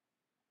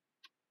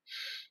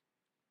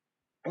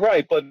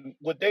 Right, but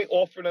would they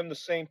offer them the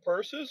same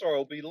purses, or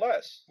it'll be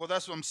less? Well,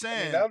 that's what I'm saying.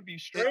 I mean, that would be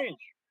strange.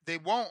 They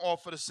won't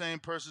offer the same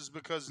purses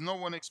because no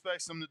one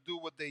expects them to do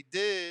what they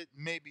did,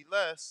 maybe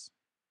less.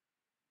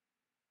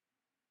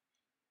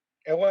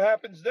 And what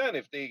happens then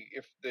if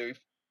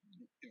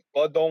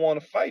Bud don't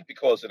want to fight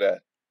because of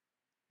that?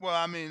 Well,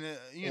 I mean,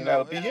 you know,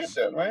 that'll be it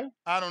then, right?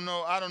 I don't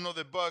know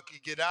that Bud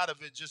could get out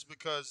of it just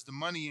because the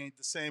money ain't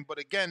the same. But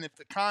again, if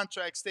the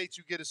contract states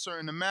you get a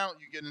certain amount,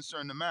 you get a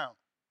certain amount.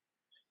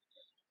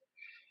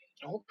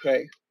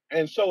 Okay.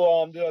 And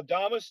so the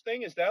Adamas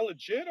thing, is that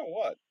legit or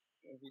what?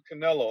 With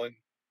Canelo in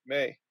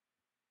May.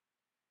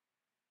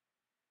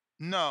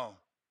 No.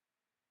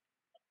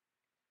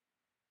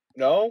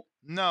 No?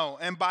 No.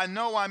 And by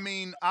no, I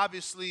mean,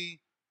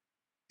 obviously,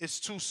 it's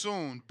too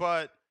soon.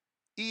 But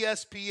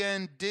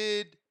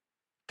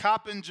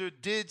Coppinger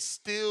did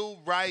still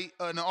write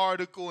an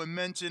article and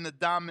mention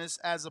Adamas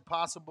as a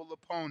possible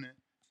opponent.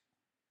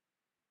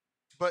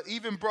 But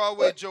even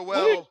Broadway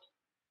Joel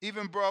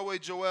Even Broadway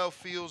Joel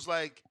feels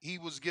like he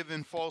was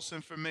given false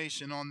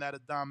information on that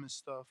Adamas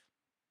stuff,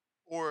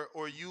 or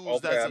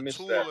used Okay, as I a missed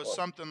tool that or one.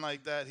 something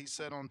like that. He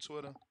said on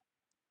Twitter.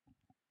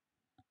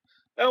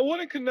 Now, what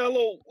did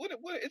Canelo?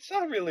 It's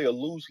not really a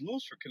lose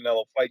lose for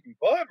Canelo fighting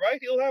Bud, right?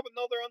 He'll have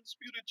another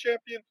undisputed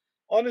champion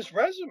on his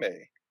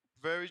resume.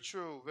 Very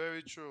true.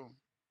 Very true.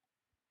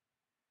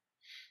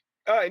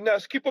 All right,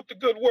 Ness, keep up the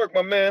good work,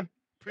 my man.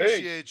 Peace.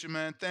 Appreciate you,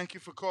 man. Thank you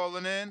for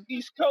calling in.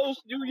 East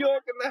Coast, New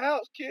York in the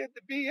house, kid.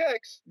 The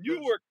BX,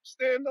 Newark,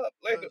 stand up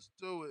later. Let's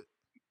do it.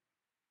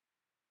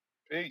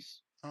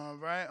 Peace. All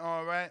right,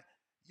 all right.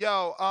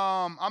 Yo,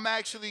 I'm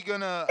actually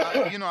gonna,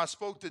 I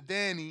spoke to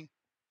Danny,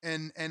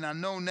 and I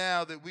know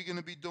now that we're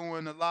gonna be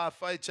doing a live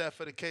fight chat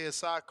for the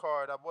KSI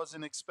card. I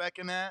wasn't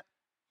expecting that,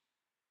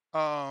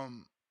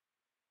 um,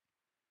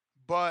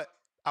 but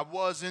I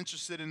was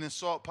interested in the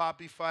Salt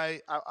Poppy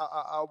fight.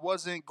 I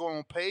wasn't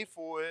gonna pay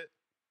for it,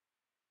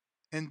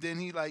 and then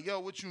he like, yo,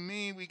 what you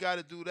mean? We got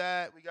to do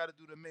that. We got to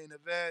do the main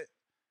event.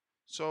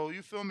 So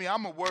you feel me?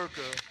 I'm a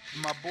worker.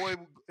 My boy,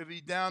 if he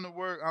down to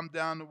work, I'm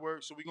down to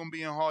work. So we're gonna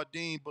be in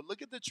Hardin. But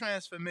look at the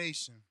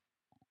transformation.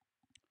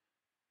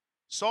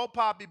 Salt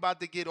Poppy about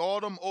to get all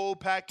them old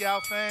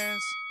Pacquiao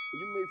fans,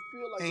 You may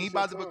feel like and he it's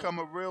your about to time, become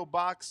a real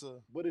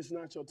boxer. but it's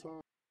not your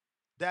time.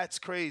 That's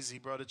crazy,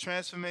 bro. The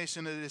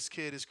transformation of this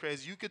kid is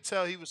crazy. You could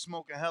tell he was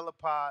smoking hella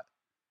pot,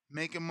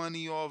 making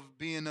money off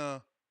being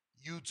a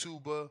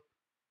YouTuber,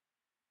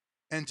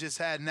 and just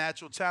had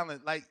natural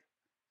talent. Like,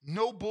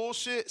 no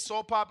bullshit.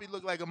 Salt Poppy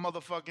looked like a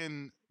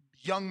motherfucking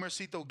young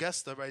Mercito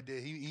Gesta right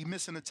there. He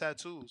missing the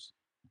tattoos.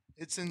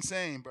 It's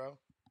insane, bro.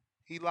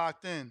 He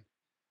locked in.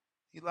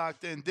 He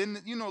locked in.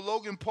 Then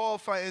Logan Paul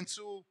fighting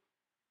too.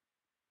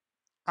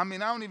 I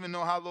mean, I don't even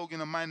know how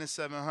Logan a minus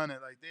 700.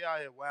 Like they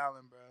out here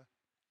wilding, bro.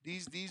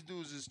 These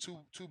dudes is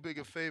too big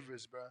of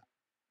favorites, bro.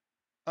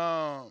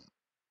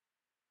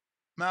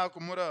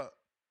 Malcolm, what up?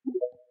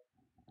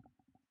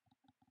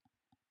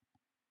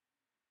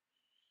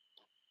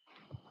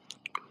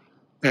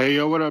 Hey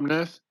yo, what up,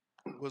 Ness?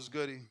 What's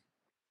goody?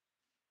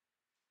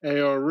 Hey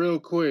yo, real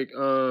quick,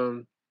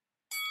 if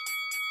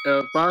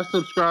I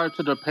subscribe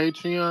to the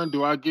Patreon,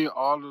 do I get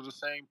all of the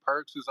same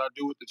perks as I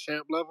do with the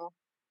champ level?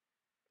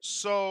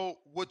 So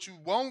what you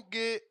won't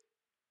get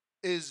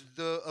is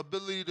the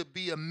ability to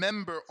be a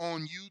member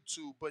on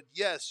YouTube. But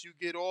yes, you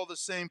get all the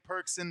same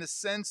perks in the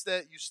sense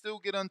that you still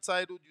get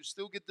Untitled, you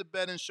still get the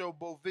betting show,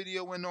 both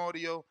video and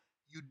audio.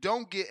 You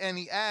don't get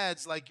any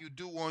ads like you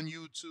do on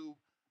YouTube,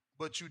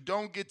 but you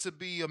don't get to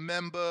be a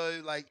member.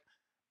 Like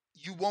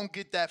you won't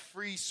get that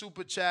free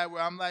super chat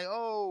where I'm like,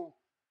 oh,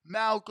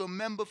 Malcolm,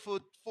 member for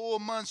 4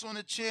 months on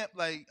the champ.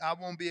 Like I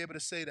won't be able to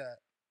say that.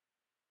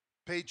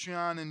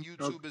 Patreon and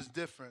YouTube is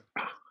different.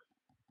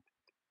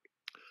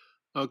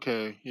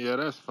 Okay, yeah,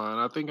 that's fine.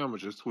 I think I'm gonna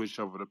just switch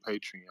over to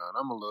Patreon.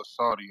 I'm a little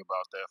salty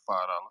about that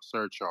 $5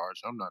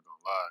 surcharge. I'm not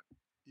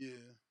gonna lie.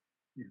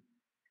 Yeah.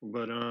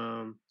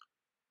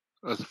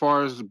 But as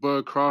far as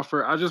Bud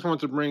Crawford, I just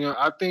want to bring up.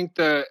 I think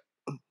the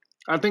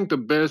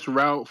best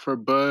route for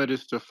Bud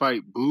is to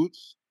fight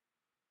Boots.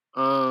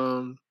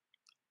 Um,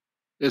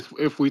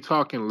 if we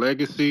talking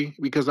legacy,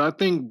 because I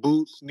think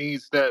Boots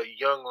needs that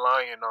young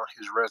lion on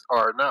his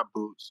or not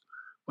Boots.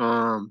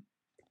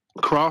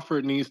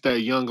 Crawford needs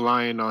that young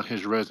lion on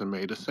his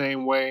resume, the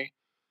same way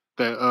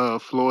that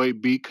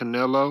Floyd beat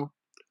Canelo.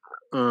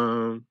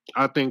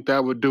 I think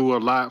that would do a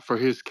lot for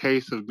his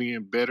case of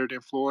being better than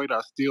Floyd.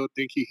 I still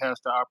think he has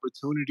the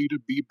opportunity to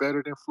be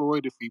better than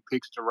Floyd if he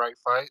picks the right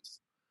fights.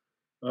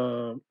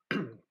 Um,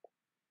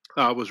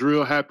 I was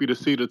real happy to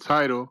see the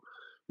title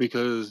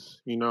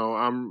because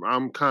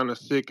I'm kind of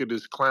sick of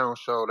this clown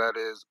show that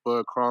is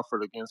Bud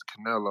Crawford against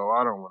Canelo.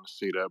 I don't want to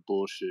see that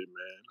bullshit,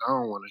 man. I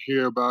don't want to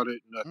hear about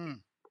it.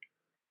 Nothing.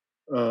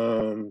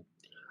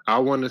 I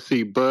want to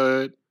see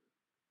Bud.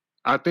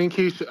 I think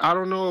he should. I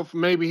don't know if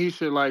maybe he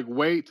should like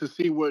wait to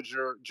see what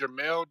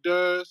Jamel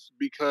does,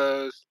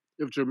 because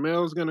if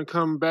Jamel's gonna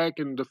come back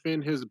and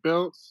defend his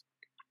belts,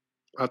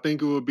 I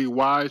think it would be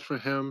wise for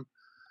him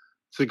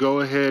to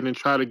go ahead and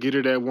try to get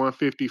it at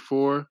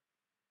 154.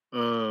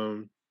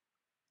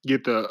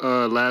 Get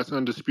the last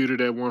undisputed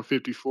at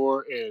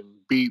 154 and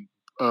beat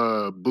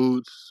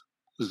Boots,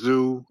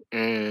 Zoo,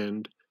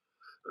 and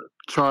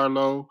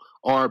Charlo,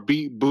 or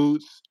beat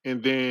Boots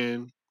and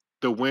then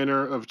the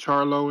winner of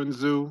Charlo and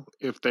Zoo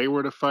if they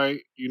were to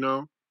fight.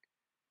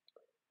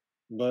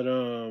 But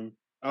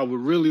I would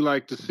really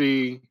like to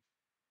see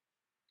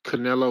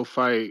Canelo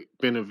fight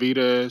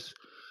Benavidez.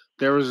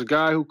 There was a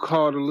guy who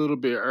called a little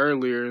bit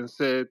earlier and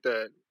said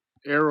that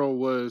Errol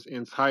was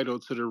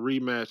entitled to the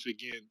rematch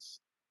against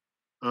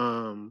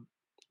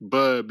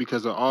Bud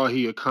because of all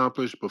he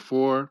accomplished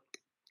before.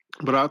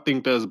 But I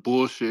think that's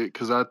bullshit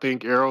because I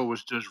think Errol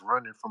was just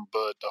running from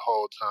Bud the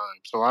whole time.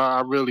 So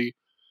I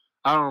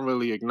don't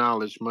really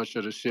acknowledge much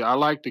of the shit. I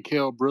like the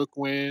Kell Brook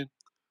win.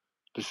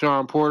 The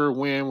Sean Porter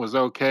win was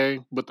okay,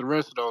 but the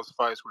rest of those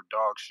fights were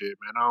dog shit,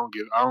 man. I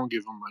don't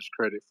give him much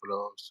credit for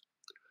those.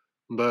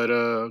 But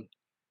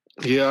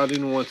yeah, I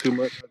didn't want too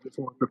much. I just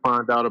wanted to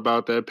find out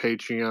about that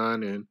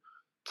Patreon, and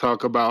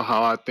talk about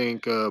how I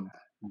think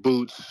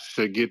Boots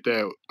should get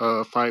that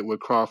fight with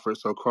Crawford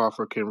so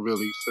Crawford can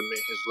really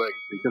cement his legacy.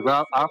 You Because may I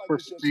feel like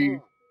it's your foresee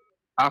time,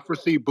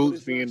 but Boots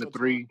it's being not the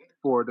your time.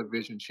 3-4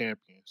 division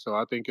champion. So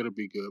I think it'll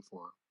be good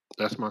for him.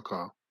 That's my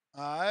call.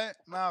 All right,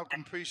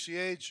 Malcolm,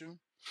 appreciate you.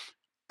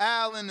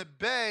 Al in the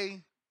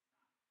Bay.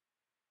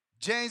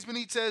 James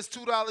Benitez,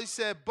 $2.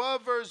 Said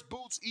Bud versus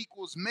Boots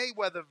equals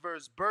Mayweather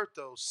versus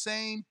Berto.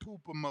 Same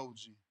poop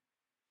emoji.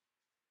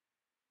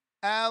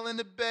 Al in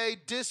the Bay,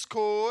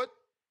 Discord.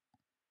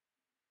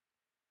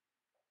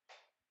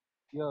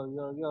 Yo.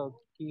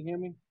 Can you hear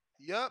me?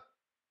 Yup.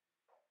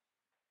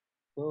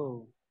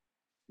 Cool.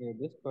 Yeah,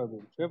 Discord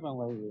been tripping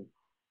lately.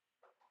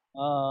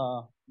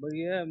 But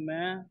yeah,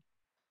 man.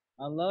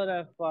 I love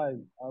that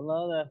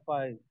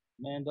fight.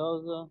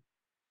 Mendoza,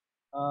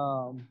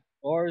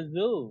 or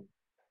Zoo.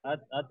 I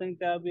think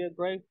that would be a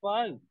great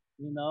fight,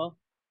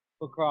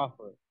 for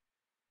Crawford.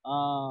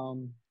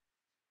 Um,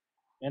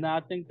 and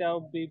I think that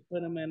would be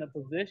put him in a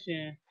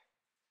position,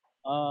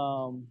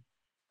 um,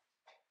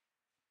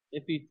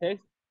 if he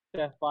takes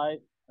that fight,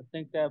 I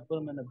think that put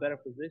him in a better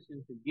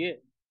position to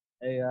get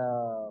a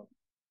uh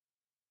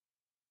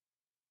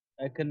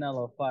a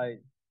Canelo fight,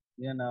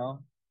 you know.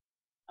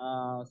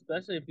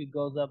 Especially if he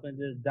goes up and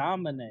just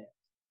dominates,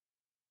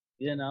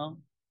 you know.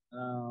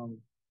 Um,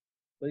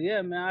 but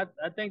yeah, man,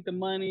 I think the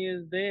money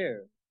is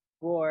there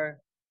for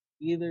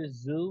either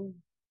Zoo,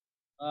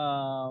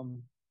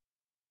 um,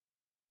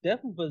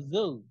 definitely for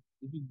Zoo.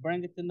 If you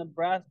bring it to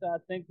Nebraska, I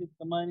think that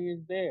the money is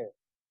there.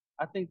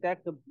 I think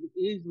that could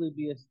easily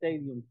be a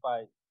stadium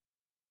fight.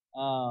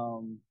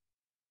 Um,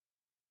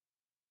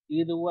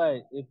 Either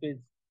way, if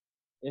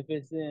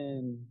it's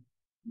in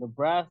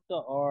Nebraska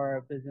or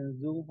if it's in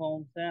Zoo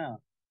hometown.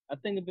 I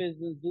think if it's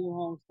in Zoo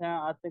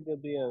hometown, I think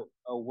it'd be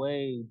a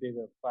way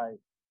bigger fight.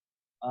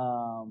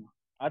 Um,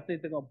 I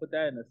think they're gonna put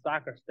that in a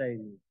soccer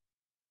stadium.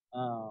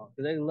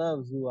 'Cause they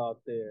love Zoo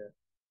out there.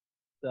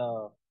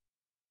 So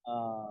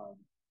um,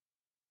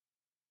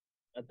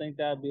 I think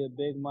that'd be a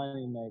big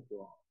money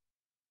maker.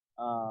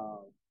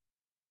 Um,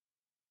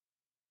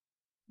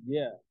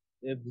 yeah.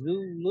 If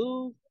Zoo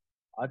lose,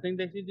 I think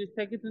they should just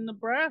take it to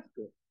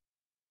Nebraska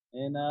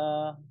and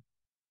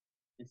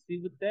and see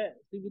what that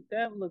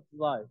looks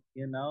like,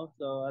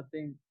 So I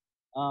think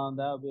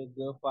that would be a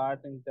good fight. I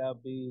think that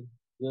would be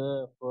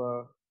good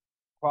for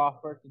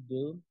Crawford to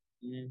do.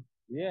 And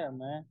yeah,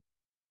 man.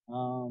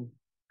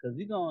 Cause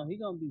he gonna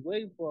be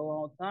waiting for a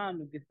long time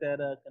to get that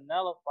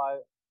Canelo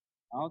fight.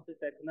 I don't think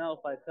that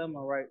Canelo fight coming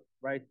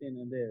right then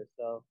and there.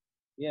 So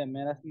yeah,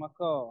 man, that's my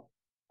call.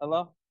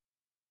 Hello?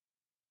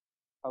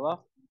 Hello?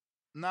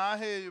 Nah, I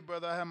hear you,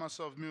 brother. I have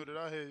myself muted.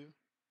 I hear you.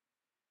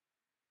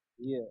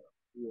 Yeah,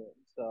 yeah.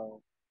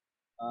 So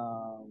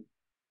um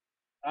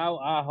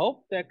I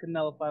hope that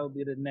Canelo fight will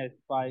be the next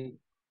fight,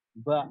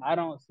 but I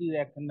don't see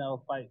that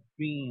Canelo fight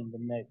being the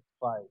next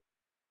fight.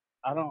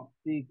 I don't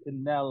see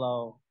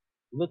Canelo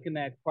looking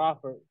at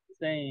Crawford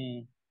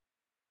saying,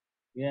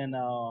 you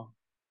know,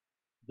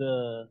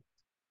 the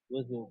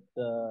was it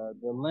the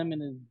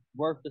lemon is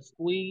worth the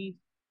squeeze.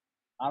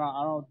 I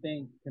don't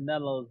think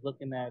Canelo is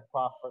looking at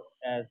Crawford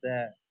as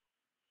that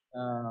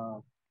uh,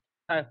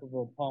 type of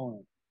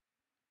opponent.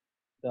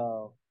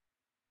 So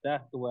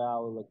that's the way I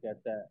would look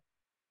at that.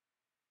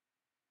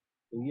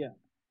 But yeah.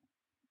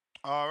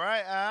 All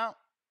right, Al.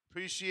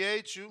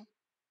 Appreciate you.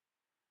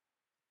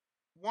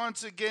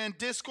 Once again,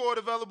 Discord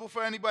available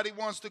for anybody who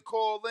wants to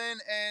call in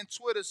and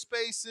Twitter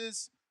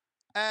Spaces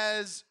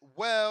as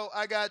well.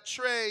 I got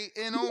Trey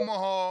in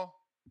Omaha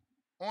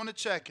on the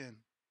check-in.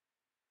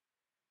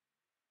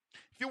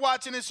 If you're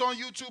watching this on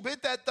YouTube,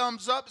 hit that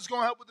thumbs up. It's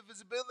going to help with the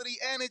visibility,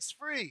 and it's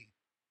free.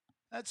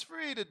 That's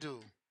free to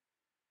do.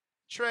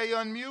 Trey,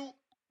 unmute.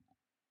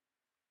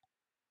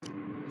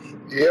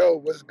 Yo,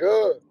 what's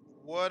good?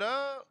 What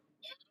up?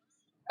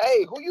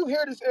 Hey, who you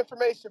hear this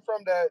information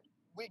from that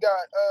we got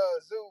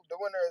Zoo, the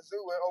winner of Zoo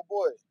and oh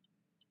boy.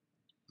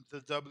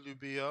 The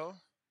WBO.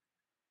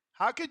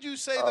 How could you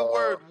say the Uh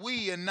word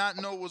we and not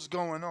know what's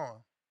going on?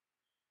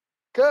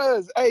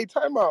 cause hey,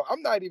 time out.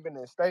 I'm not even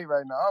in state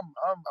right now.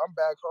 I'm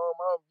back home.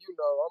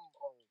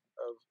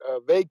 I'm on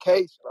a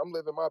vacation. I'm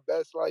living my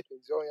best life,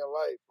 enjoying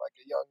life like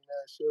a young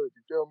man should.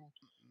 You feel me?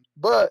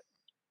 But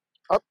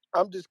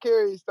I'm just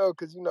curious though,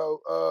 cause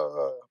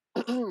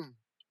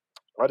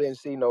I didn't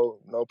see no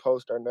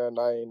post or nothing.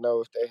 I didn't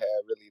know if they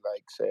had really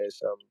like said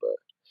something, but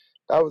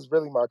that was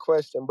really my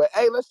question. But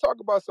hey, let's talk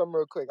about something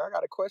real quick. I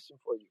got a question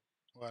for you.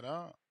 What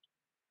up?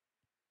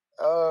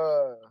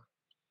 Uh,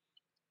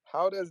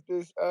 how does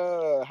this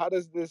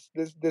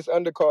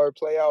undercard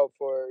play out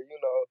for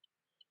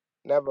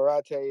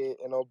Navarrete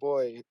and oh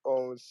boy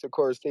on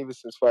Shakur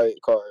Stevenson's fight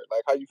card?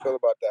 Like, how you feel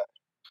about that?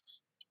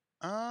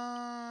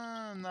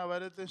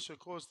 Navarrete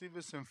Shakur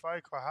Stevenson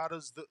fight card. How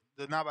does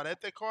the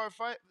Navarrete card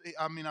fight?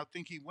 I mean, I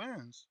think he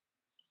wins.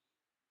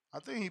 I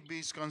think he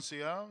beats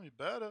Conciel. He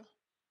better.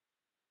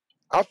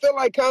 I feel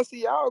like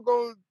Cancial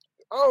going.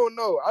 I don't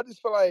know. I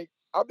just feel like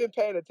I've been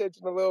paying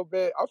attention a little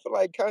bit. I feel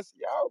like Cancial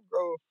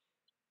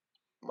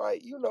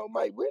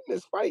might win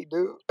this fight,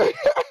 dude.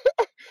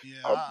 Yeah,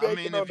 I'm I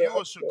banking mean, on if the you're a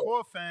upset.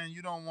 Shakur fan,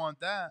 you don't want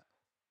that.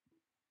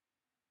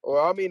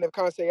 Well, I mean, if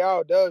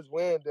Conseil does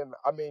win, then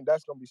I mean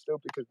that's gonna be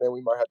stupid because then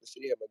we might have to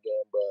see him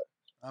again.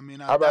 But I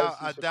mean, I'd rather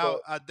see Shakur.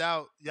 I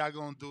doubt y'all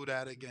gonna do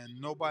that again.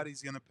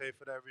 Nobody's gonna pay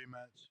for that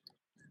rematch.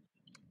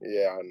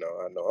 Yeah, I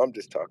know. I'm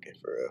just talking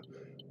for real.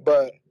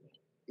 But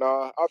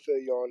no, I feel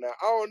you on that.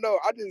 I don't know.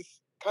 I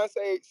just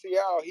Conseil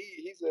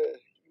he's a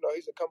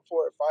he's a come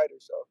forward fighter.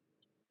 So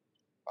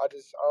I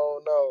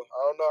don't know.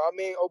 I don't know. I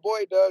mean, oh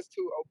boy does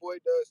too. Oh boy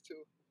does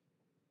too.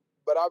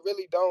 But I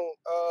really don't.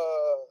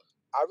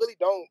 I really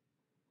don't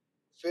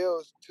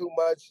feel too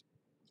much.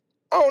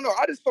 I don't know.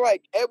 I just feel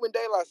like Edwin De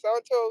Los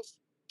Santos.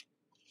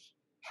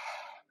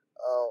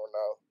 I don't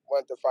know.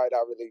 Wasn't the fight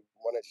I really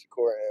wanted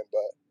Shakur in,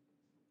 but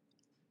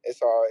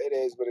it's all. It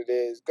is what it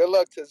is. Good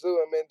luck to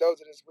Tszyu and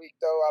Mendoza this week,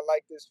 though. I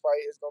like this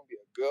fight. It's gonna be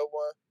a good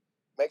one.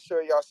 Make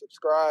sure y'all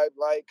subscribe,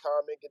 like,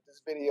 comment, get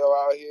this video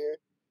out here.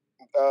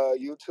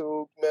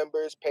 YouTube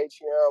members,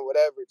 Patreon,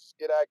 whatever. Just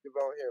get active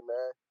on here,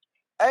 man.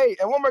 Hey,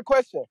 and one more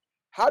question.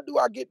 How do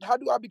I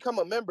become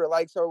a member?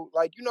 Like, so,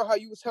 like, you know how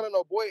you was telling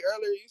old boy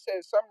earlier, you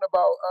said something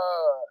about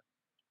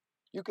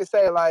you could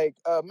say like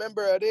a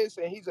member of this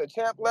and he's a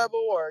champ level,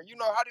 or how do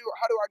I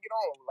get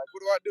on? Like, what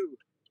do I do?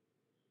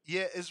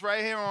 Yeah, it's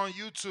right here on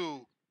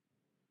YouTube.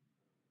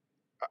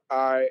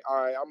 All right,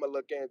 I'm gonna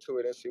look into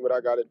it and see what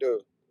I gotta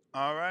do.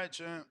 All right,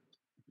 champ.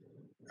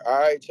 All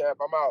right, champ,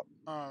 I'm out.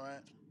 All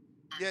right.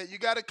 Yeah, you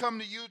got to come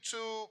to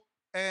YouTube,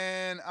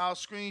 and I'll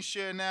screen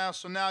share now.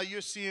 So now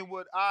you're seeing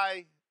what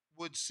I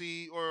would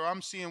see, or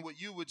I'm seeing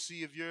what you would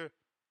see if you're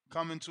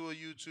coming to a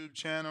YouTube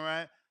channel,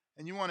 right?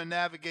 And you want to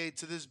navigate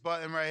to this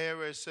button right here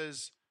where it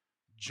says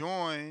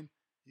join.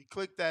 You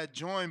click that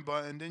join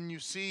button, then you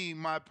see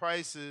my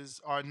prices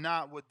are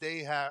not what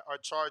they are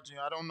charging.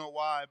 I don't know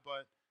why,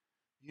 but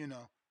you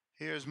know,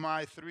 here's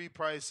my three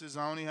prices.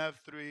 I only have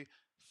three.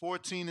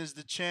 14 is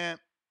the champ.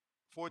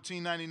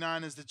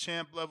 14.99 is the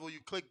champ level. You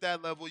click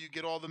that level, you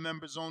get all the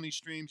members only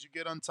streams, you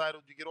get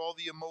untitled, you get all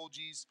the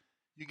emojis,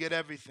 you get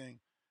everything,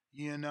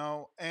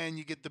 and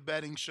you get the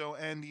betting show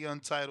and the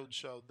untitled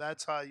show.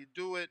 That's how you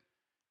do it.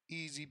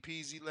 Easy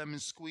peasy lemon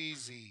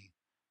squeezy.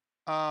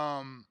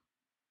 Um,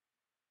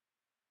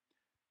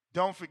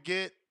 don't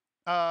forget,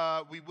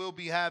 we will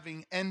be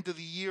having end of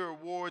the year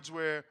awards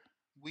where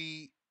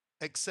we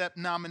accept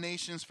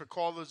nominations for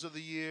callers of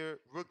the year,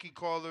 rookie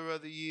caller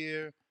of the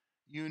year.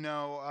 You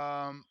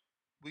know,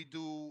 we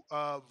do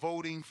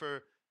voting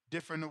for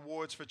different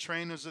awards for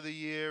trainers of the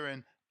year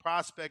and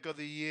prospect of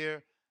the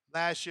year.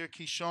 Last year,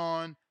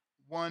 Keyshawn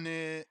won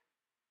it,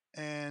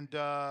 and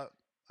I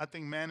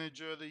think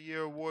manager of the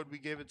year award we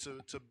gave it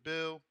to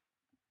Bill.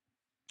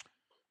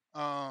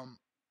 Um,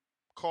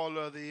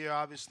 Caller of the year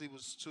obviously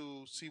was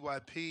to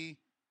CYP.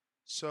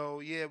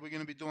 So yeah, we're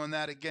gonna be doing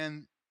that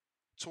again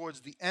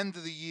towards the end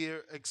of the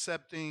year,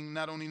 accepting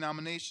not only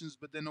nominations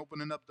but then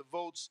opening up the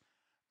votes.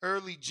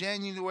 Early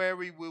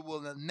January, we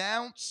will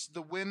announce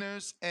the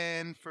winners,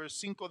 and for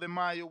Cinco de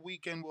Mayo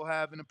weekend, we'll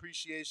have an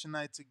appreciation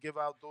night to give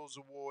out those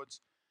awards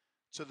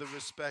to the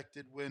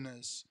respected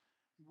winners.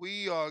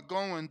 We are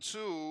going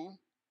to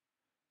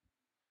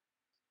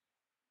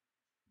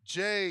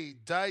Jay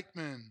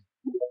Dykeman.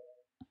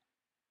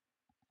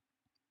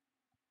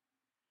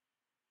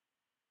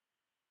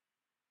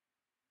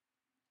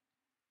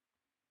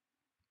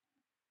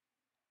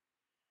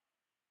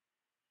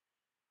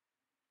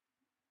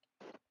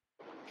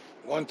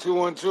 One, two,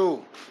 1,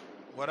 2.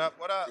 What up?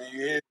 What up? Can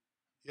you hear?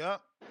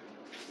 Yep.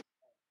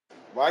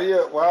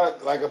 Why,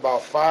 like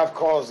about 5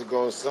 calls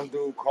ago, some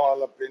dude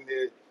called up in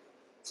there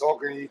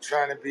talking to you,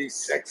 trying to be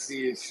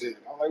sexy and shit.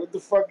 I'm like, what the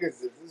fuck is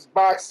this? This is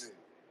boxing.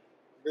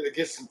 You better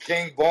get some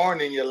King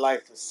Born in your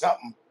life or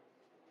something.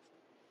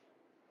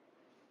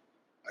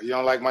 You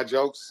don't like my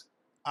jokes?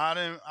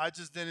 I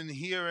just didn't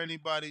hear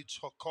anybody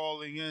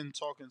calling in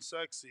talking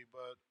sexy,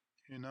 but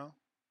you know.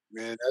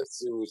 Man, that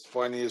shit was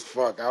funny as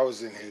fuck. I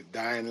was in here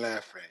dying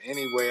laughing.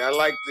 Anyway, I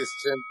like this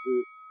Tim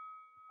Zoo.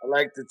 I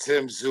like the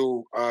Tim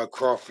Zoo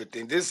Crawford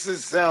thing.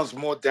 Sounds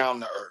more down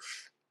to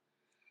earth.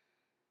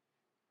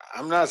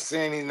 I'm not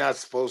saying he's not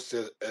supposed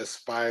to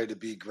aspire to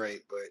be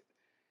great, but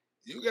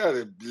you got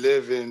to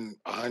live in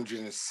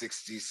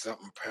 160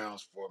 something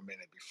pounds for a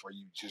minute before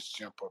you just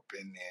jump up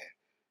in there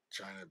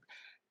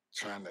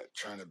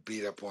trying to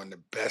beat up on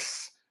the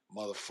best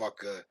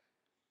motherfucker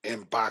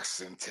in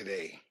boxing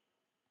today.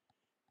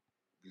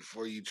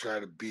 Before you try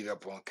to beat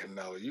up on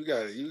Canelo, you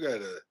gotta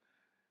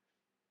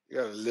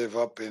live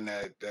up in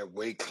that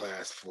weight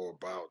class for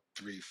about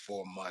 3,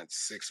 4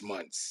 months, 6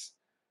 months.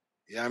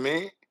 You know what I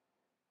mean?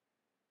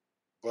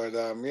 But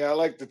yeah, I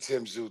like the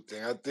Tim Zoo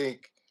thing. I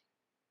think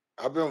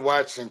I've been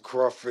watching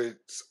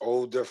Crawford's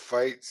older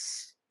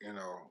fights, and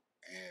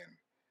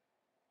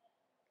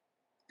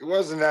it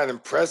wasn't that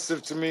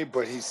impressive to me,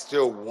 but he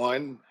still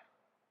won.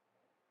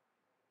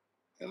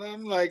 And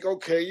I'm like,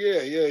 okay,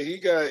 yeah, he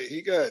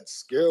got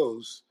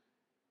skills,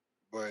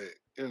 but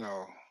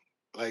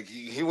like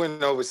he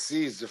went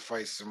overseas to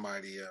fight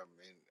somebody.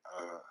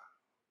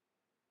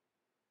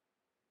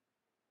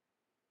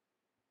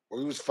 Well,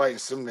 he was fighting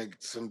some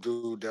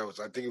dude that was,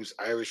 I think he was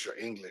Irish or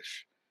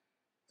English.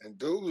 And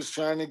dude was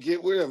trying to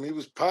get with him. He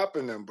was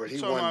popping him, but You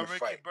he talking won the about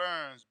Ricky fight.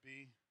 Burns,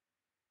 B?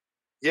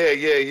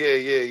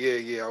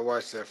 Yeah. I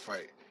watched that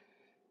fight.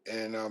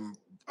 And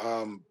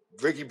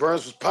Ricky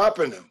Burns was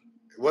popping him.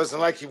 It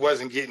wasn't like he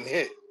wasn't getting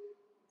hit.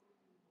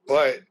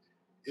 But,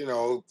 you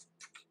know,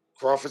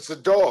 Crawford's a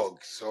dog.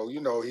 So, you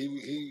know,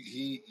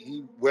 he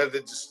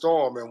weathered the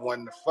storm and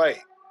won the fight.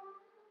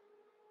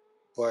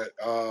 But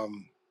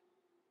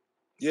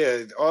yeah,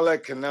 all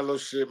that Canelo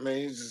shit, man,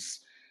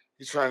 he's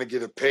trying to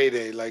get a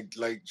payday like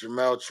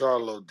Jamal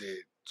Charlo did.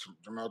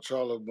 Jamal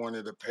Charlo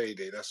wanted a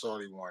payday. That's all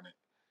he wanted.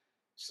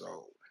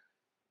 So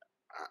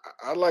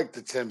I like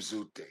the Tim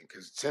Tszyu thing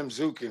because Tim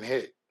Tszyu can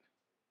hit,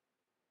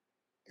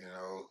 you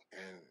know,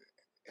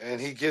 and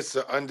he gets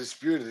the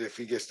undisputed if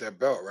he gets that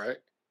belt, right?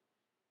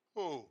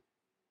 Who?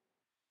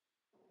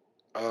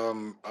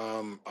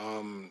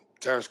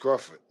 Terence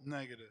Crawford.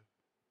 Negative.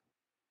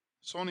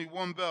 It's only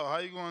one belt. How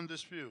you going to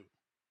dispute?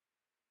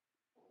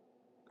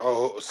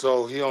 Oh,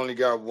 so he only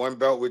got one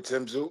belt with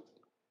Tim Tszyu?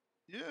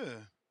 Yeah,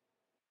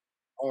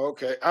 Oh,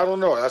 okay. I don't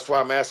know. That's why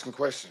I'm asking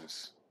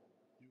questions.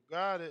 you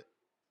got it.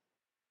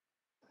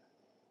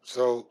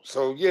 So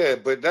yeah,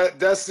 but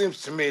that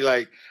seems to me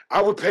like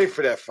I would pay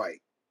for that fight.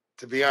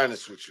 To be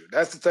honest with you,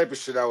 that's the type of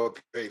shit I would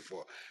pay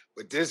for.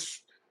 But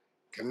this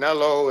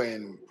Canelo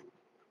and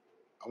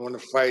I want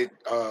to fight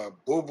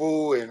Boo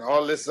Boo and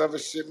all this other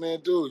shit,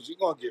 man, dudes, you're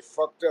gonna get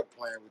fucked up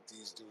playing with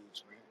these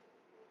dudes, man.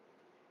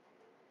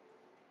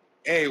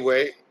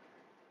 Anyway,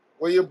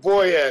 where your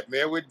boy at,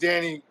 man? Where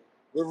Danny,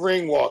 where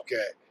Ring Walk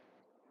at?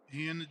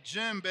 He in the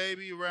gym,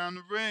 baby, around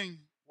the ring,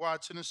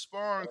 watching the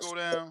sparring go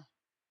down.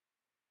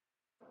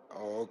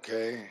 Oh,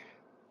 okay.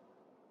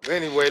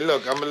 Anyway,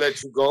 look, I'm gonna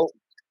let you go.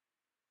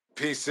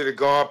 Peace to the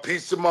guard.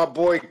 Peace to my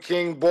boy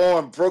King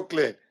Born,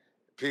 Brooklyn.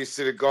 Peace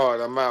to the guard.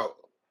 I'm out.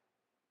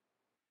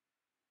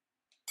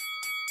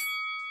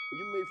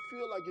 You may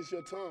feel like it's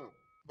your time,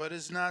 But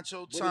it's not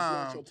your but it's not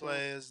time, your time.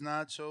 play. It's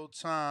not your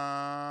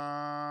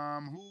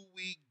time. Who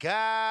we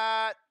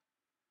got?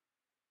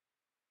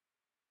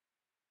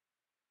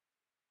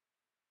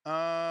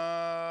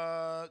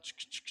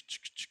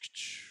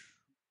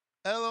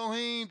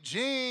 Elohim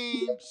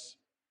James.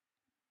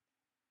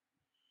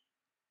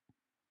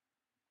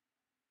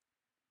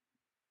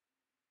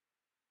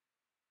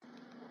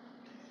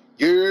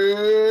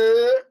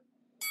 Yeah,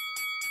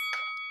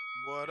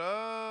 What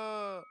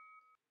up?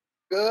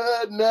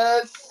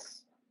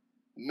 goodness,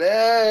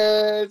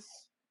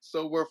 Ness.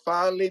 So we're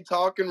finally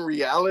talking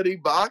reality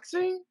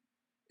boxing.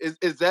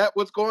 Is that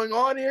what's going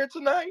on here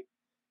tonight?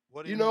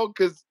 What do You you mean? know,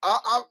 because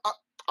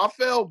I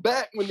fell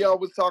back when y'all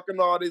was talking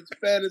all this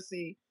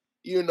fantasy,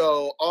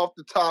 off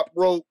the top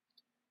rope,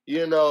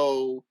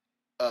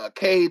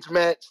 cage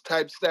match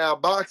type style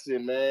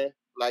boxing, man.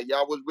 Like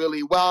y'all was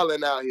really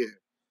wilding out here.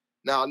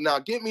 Now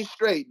get me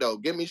straight though.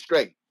 Get me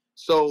straight.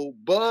 So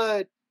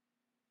Bud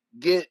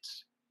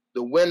gets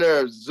the winner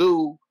of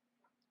Tszyu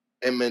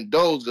and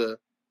Mendoza.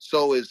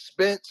 So is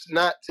Spence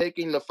not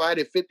taking the fight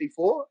at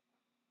 54?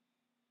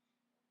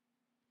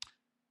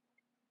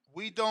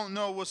 We don't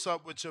know what's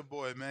up with your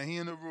boy, man. He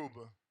in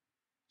Aruba.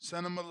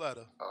 Send him a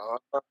letter.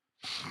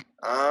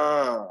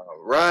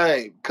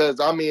 Right. Because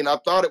I mean, I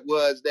thought it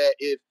was that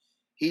if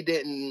he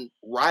didn't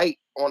write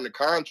on the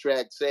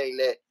contract saying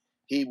that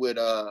he would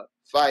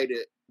fight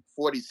at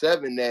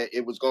 47, that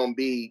it was going to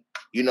be,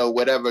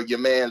 whatever your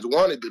man's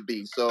wanted to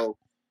be. So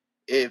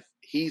if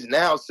he's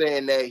now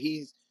saying that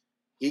he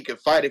can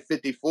fight at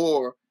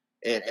 54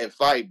 and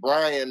fight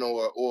Brian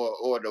or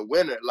the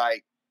winner,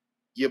 like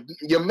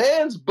your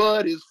man's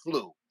bud is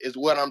flu, is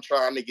what I'm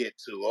trying to get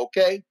to.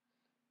 Okay.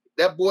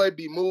 That boy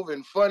be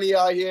moving funny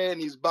out here in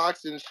these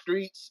boxing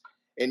streets,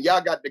 and y'all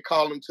got to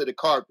call him to the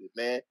carpet,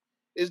 man.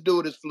 This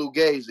dude is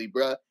Fugazi,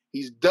 bruh.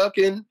 He's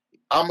ducking.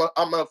 I'm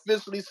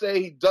officially say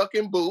he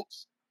ducking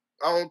Boots.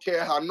 I don't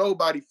care how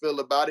nobody feel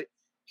about it.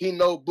 He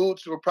know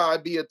Boots will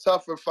probably be a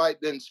tougher fight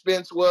than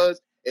Spence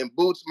was, and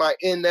Boots might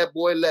end that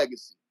boy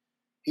legacy.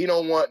 He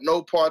don't want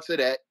no parts of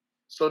that.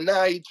 So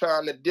now he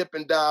trying to dip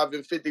and dive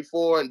in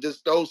 54 and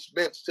just throw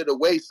Spence to the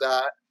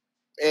wayside.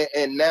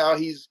 And now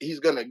he's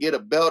gonna get a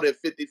belt at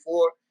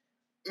 54.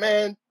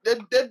 Man,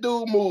 that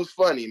dude moves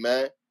funny,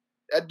 man.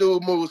 That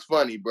dude moves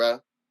funny, bruh.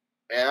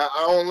 And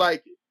I don't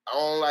like it. I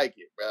don't like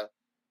it, bruh.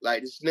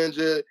 Like this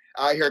ninja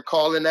out here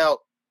calling out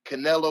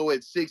Canelo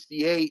at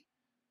 68.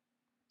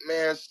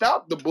 Man,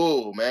 stop the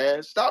bull,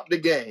 man. Stop the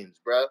games,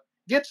 bruh.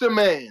 Get your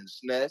mans,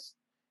 Ness.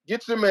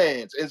 Get your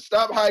mans. And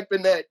stop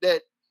hyping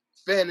that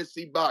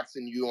fantasy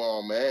boxing you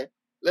on, man.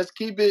 Let's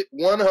keep it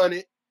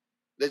 100.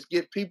 Let's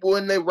get people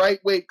in their right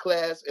weight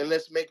class and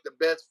let's make the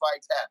best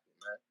fights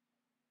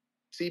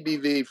happen, man.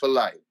 TBV for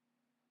life.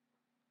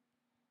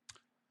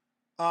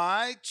 All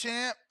right,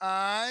 champ. All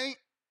right.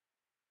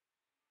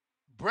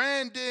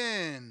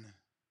 Brandon.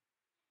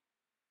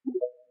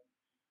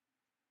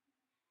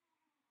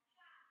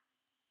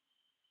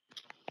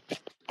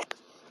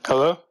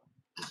 Hello?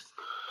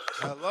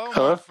 Hello, my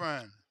Hello?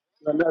 friend.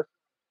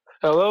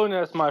 Hello,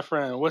 that's my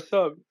friend. What's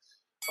up?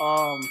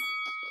 Um,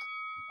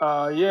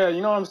 Yeah,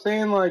 you know what I'm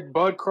saying? Like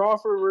Bud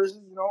Crawford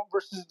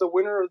versus the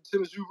winner of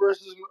Tim Tszyu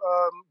versus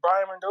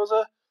Brian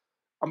Mendoza.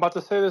 I'm about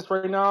to say this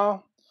right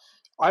now.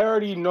 I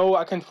already know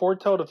I can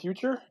foretell the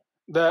future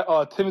that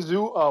Tim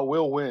Tszyu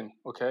will win.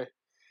 Okay.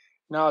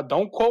 Now,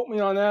 don't quote me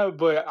on that,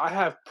 but I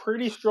have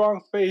pretty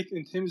strong faith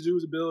in Tim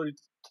Tszyu's ability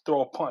to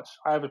throw a punch.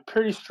 I have a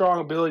pretty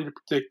strong ability to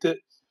predict it,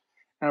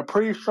 and a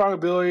pretty strong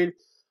ability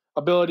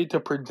to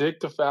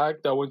predict the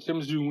fact that when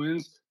Tim Tszyu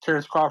wins,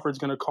 Terence Crawford's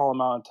going to call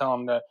him out and tell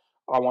him that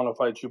I want to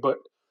fight you. But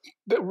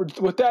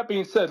with that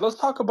being said, let's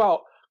talk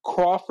about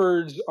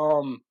Crawford's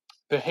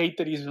the hate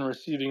that he's been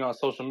receiving on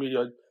social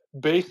media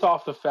based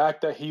off the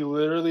fact that he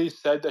literally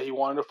said that he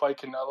wanted to fight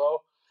Canelo,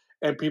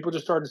 and people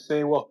just started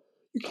saying, "Well,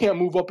 you can't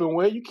move up in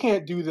weight. You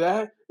can't do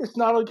that. It's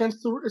not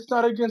against the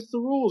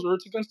rules, or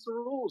it's against the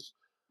rules."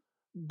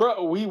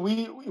 Bro, we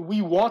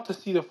want to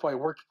see the fight.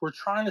 We're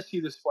trying to see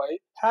this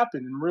fight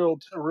happen in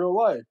real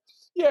life.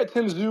 Yeah,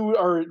 Tim Tszyu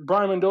or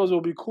Brian Mendoza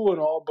will be cool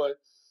and all, but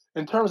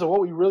in terms of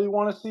what we really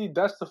want to see,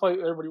 that's the fight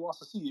everybody wants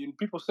to see. And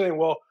people saying,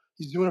 "Well,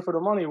 he's doing it for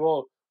the money."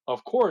 Well,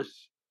 of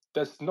course,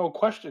 that's no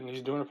question.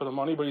 He's doing it for the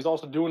money, but he's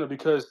also doing it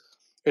because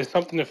it's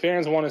something the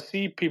fans want to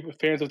see.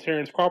 Fans of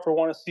Terence Crawford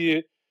want to see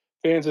it.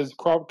 Fans of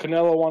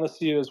Canelo want to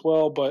see it as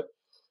well, but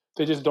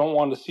they just don't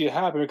want to see it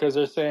happen because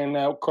they're saying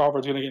that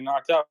Crawford's going to get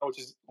knocked out, which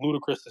is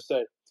ludicrous to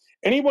say.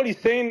 Anybody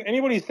saying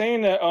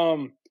that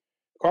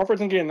Crawford's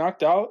going to get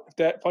knocked out if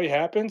that fight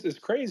happens is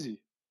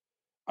crazy.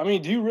 I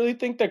mean, do you really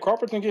think that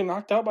Crawford's going to get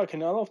knocked out by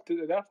Canelo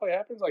if that fight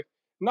happens? Like,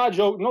 not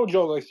joke, no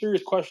joke, like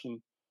serious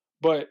question.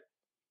 But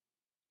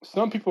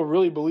some people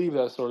really believe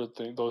that sort of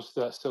thing,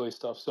 that silly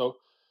stuff. So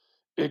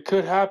it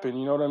could happen.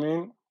 You know what I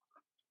mean?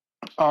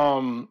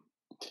 Um,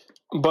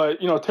 but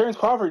Terence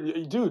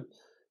Crawford, dude,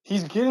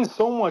 he's getting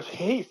so much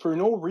hate for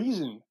no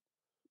reason.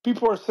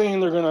 People are saying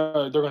they're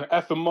gonna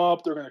f him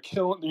up, they're gonna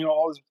kill him.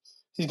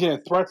 He's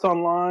getting threats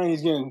online,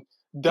 he's getting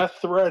death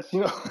threats.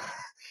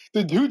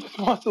 The dude just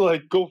wants to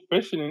like go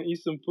fishing and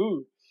eat some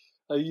food.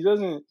 Like he's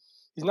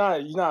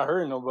not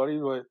hurting nobody,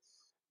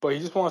 but he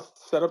just wants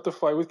to set up the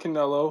fight with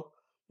Canelo,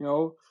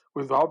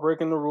 without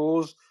breaking the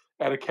rules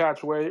at a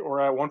catch weight or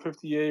at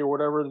 158 or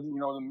whatever.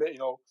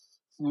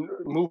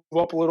 Move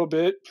up a little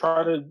bit,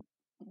 try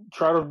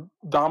to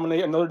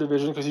dominate another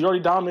division because he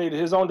already dominated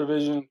his own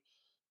division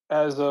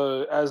as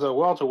a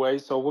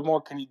welterweight. So what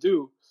more can he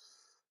do?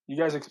 You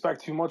guys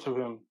expect too much of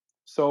him.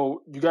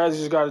 So you guys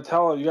just got to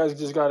tell him. You guys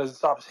just got to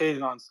stop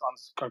hating on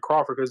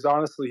Crawford because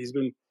honestly,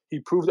 he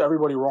proved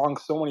everybody wrong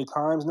so many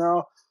times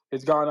now.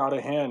 It's gotten out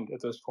of hand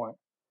at this point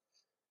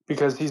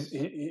because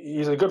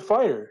he's a good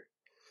fighter.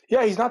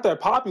 Yeah, he's not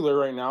that popular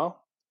right now.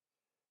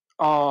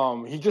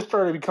 He just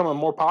started becoming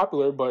more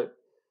popular, but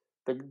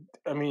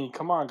I mean,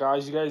 come on,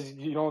 guys,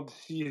 you don't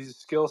see his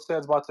skill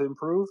sets about to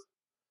improve.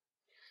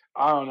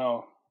 I don't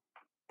know.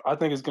 I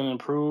think it's going to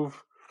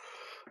improve.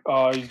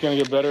 He's gonna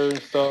get better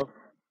and stuff.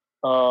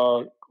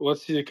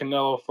 Let's see the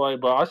Canelo fight,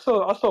 but I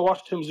still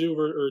watch Tim Tszyu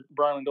or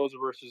Brian Mendoza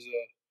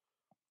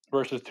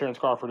versus Terence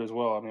Crawford as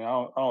well. I mean,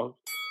 I don't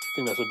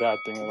think that's a bad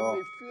thing at You all.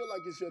 may feel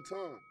like it's your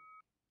time,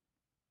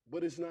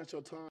 but it's not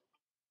your time.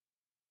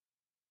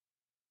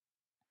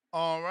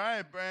 All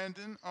right,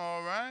 Brandon.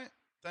 All right.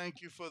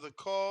 Thank you for the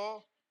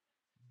call.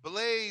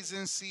 Blaze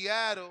in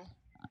Seattle.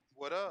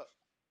 What up?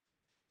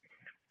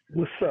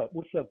 What's up?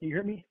 What's up? Can you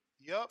hear me?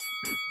 Yup.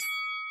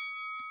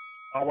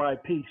 All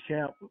right, peace,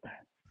 champ.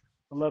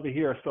 I love it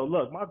here. So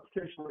look, my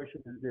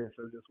situation is this,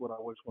 or just what I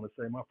always want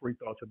to say, my free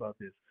thoughts about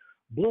this.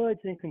 Bud's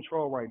in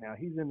control right now.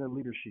 He's in the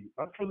leadership.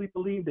 I truly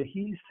believe that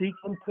he's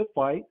seeking to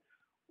fight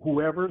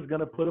whoever's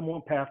going to put him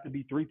on path to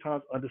be 3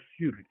 times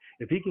undisputed.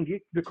 If he can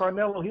get to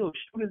Carnelo, he'll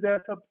shoot his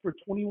ass up for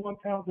 21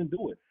 pounds and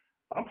do it.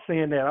 I'm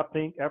saying that I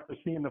think after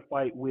seeing the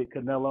fight with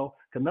Canelo,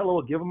 Canelo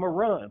will give him a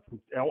run.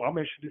 I'm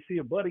interested to see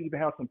if Buddy even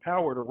has some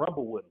power to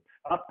rumble with him.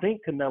 I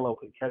think Canelo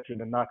could catch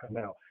him and knock him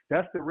out.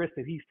 That's the risk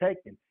that he's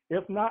taking.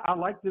 If not, I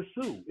like this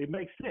Tszyu. It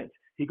makes sense.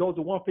 He goes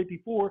to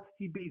 154,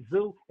 he beats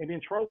Tszyu, and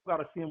then Troll got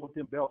to see him with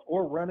them belts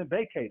or run and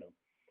vacate him.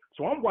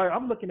 So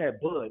I'm looking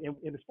at Bud. And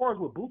as far as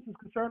what Boots is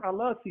concerned, I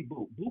love to see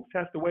Boots. Boots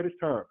has to wait his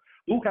turn.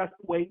 Boots has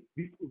to wait.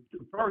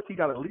 First, he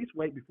got to at least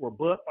wait before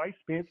Bud fights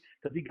Spence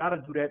because he got to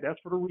do that. That's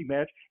for the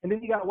rematch. And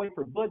then he got to wait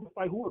for Bud to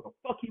fight whoever the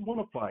fuck he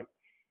want to fight.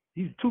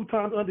 He's 2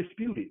 times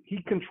undisputed.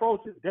 He controls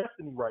his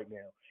destiny right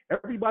now.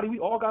 Everybody, we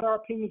all got our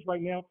opinions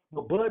right now,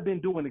 but Bud been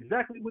doing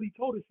exactly what he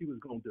told us he was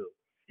going to do.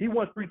 He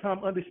wants 3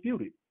 times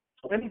undisputed.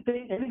 So any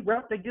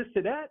route that gets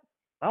to that,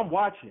 I'm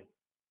watching.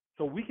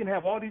 So we can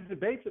have all these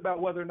debates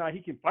about whether or not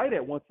he can fight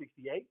at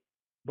 168,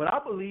 but I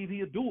believe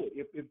he'll do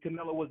it if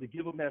Canelo was to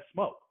give him that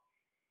smoke.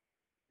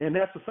 And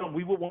that's something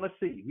we would want to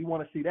see. We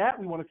want to see that.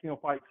 We want to see him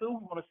fight Tszyu.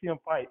 We want to see him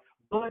fight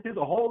Bud. There's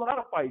a whole lot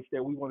of fights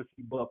that we want to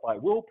see Bud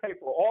fight. We'll pay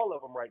for all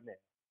of them right now.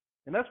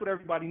 And that's what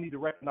everybody needs to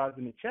recognize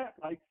in the chat.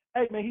 Like,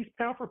 hey, man, he's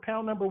pound for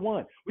pound number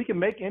 1. We can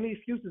make any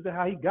excuses of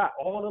how he got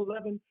all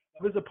 11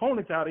 of his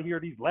opponents out of here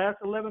these last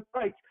 11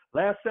 fights,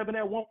 last 7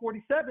 at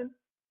 147.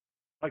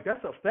 Like,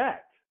 that's a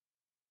fact.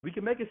 We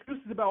can make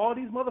excuses about all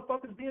these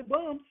motherfuckers being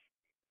bums.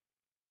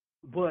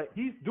 But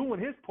he's doing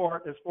his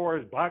part as far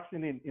as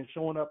boxing and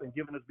showing up and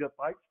giving us good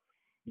fights.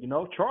 You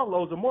know,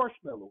 Charlo's a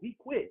marshmallow. He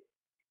quit.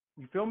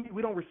 You feel me?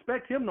 We don't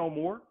respect him no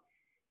more.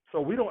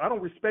 So I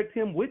don't respect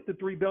him with the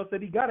 3 belts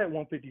that he got at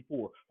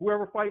 154.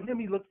 Whoever fight him,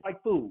 he looks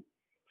like food.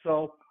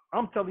 So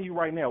I'm telling you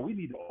right now, we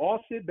need to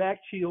all sit back,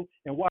 chill,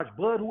 and watch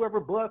Bud. Whoever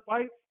Bud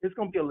fights, it's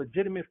gonna be a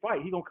legitimate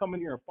fight. He's gonna come in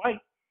here and fight.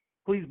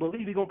 Please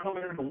believe he's gonna come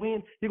in here to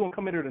win. He's gonna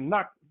come in here to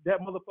knock that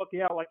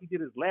motherfucker out like he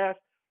did his last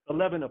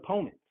 11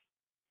 opponents.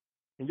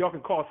 And y'all can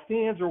call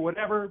sins or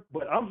whatever,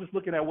 but I'm just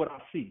looking at what I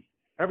see.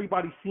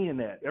 Everybody's seeing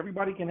that.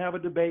 Everybody can have a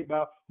debate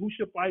about who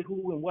should fight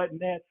who and what and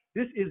that.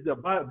 This is the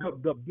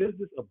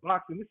business of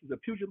boxing. This is a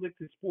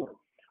pugilistic sport.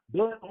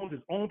 Bud owns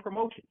his own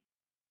promotion.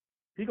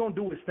 He gonna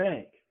do his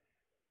thing.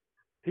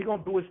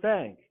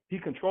 He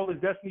controls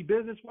his destiny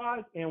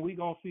business-wise, and we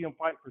gonna see him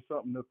fight for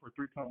something for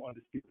 3-time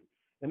undisputed.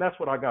 And that's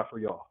what I got for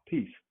y'all.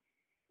 Peace.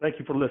 Thank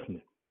you for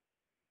listening.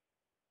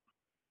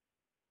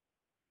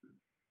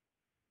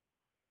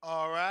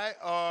 All right,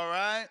 all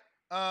right.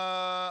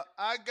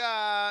 I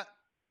got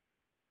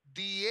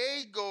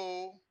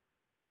Diego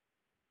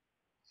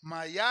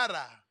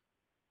Mayara.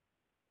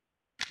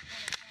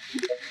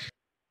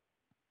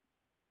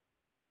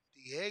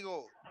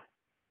 Diego.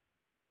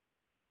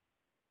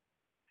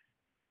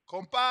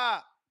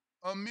 Compa,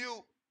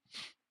 unmute.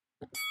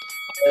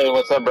 Hey,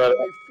 what's up, It brother?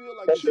 may feel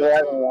like Thanks it's your for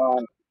having me time,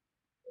 on.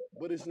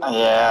 but it's not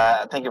your time.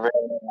 Yeah, thank you for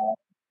having me on.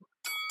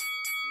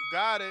 You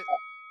got it.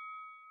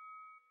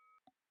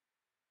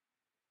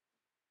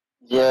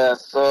 Yeah,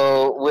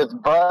 so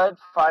with Bud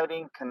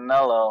fighting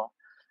Canelo,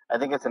 I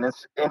think it's an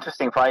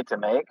interesting fight to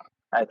make.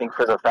 I think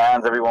for the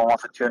fans, everyone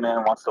wants to tune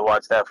in, wants to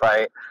watch that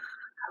fight.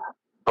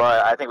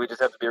 But I think we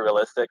just have to be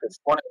realistic. It's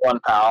 21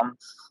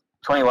 pounds.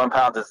 21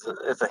 pounds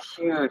is a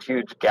huge,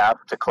 huge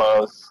gap to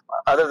close.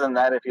 Other than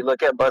that, if you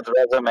look at Bud's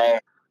resume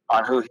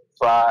on who he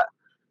fought,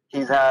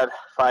 he's had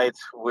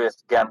fights with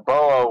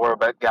Gamboa where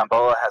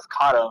Gamboa has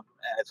caught him,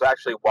 and it's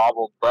actually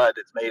wobbled Bud.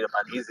 It's made him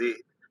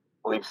uneasy.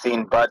 We've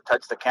seen Bud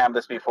touch the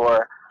canvas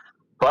before.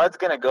 Bud's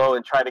going to go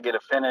and try to get a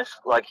finish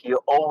like he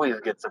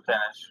always gets a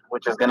finish,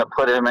 which is going to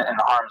put him in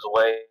harm's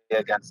way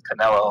against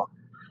Canelo.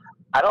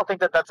 I don't think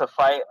that that's a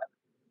fight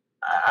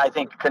I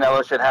think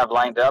Canelo should have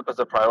lined up as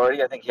a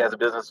priority. I think he has a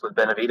business with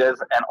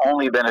Benavidez, and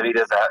only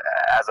Benavidez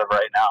as of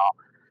right now.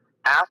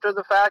 After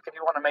the fact, if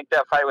you want to make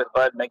that fight with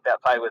Bud, make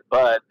that fight with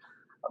Bud.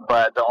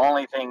 But the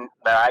only thing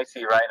that I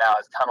see right now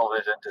is tunnel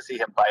vision to see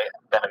him fight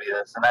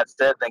Benavidez. And that's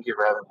it. Thank you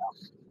for having me.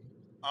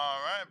 All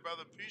right,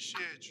 brother.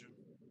 Appreciate you.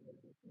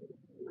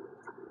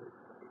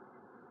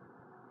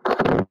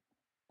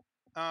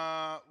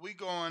 We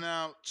going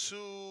out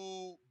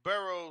to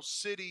Barrow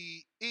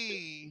City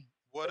E.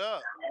 What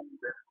up?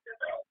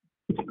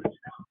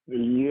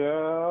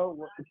 Yeah,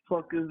 what the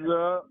fuck is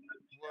up?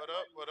 What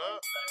up? What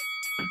up?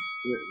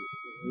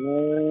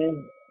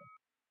 Man,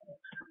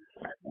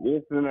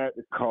 listening at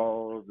the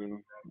calls,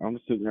 and I'm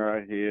sitting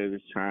right here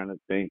just trying to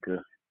think of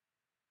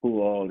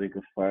who all they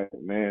could fight,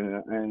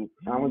 man. And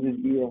I'm gonna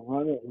just be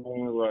 100,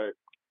 man. Like,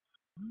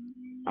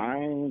 I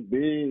ain't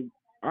big.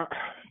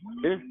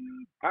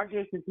 I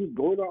guess if you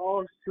go to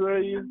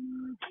Australia,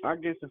 I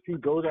guess if you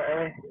go to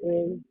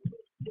Australia,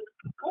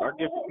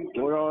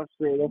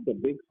 that's a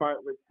big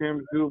fight with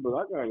Tim Tszyu. But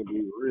I gotta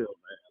be real,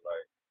 man.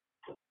 Like,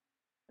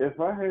 if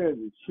I had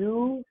to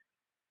choose,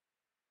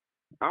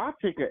 I'll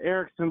take an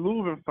Erickson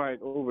Lubin fight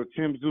over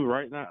Tim Tszyu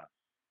right now.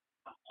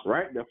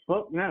 Right the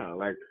fuck now.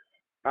 Like,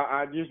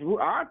 I'll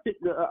take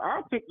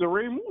the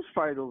Ray Moose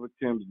fight over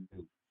Tim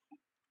Tszyu.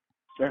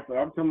 That's what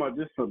I'm talking about.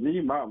 Just for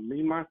me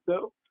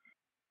myself.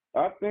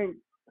 I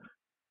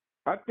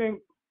think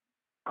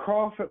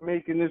Crawford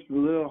making this a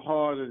little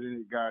harder than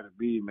it got to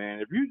be, man.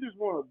 If you just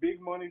want a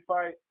big money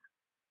fight,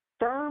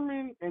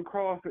 Thurman and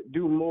Crawford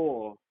do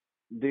more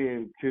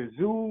than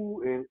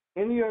Tszyu and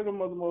any other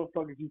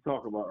motherfuckers you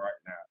talk about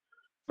right now.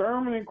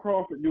 Thurman and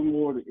Crawford do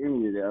more than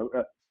any of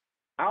that.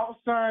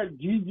 Outside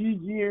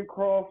GGG and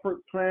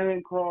Crawford, Plant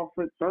and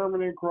Crawford,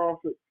 Thurman and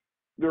Crawford,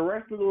 the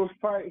rest of those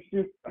fights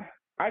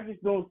I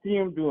just don't see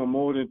him doing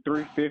more than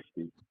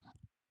 350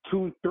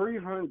 to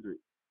 300.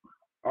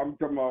 I'm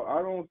talking about.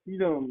 I don't see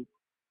them.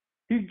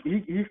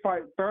 He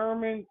fight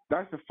Thurman.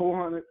 That's a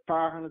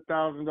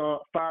 $500,000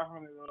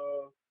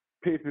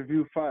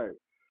 pay-per-view fight.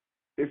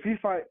 If he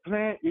fight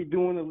Plant, he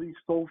doing at least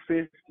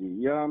 450.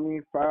 You know what I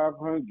mean?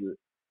 500.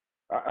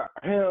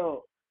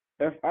 Hell,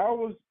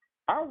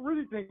 I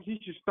really think he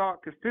should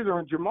start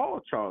considering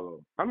Jamal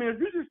Charlo. I mean, if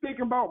you're just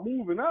thinking about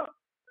moving up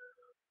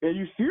and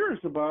you're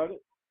serious about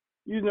it,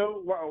 you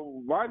know,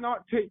 why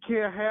not take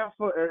care of half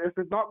of, if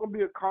it's not going to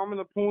be a common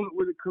opponent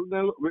with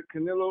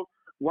Canelo,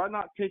 why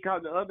not take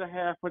out the other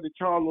half of the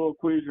Charlo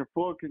equation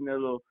for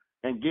Canelo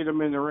and get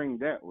him in the ring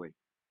that way?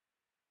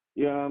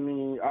 You know what I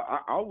mean?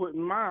 I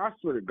wouldn't mind. I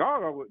swear to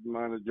God, I wouldn't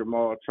mind a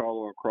Jamal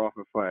Charlo and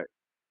Crawford fight.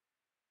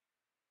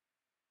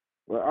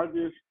 But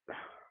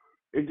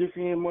it just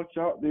ain't much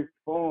out there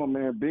for him,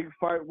 man. Big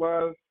fight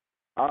wise,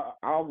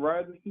 I'd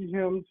rather see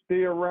him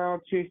stay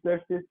around, chase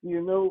that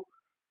 50-0.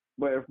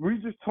 But if we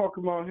just talk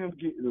about him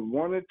getting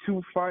 1 or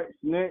 2 fights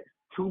next,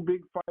 2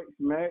 big fights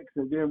max,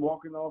 and then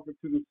walking off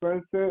into the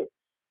sunset.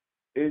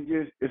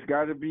 It's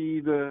got to be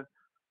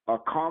a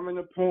common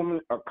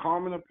opponent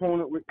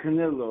with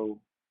Canelo,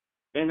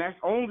 and that's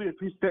only if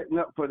he's setting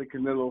up for the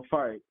Canelo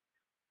fight.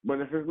 But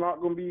if it's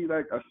not gonna be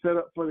like a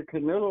setup for the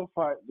Canelo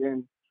fight,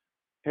 then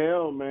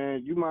hell,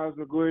 man, you might as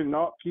well go ahead and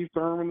knock Keith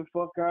Thurman the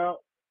fuck out,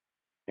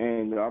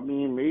 and I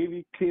mean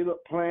maybe Caleb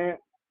Plant.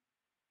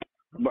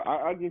 But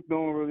I just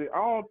don't really. I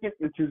don't think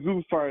the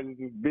Tszyu fight is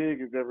as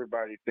big as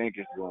everybody think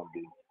it's gonna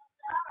be.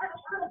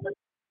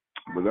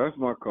 But that's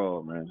my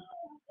call, man.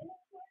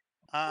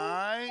 All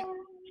right.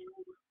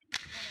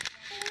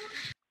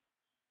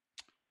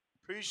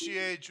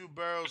 Appreciate you,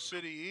 Barrel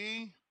City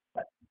E.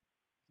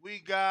 We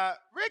got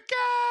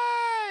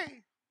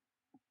Ricky.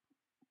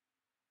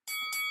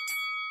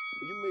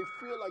 You may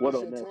feel like What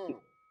it's up, your Ness?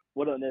 time,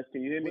 What up, Ness?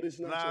 Can you hear me? but it's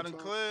not your Loud and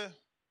time. clear.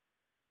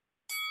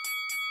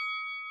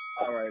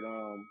 All right.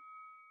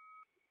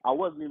 I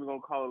wasn't even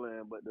gonna call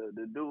in, but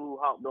the dude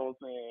hopped on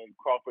saying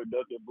Crawford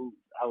ducking Boots.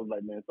 I was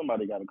like, man,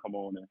 somebody got to come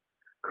on and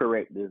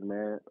correct this,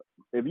 man.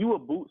 If you a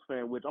Boots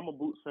fan, which I'm a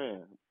Boots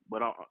fan,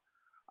 but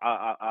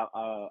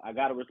I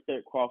gotta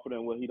respect Crawford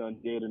and what he done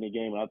did in the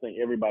game, and I think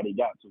everybody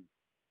got to.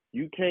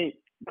 You can't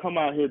come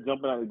out here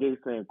jumping out the gate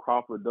saying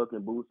Crawford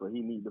ducking Boots or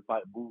he needs to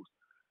fight Boots.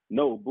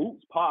 No,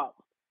 Boots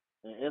pops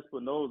and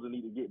Espinoza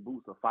need to get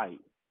Boots a fight.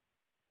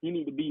 He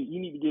need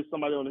to get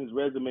somebody on his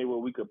resume where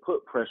we could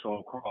put pressure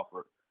on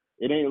Crawford.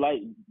 It ain't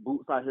like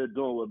Boots out here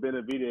doing what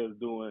Benavidez is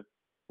doing,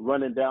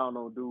 running down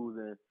on dudes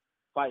and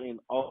fighting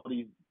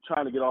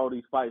trying to get all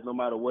these fights no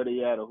matter where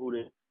they at or who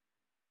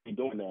they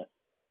doing that.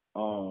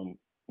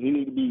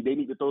 They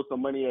need to throw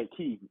some money at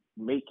Keith.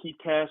 Make Keith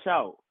cash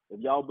out. If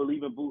y'all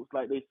believe in Boots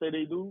like they say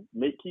they do,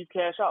 make Keith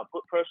cash out.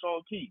 Put pressure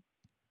on Keith.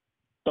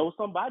 Throw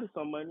somebody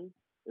some money.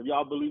 If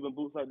y'all believe in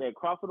Boots like that,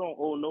 Crawford don't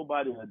owe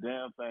nobody a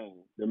damn thing.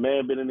 The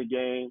man been in the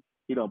game.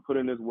 He done put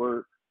in his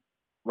work.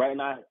 Right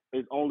now,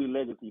 it's only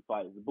legacy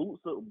fights.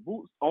 Boots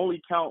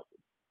only count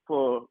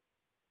for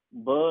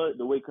Bud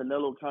the way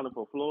Canelo counted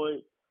for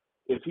Floyd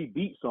if he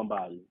beat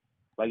somebody.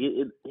 Like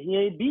he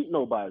ain't beat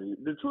nobody.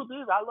 The truth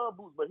is, I love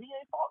Boots, but he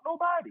ain't fought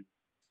nobody.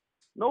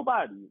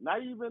 Nobody.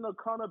 Not even a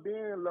Conor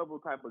Barron level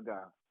type of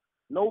guy.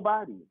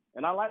 Nobody.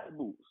 And I like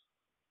Boots.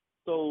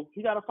 So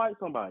he got to fight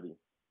somebody.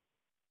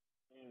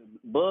 And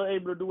Bud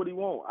able to do what he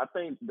want. I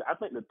think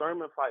the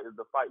Thurman fight is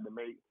the fight to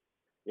make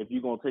if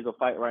you're going to take a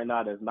fight right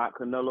now that's not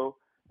Canelo.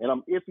 And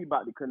I'm iffy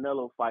about the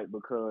Canelo fight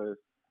because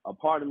a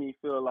part of me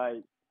feel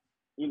like,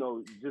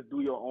 just do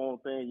your own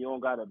thing. You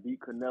don't got to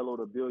beat Canelo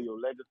to build your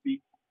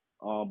legacy.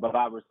 But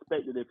I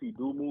respect it if he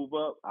do move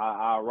up.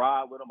 I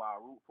ride with him. I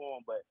root for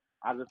him. But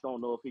I just don't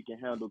know if he can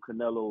handle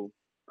Canelo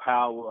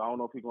power. I don't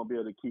know if he's going to be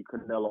able to keep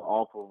Canelo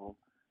off of him.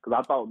 Because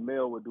I thought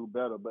Mel would do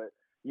better. But,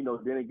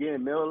 then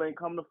again, Mel ain't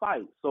come to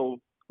fight.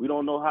 So we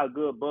don't know how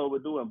good Bud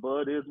would do. And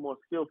Bud is more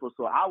skillful.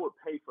 So I would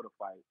pay for the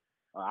fight.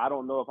 I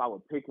don't know if I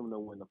would pick him to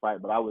win the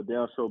fight, but I would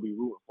damn sure be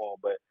rooting for him.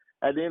 But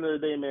at the end of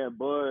the day, man,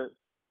 Bud,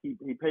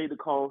 he paid the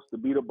cost to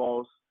be the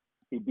boss.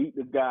 He beat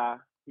the guy.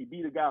 He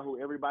beat a guy who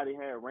everybody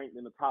had ranked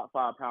in the top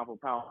 5 pound for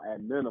pound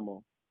at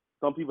minimum.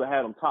 Some people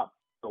had him top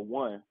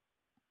 1.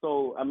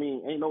 So, I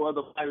mean, ain't no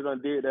other fighter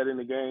done did that in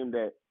the game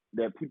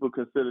that people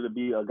consider to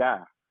be a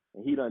guy.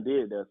 And he done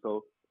did that.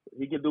 So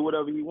he can do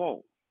whatever he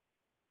wants.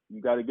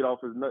 You got to get off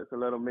his nuts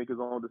and let him make his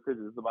own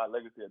decisions. It's about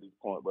legacy at this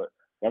point. But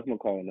that's my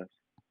call on this.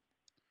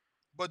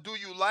 But do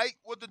you like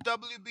what the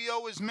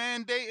WBO is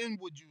mandating?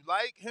 Would you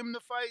like him to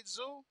fight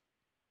Tszyu?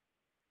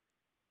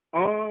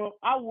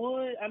 I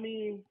would. I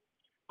mean,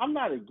 I'm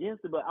not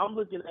against it, but I'm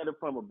looking at it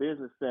from a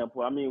business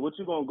standpoint. I mean, what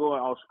you gonna go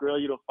in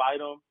Australia to fight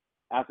him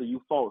after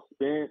you fought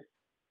Spence?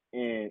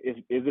 And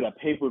is it a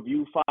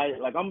pay-per-view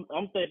fight? Like I'm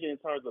thinking in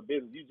terms of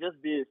business. You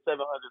just did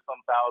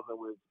 700,000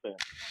 with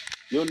Spence.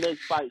 Your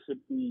next fight should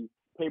be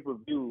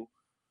pay-per-view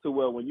to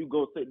where when you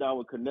go sit down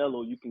with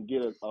Canelo, you can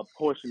get a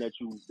portion that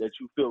you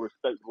feel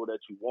respectable that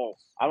you want.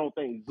 I don't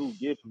think Tszyu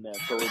gives him that.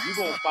 So if you're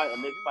gonna fight a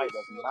next You may fight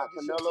that's feel like not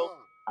it's your Canelo, time,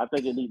 I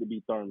think it need to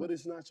be Thurman. but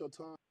it's not your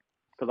time.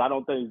 Because I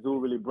don't think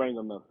Tszyu really bring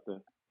him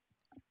nothing.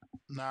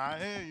 Nah, I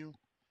hear you.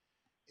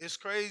 It's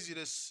crazy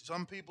that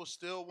some people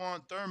still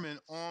want Thurman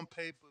on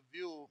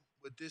pay-per-view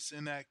with this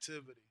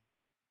inactivity.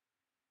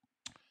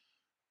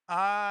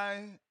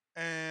 I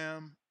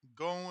am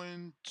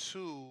going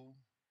to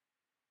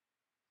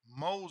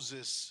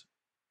Moses,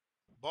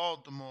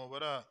 Baltimore.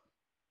 What up?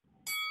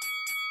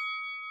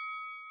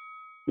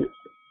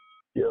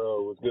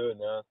 Yo, what's good,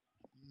 man?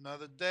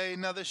 Another day,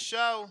 another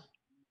show.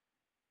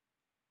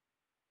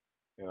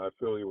 Yeah, I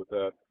feel you with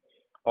that.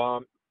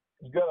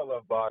 You gotta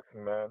love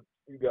boxing, man.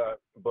 You got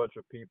a bunch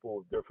of people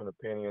with different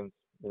opinions.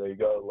 You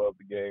gotta love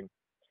the game.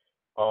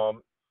 I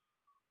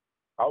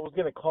was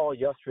gonna call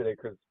yesterday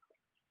because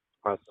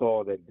I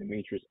saw that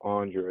Demetrius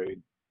Andre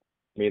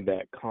made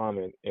that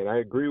comment, and I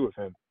agree with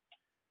him.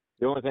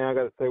 The only thing I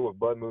gotta say with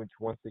Bud moving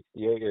to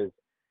 168 is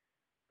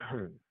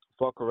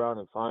fuck around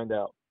and find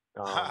out.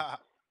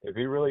 If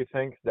he really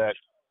thinks that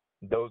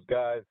those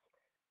guys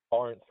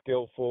aren't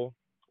skillful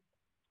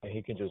and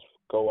he can just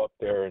go up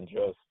there and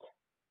just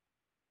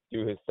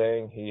do his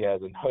thing, he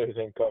has another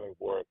thing coming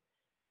for him.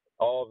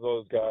 All of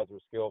those guys are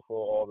skillful.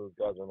 All those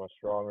guys are much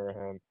stronger than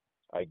him.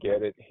 I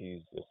get it.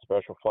 He's a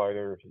special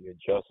fighter. He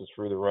adjusts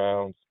through the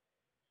rounds.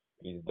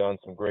 He's done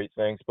some great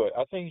things, but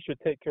I think he should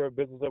take care of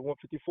business at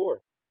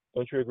 154.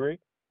 Don't you agree?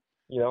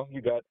 You know,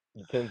 you got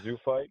the Tszyu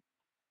fight,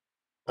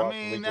 I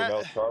possibly mean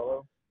Jermell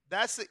Charlo.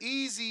 that's the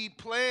easy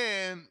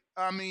plan.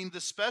 I mean,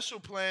 the special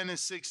plan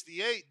is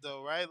 68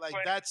 though, right? Like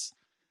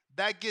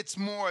that gets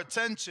more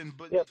attention,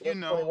 but Yeah, but you that's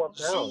know, 21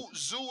 pounds.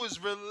 Zoo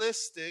is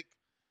realistic,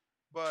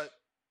 but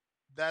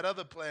that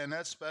other plan,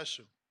 that's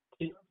special.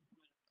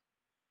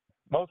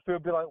 Most people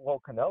be like,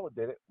 well, Canelo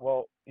did it.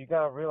 Well, you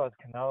got to realize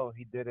Canelo,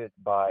 he did it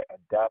by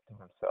adapting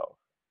himself,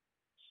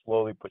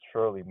 slowly but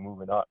surely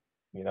moving up,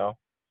 you know?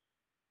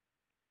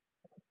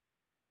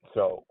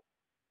 So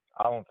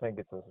I don't think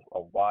it's a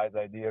wise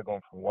idea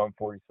going from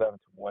 147 to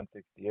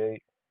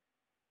 168.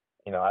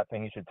 You know, I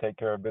think he should take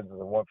care of business at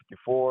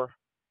 154,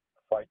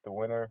 fight the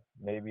winner,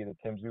 maybe the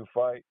Tszyu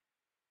fight,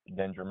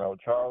 then Jermell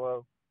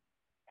Charlo.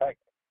 Heck,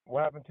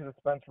 what happened to the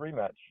Spence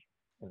rematch?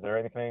 Is there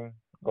anything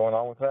going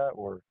on with that,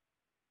 or?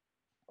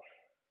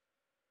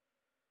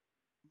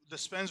 The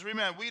Spence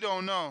rematch, we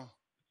don't know.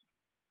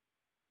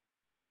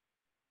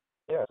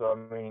 Yeah, so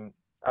I mean,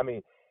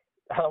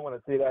 I don't want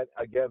to see that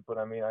again, but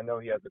I mean, I know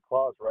he has a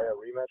clause, right? A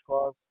rematch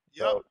clause.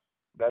 Yep. So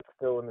that's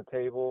still on the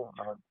table.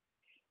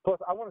 Plus,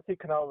 I want to see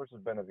Canelo versus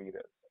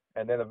Benavidez,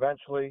 and then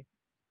eventually,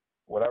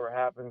 whatever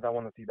happens, I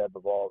want to see that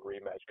Bivol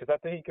rematch because I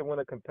think he can win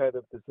a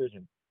competitive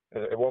decision.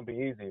 It won't be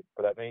easy,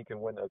 but I think he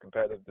can win a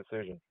competitive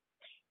decision,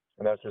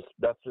 and that's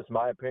just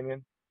my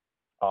opinion.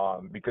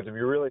 Because if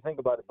you really think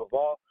about it,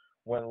 Bivol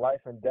went life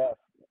and death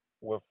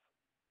with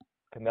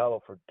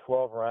Canelo for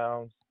 12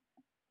 rounds,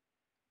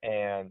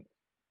 and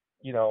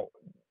you know,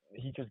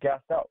 he just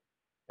gassed out,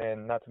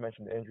 and not to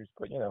mention the injuries.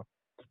 But you know,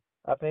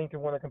 I think he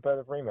can win a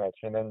competitive rematch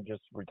and then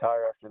just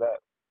retire after that.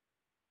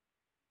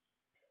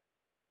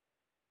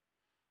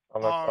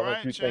 Unless All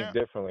right, you think champ.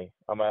 differently,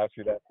 I'm gonna ask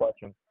you that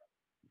question.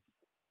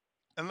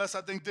 Unless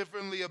I think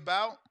differently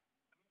about.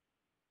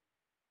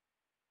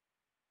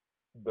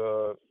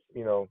 The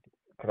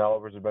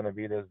Canelo versus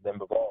Benavidez, then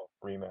Bivol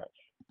rematch.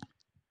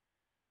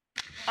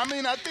 I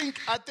mean, I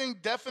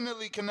think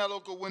definitely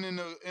Canelo could win in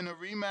a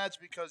rematch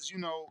because you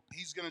know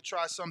he's gonna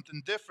try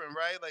something different,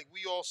 right? Like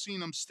we all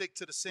seen him stick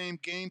to the same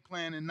game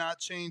plan and not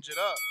change it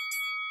up.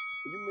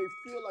 You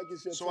may feel like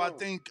it's your So I time,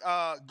 think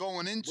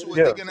going but into it's it, they're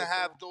Yeah. not gonna your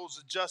have time. those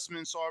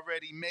adjustments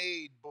already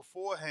made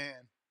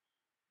beforehand.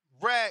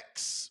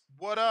 Rex,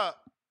 what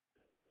up?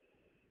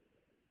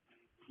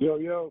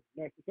 Yo,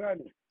 nice to find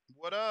you.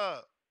 What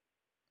up?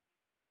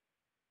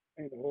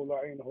 Ain't a whole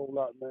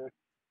lot, man.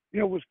 You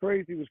know what's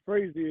crazy? What's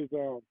crazy is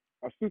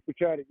I super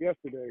chatted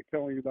yesterday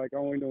telling you like I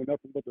only know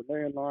nothing but the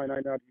landline. I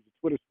know how to use the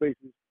Twitter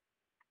spaces.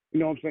 You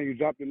know what I'm saying? You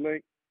dropped the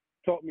link,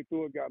 talked me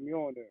through it, got me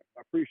on there.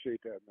 I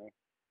appreciate that, man.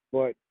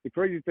 But the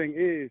crazy thing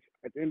is,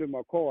 at the end of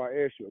my call, I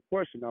asked you a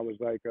question. I was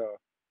like,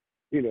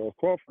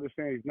 Crawford is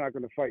saying he's not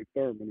going to fight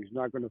Thurman. He's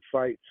not going to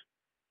fight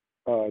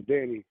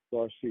Danny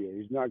Garcia.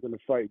 He's not going to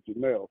fight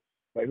Jamel.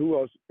 Like, who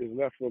else is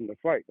left for him to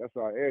fight? That's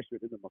why I asked you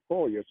at the end of my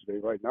call yesterday,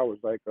 right? And I was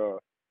like,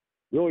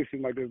 really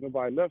seemed like there's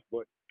nobody left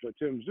but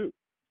Tszyu.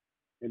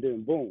 And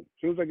then boom, as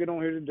soon as I get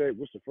on here today,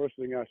 what's the first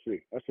thing I see?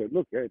 I said,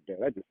 look at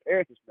that. I just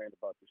asked this man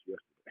about this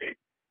yesterday.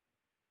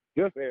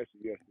 Just asked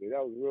him yesterday.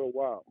 That was real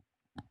wild.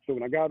 So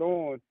when I got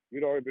on,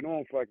 you'd already been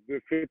on for like a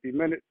good 50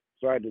 minutes.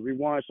 So I had to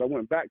rewind. So I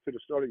went back to the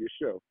start of your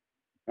show.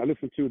 I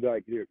listened to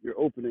like your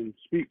opening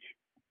speech.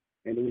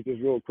 And it was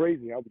just real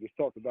crazy. I was just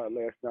talked about it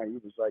last night. He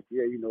was like,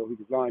 yeah, he was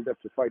lined up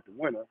to fight the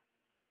winner.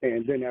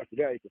 And then after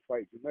that, he could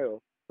fight Jamel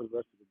for the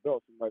rest of the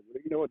belts. I'm like,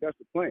 well, you know what? That's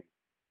the plan.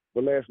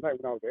 But last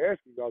night when I was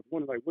asking you, I was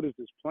wondering, like, what is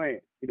this plan?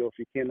 If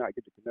you cannot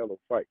get the Canelo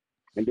fight.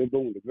 And then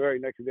boom, the very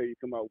next day you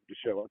come out with the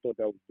show. I thought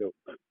that was dope.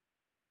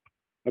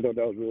 I thought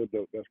that was real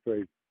dope. That's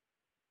crazy.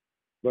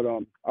 But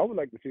I would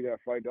like to see that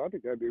fight, though. I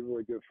think that'd be a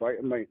really good fight.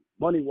 I mean,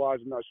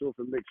 money-wise, I'm not sure if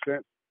it makes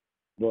sense.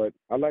 But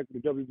I like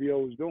what the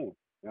WBO is doing.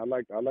 And I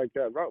like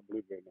that route,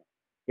 believe it or not.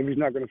 If he's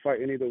not going to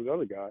fight any of those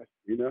other guys,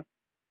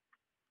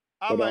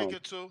 I But like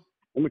it too.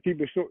 I'm going to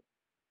keep it short.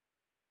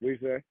 What do you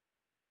say?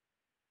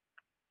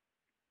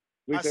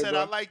 What do I you say, said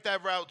I bro? like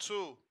that route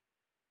too.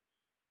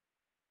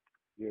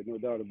 Yeah, no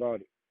doubt about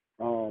it.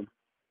 I'm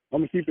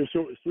gonna keep it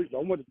short and sweet. But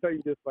I wanted to tell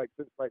you this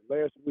since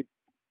last week.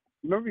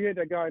 Remember you had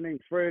that guy named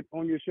Fred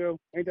on your show?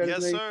 Ain't that his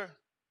Yes, name? sir.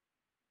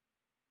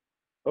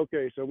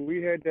 Okay, so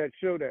we had that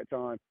show that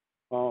time.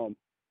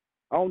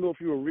 I don't know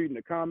if you were reading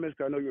the comments,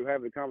 'cause I know you were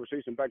having a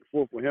conversation back and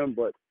forth with him,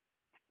 but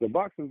the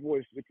boxing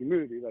voice, the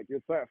community, like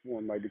your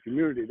platform, like the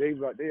community, they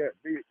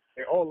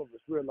all of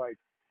us, we're like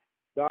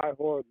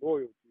diehard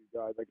loyal to you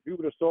guys. Like if you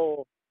would have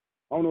saw,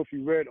 I don't know if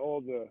you read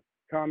all the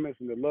comments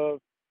and the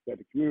love that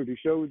the community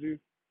showed you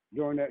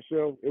during that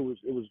show. It would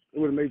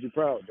have made you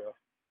proud, though.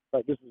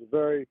 Like this is a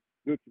very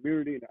good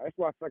community, and that's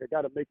why I feel like I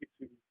got to make it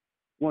to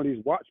one of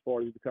these watch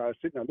parties because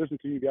sitting down, listen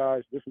to you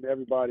guys, listen to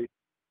everybody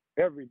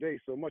every day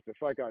so much. I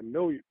feel like I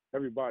know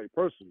everybody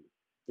personally.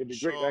 It'd be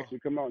great to Sure. actually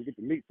come out and get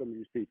to meet some of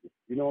these people.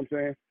 You know what I'm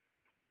saying?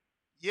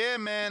 Yeah,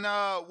 man.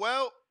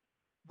 Well,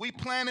 we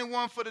planning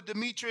one for the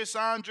Demetrius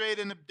Andrade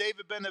and the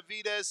David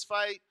Benavidez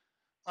fight.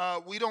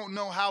 We don't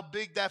know how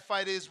big that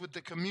fight is with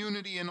the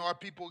community and are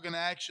people going to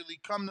actually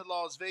come to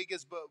Las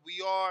Vegas, but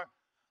we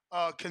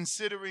are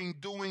considering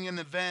doing an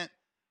event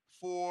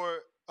for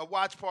a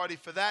watch party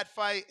for that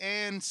fight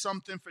and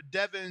something for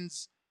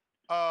Devin's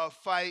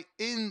fight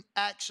in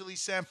actually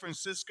San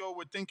Francisco.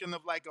 We're thinking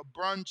of like a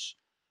brunch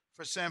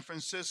for San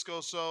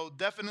Francisco. So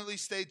definitely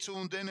stay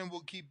tuned in and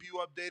we'll keep you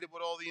updated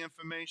with all the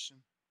information.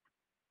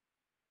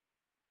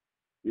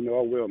 You know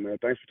I will, man.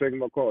 Thanks for taking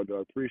my call,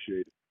 dog.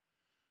 Appreciate it.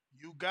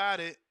 You got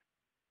it.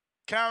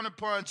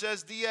 Counterpunch,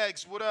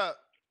 SDX, what up?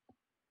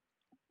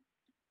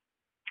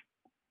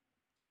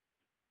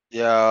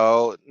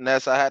 Yo,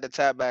 Ness, I had to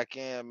tap back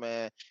in,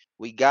 man.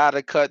 We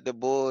gotta cut the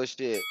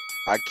bullshit.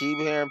 I keep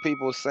hearing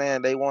people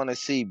saying they want to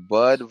see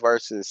Bud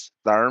versus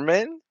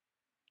Thurman.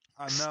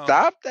 I know.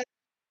 Stop that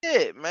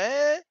shit,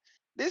 man.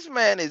 This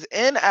man is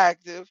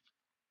inactive.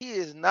 He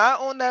is not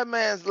on that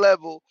man's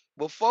level.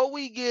 Before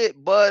we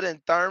get Bud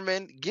and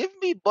Thurman, give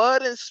me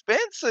Bud and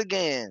Spence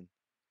again.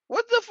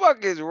 What the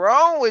fuck is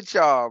wrong with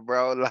y'all,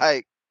 bro?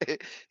 Like,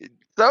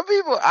 some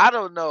people, I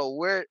don't know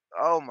where.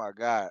 Oh my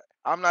god,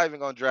 I'm not even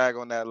gonna drag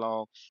on that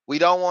long. We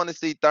don't want to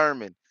see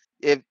Thurman.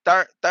 If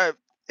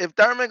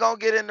Thurman gonna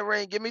get in the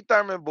ring, give me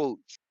Thurman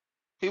boots.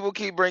 People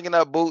keep bringing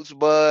up Boots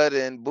Bud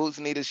and Boots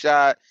need a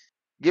shot.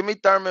 Give me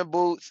Thurman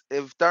Boots.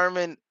 If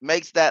Thurman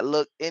makes that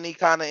look any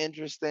kind of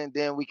interesting,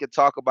 then we could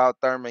talk about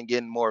Thurman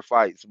getting more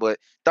fights. But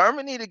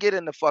Thurman need to get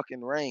in the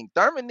fucking ring.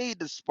 Thurman need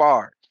to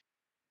spar.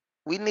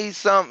 We need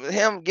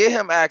get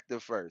him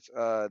active first.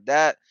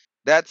 That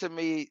to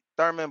me,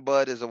 Thurman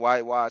Bud is a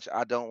whitewash.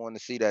 I don't want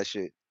to see that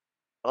shit.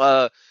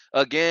 Uh,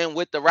 Again,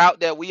 with the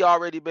route that we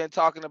already been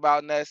talking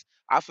about, Ness,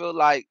 I feel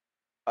like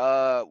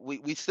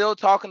we still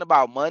talking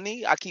about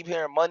money. I keep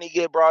hearing money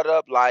get brought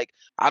up. Like,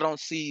 I don't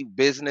see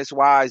business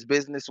wise.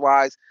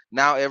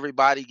 Now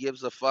everybody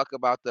gives a fuck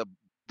about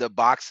the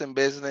boxing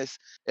business.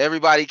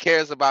 Everybody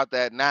cares about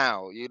that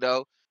now, you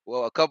know.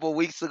 Well, a couple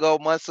weeks ago,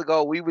 months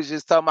ago, we was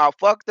just talking about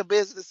fuck the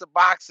business of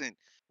boxing.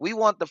 We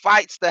want the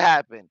fights to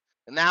happen.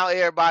 And now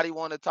everybody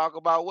want to talk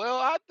about, well,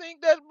 I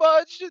think that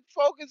Bud should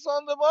focus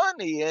on the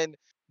money. And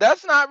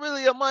that's not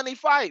really a money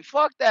fight.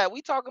 Fuck that.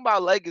 We talking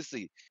about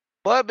legacy.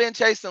 Bud been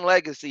chasing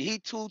legacy. He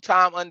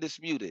 2-time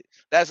undisputed.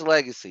 That's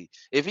legacy.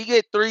 If he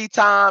get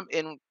 3-time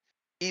in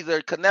either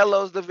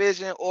Canelo's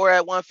division or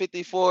at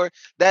 154,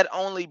 that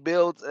only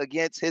builds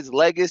against his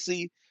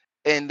legacy.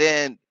 And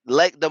then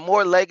the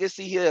more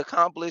legacy he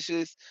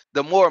accomplishes,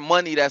 the more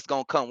money that's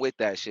gonna come with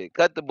that shit.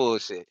 Cut the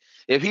bullshit.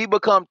 If he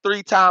become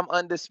 3-time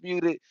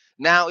undisputed,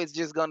 now it's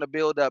just gonna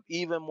build up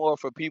even more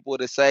for people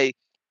to say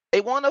they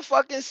want to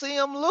fucking see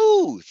him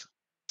lose.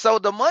 So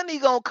the money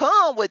gonna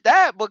come with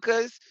that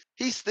because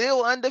he's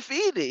still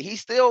undefeated.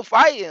 He's still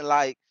fighting.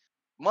 Like,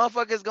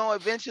 motherfuckers gonna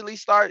eventually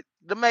start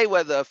the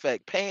Mayweather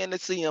effect, paying to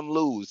see him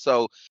lose.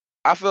 So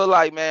I feel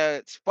like,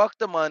 man, fuck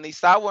the money.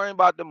 Stop worrying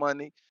about the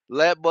money.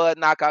 Let Bud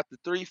knock out the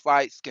 3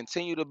 fights,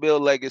 continue to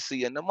build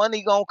legacy, and the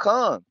money gonna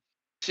come.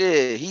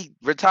 Shit, he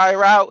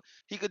retire out.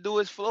 He could do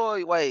his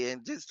Floyd way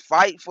and just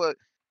fight for,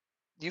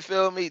 you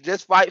feel me?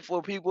 Just fight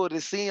for people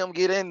to see him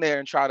get in there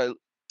and try to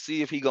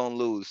see if he gonna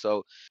lose.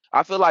 So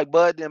I feel like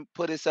Bud didn't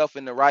put himself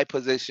in the right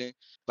position.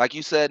 Like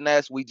you said,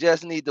 Ness, we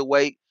just need to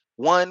wait.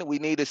 One, we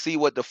need to see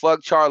what the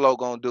fuck Charlo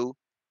gonna do.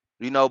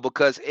 You know,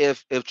 because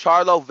if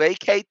Charlo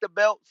vacate the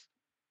belts,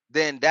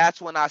 then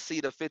that's when I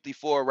see the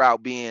 54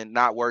 route being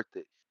not worth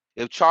it.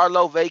 If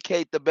Charlo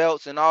vacate the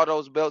belts and all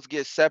those belts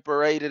get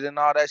separated and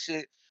all that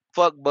shit,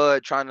 fuck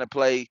Bud trying to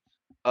play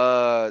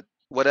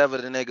whatever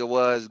the nigga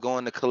was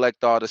going to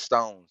collect all the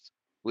stones.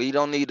 We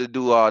don't need to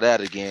do all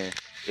that again.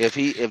 If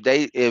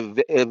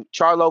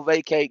Charlo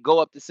vacate, go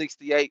up to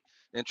 68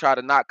 and try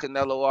to knock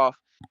Canelo off.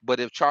 But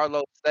if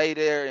Charlo stay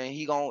there and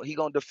he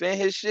gonna defend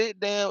his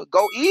shit, then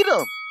go eat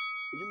him.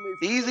 You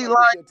may feel Easy like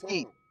line it's your to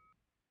eat. time,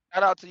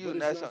 Shout out to you, but it's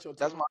Ness. not your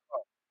That's time. my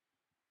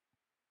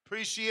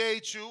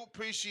Appreciate you.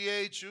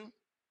 Appreciate you.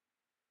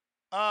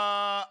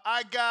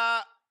 I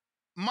got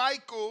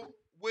Michael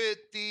with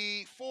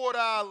the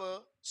 $4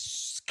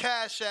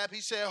 cash app.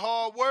 He said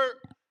hard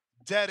work,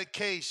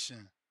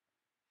 dedication.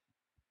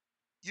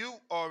 You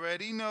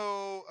already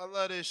know I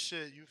love this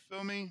shit. You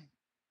feel me?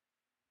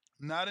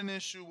 Not an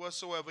issue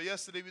whatsoever.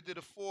 Yesterday we did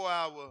a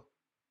 4-hour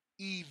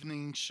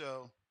evening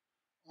show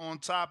on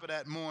top of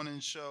that morning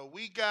show.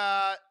 We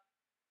got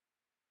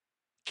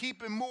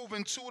Keep It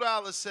Moving,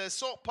 $2 says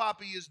Salt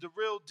Poppy is the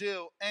real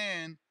deal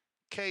and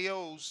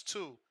KOs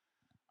too.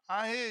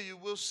 I hear you.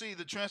 We'll see.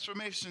 The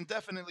transformation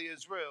definitely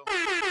is real.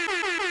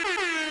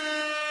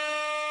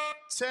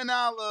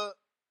 $10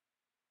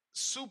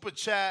 super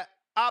chat.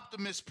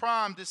 Optimus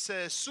Prime that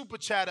says super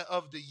chatter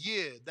of the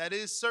year. That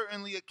is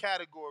certainly a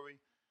category,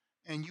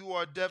 and you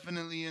are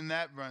definitely in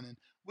that running.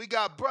 We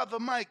got Brother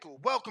Michael.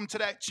 Welcome to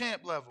that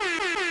champ level.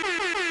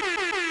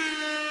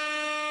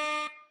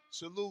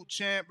 Salute,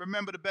 champ.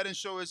 Remember, the betting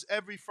show is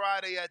every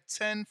Friday at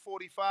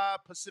 10:45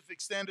 Pacific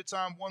Standard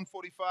Time,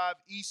 1:45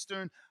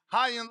 Eastern.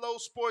 High and low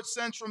sports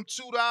centrum,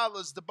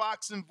 $2. The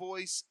boxing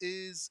voice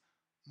is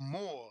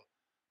more.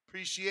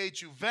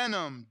 Appreciate you.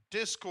 Venom,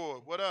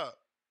 Discord, what up?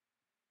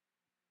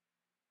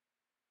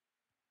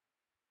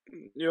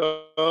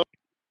 Yo,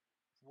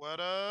 What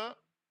up?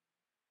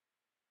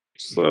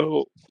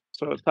 so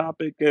the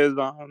topic is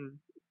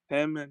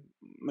him and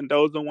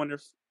Mendoza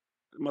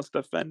must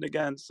defend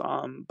against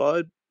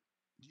Bud.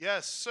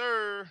 Yes,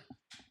 sir.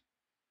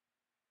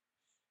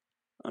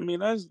 I mean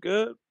that's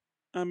good.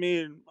 I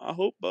mean I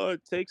hope Bud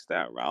takes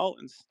that route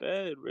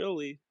instead.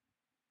 Really,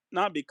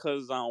 not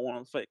because I don't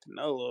want to fight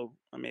Canelo.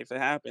 I mean if it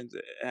happens,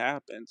 it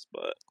happens.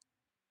 But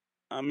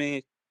I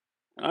mean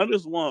I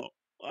just want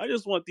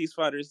these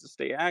fighters to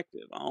stay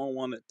active. I don't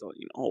want it to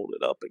hold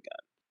it up again.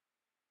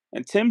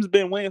 And Tim's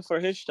been waiting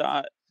for his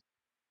shot,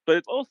 but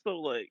it's also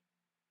like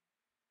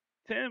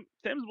Tim's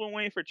been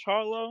waiting for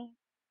Charlo,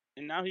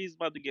 and now he's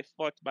about to get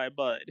fucked by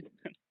Bud.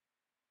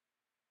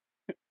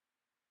 I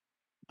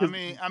 'Cause-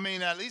 mean, I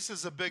mean, at least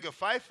it's a bigger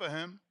fight for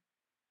him.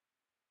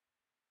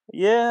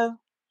 yeah,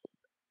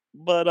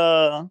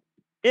 but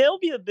it'll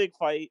be a big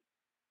fight.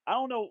 I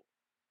don't know.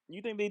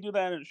 You think they do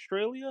that in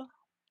Australia?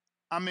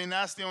 I mean,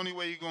 that's the only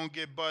way you're gonna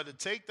get Bud to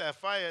take that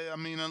fight. I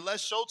mean,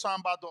 unless Showtime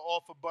about to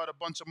offer Bud a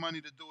bunch of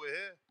money to do it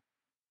here.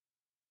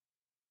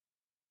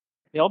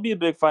 It'll be a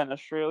big fight in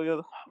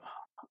Australia.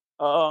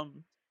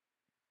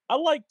 I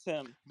like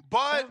Tim.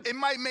 Bud, Tim. it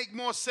might make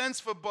more sense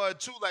for Bud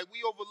too. Like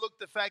we overlooked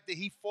the fact that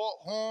he fought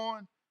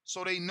Horn,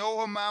 so they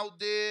know him out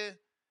there.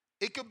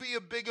 It could be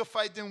a bigger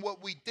fight than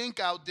what we think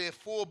out there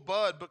for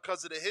Bud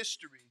because of the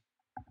history.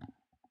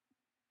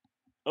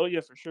 Oh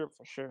yeah, for sure,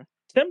 for sure.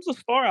 Tim's a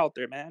star out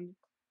there, man.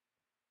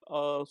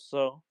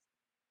 So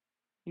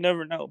you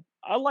never know.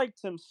 I like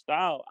Tim's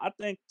style. I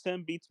think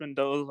Tim beats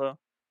Mendoza.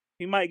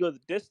 He might go the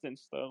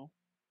distance though.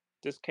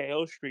 This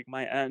KO streak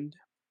might end,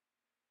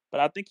 but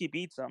I think he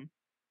beats him.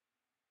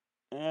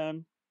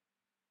 And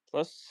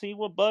let's see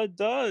what Bud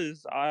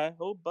does. I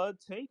hope Bud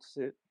takes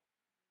it.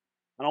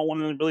 I don't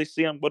want to really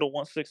see him go to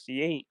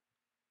 168.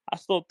 I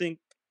still think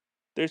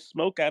there's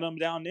smoke at him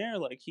down there.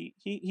 Like he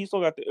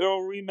still got the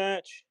Earl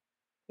rematch.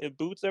 If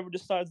Boots ever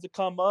decides to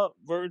come up,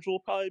 Virgil will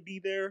probably be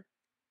there.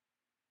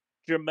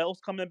 Jamel's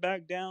coming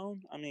back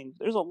down. I mean,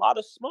 there's a lot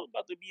of smoke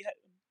about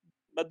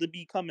to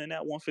be coming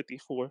at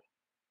 154.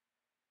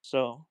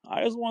 So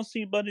I just want to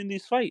see Bud in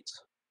these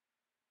fights,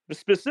 but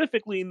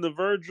specifically in the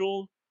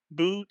Virgil,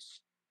 Boots,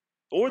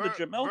 or the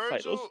Jamel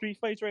fight. Those Virgil, three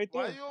fights right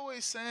why there. you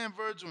always saying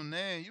Virgil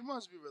name? You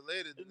must be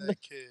related to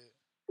that kid.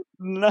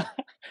 Nah,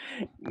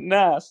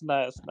 nah, it's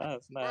not. It's not.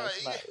 It's Bro, not.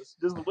 It's not.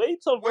 Just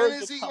wait till when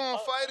Virgil is he come gonna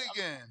up, fight man.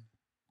 again?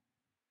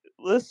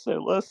 Listen,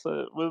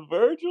 listen. When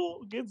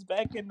Virgil gets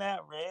back in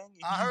that ring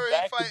and I he's heard he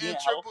back to fighting being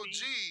Triple healthy,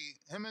 G.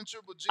 Him and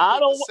Triple G I look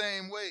the don't.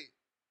 same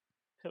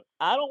weight.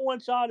 I don't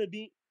want y'all to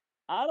be.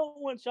 I don't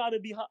want y'all to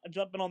be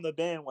jumping on the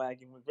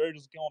bandwagon when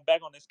Virgil's going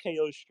back on this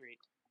KO streak.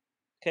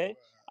 Okay,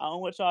 I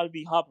don't want y'all to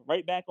be hopping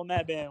right back on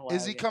that Is he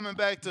bandwagon. coming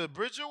back to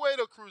Bridgerweight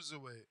or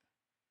Cruiserweight?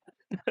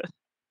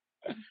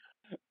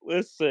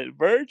 Listen,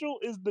 Virgil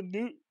is the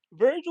new.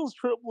 Virgil's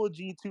Triple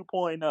G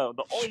 2.0.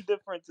 The only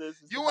difference is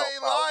You the health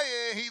ain't problems.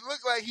 lying. He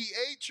looked like he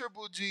ate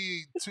Triple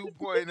G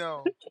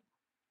 2.0.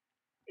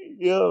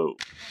 Yo,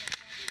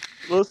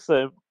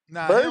 listen,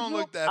 Nah, he don't Virgil.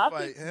 look that I think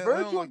fight. He don't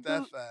Virgil look that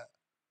Boots. fat.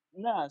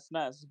 Nah, it's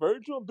not. It's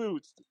Virgil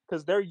Boots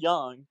because they're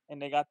young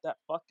and they got that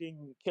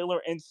fucking killer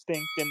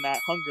instinct and that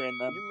hunger in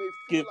them. You may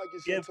feel Give like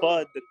it's your give time,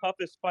 Bud the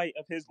toughest fight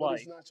of his but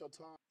it's life, not your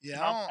time. Yeah,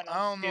 and I'm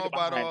I don't know standing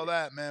about behind all it,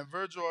 that, man.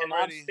 Virgil and I'm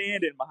already.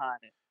 standing behind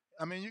it.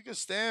 I mean, you can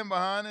stand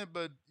behind it,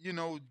 but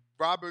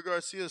Robert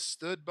Garcia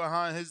stood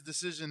behind his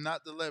decision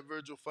not to let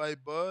Virgil fight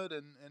Bud,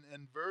 and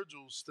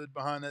Virgil stood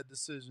behind that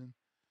decision.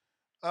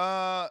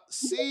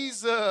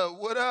 Caesar,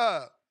 what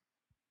up?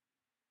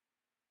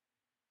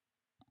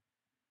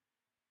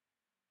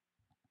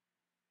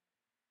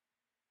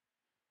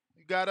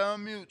 You gotta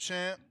unmute,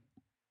 champ.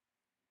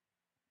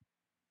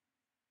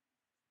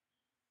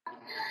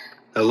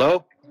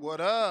 Hello? What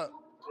up?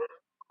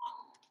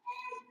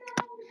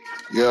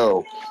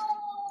 Yo.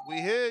 We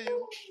hear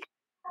you.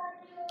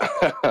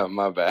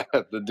 My bad.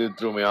 The dude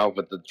threw me off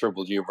with the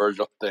Triple G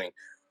Virgil thing.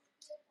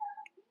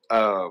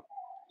 Uh,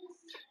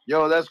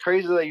 yo, that's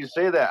crazy that you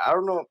say that. I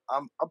don't know.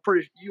 I'm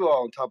pretty you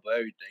all on top of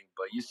everything,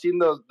 but you seen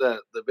the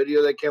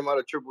video that came out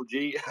of Triple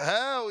G?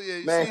 Hell yeah!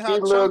 You Man, seen he how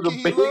looks chunky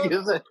he big look?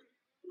 as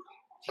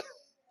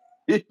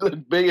he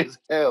looked big as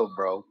hell,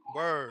 bro.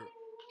 Word.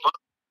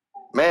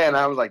 Man,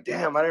 I was like,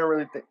 damn, I didn't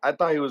really think I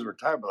thought he was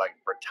retired, but like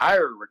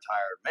retired.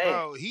 Man,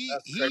 Bro, he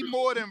that's he crazy.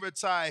 more than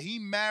retired. He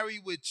married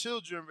with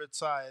children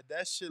retired.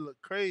 That shit look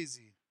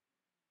crazy.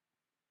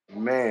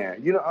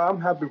 Man,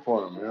 I'm happy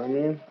for him, you know what I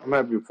mean? I'm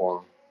happy for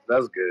him.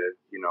 That's good.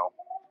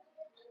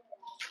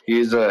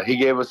 He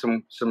gave us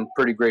some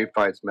pretty great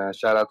fights, man.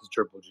 Shout out to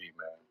Triple G,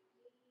 man.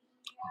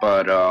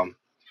 But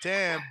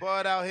Damn,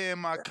 Bud out here in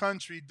my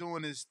country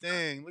doing his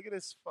thing. Look at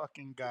this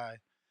fucking guy.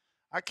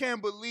 I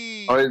can't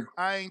believe oh,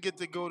 I ain't get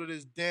to go to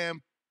this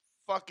damn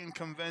fucking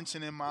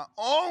convention in my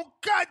own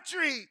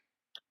country.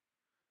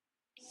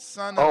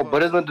 Son Oh, of a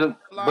but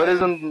flying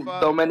isn't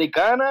fuck.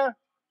 Dominicana?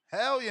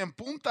 Hell yeah, in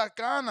Punta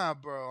Cana,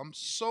 bro. I'm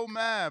so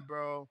mad,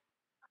 bro.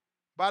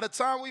 By the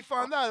time we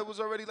found out, it was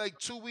already like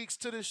 2 weeks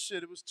to this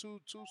shit. It was too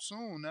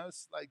soon.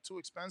 That's like too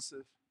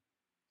expensive.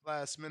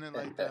 Last minute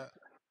like that.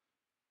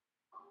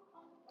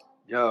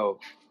 Yo,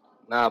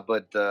 nah,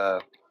 but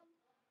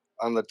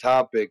on the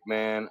topic,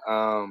 man.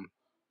 I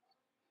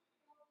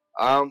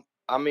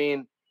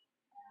mean,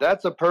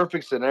 that's a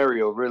perfect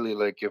scenario, really.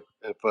 Like if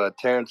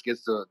Terrence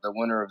gets the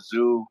winner of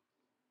Zoo,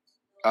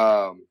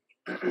 um,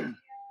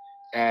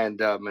 and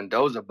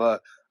Mendoza,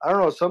 but I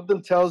don't know.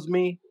 Something tells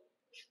me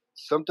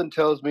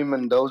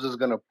Mendoza's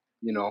gonna,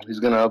 he's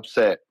gonna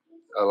upset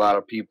a lot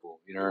of people.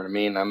 You know what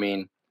I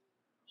mean?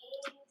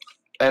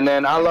 And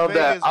then I You love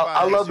that. Vegas I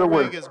bias. love the You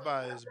win. Vegas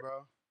bias,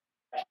 bro.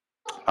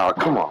 Oh,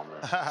 come on,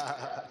 man.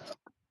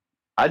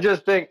 I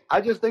just think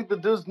the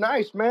dude's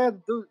nice,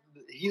 man. The dude,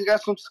 he's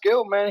got some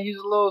skill, man. He's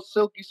a little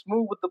silky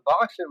smooth with the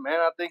boxing, man.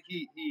 I think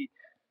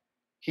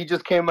he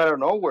just came out of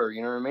nowhere.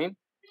 You know what I mean?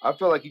 I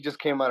feel like he just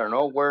came out of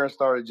nowhere and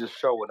started just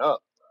showing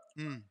up.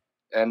 Mm,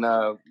 And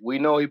we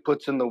know he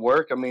puts in the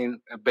work. I mean,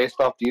 based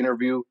off the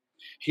interview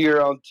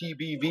here on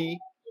TBV,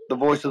 the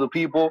voice of the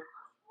people.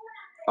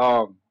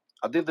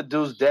 I think the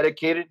dude's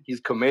dedicated. He's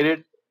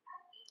committed,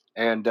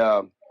 and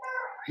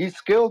he's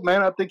skilled,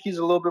 man. I think he's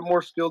a little bit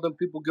more skilled than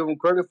people give him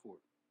credit for.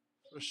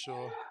 for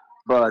sure.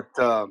 But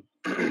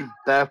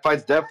that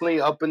fight's definitely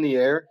up in the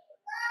air.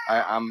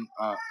 I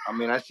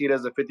mean, I see it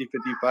as a 50-50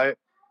 fight.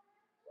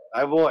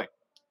 I boy.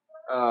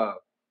 Uh,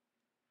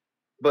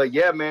 but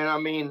yeah, man. I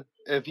mean,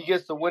 if he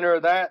gets the winner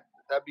of that,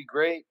 that'd be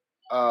great.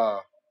 Uh,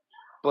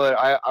 but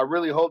I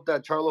really hope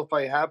that Charlo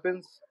fight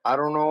happens. I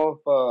don't know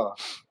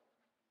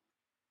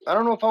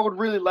if I would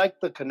really like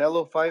the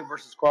Canelo fight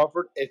versus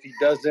Crawford if he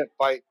doesn't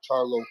fight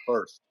Charlo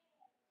first,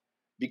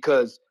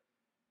 because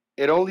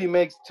it only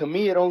makes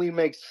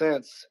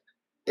sense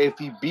if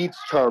he beats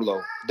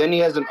Charlo. Then he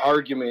has an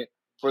argument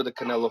for the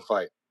Canelo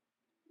fight.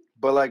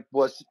 But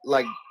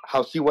like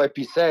how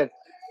CYP said,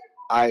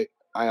 I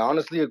I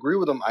honestly agree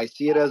with him. I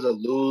see it as a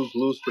lose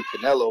for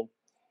Canelo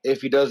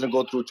if he doesn't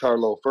go through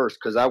Charlo first,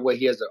 because that way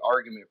he has an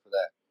argument for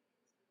that.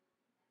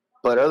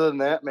 But other than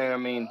that, man, I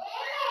mean,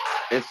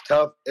 it's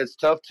tough. It's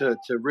tough to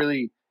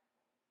really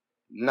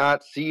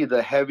not see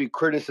the heavy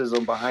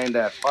criticism behind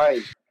that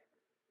fight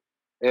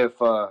if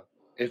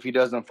if he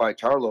doesn't fight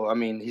Charlo. I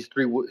mean, he's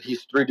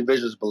three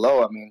divisions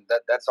below. I mean,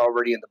 that's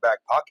already in the back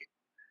pocket.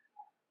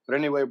 But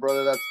anyway,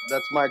 brother, that's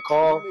my You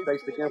call. may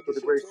Thanks feel again like for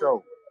it's the your great time,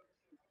 show.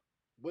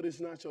 but it's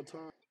not your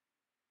time.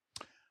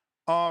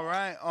 All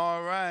right,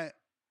 all right.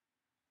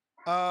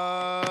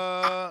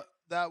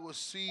 That was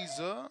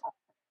Caesar.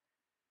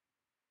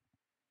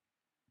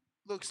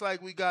 Looks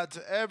like we got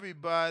to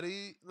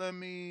everybody. Let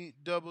me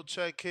double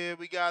check here.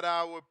 We got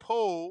our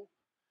poll.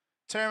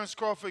 Terence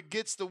Crawford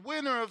gets the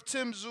winner of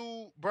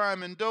Tszyu, Brian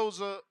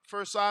Mendoza.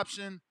 First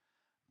option.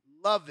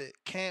 Love it.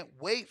 Can't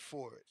wait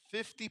for it.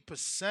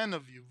 50%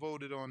 of you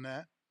voted on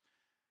that.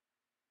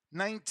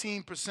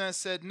 19%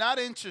 said not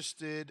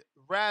interested.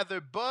 Rather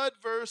Bud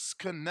versus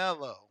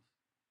Canelo.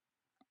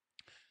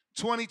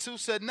 22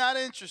 said not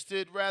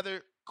interested.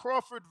 Rather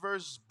Crawford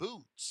versus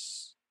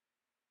Boots.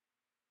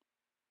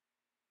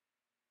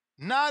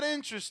 Not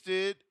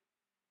interested.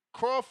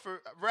 Crawford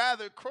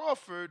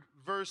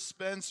versus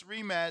Spence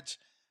rematch.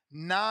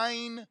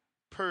 9%.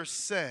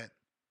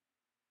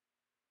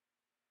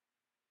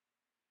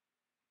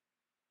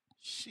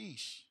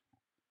 Sheesh.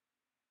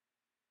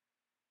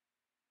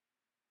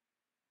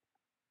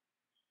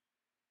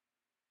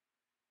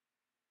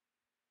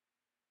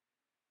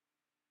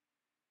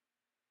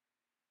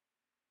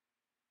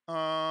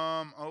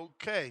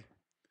 Okay.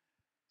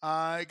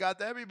 I got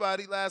to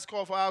everybody. Last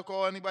call for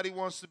alcohol. Anybody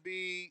wants to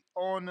be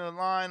on the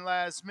line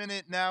last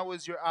minute? Now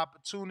is your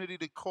opportunity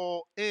to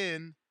call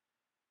in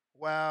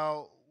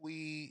while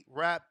we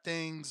wrap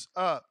things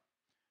up.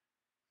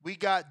 We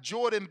got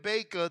Jordan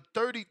Baker,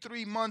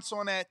 33 months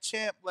on that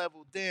champ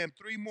level. Damn,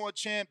 3 more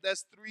champ.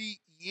 That's 3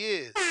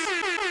 years.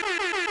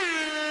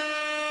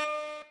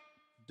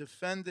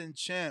 Defending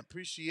champ.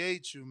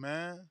 Appreciate you,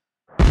 man.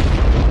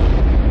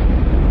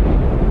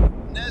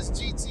 Nest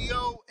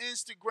GTO,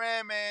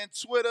 Instagram, and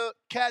Twitter.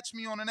 Catch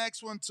me on the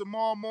next one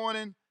tomorrow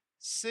morning,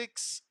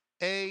 6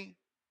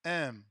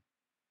 a.m.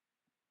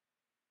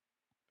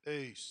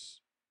 Peace.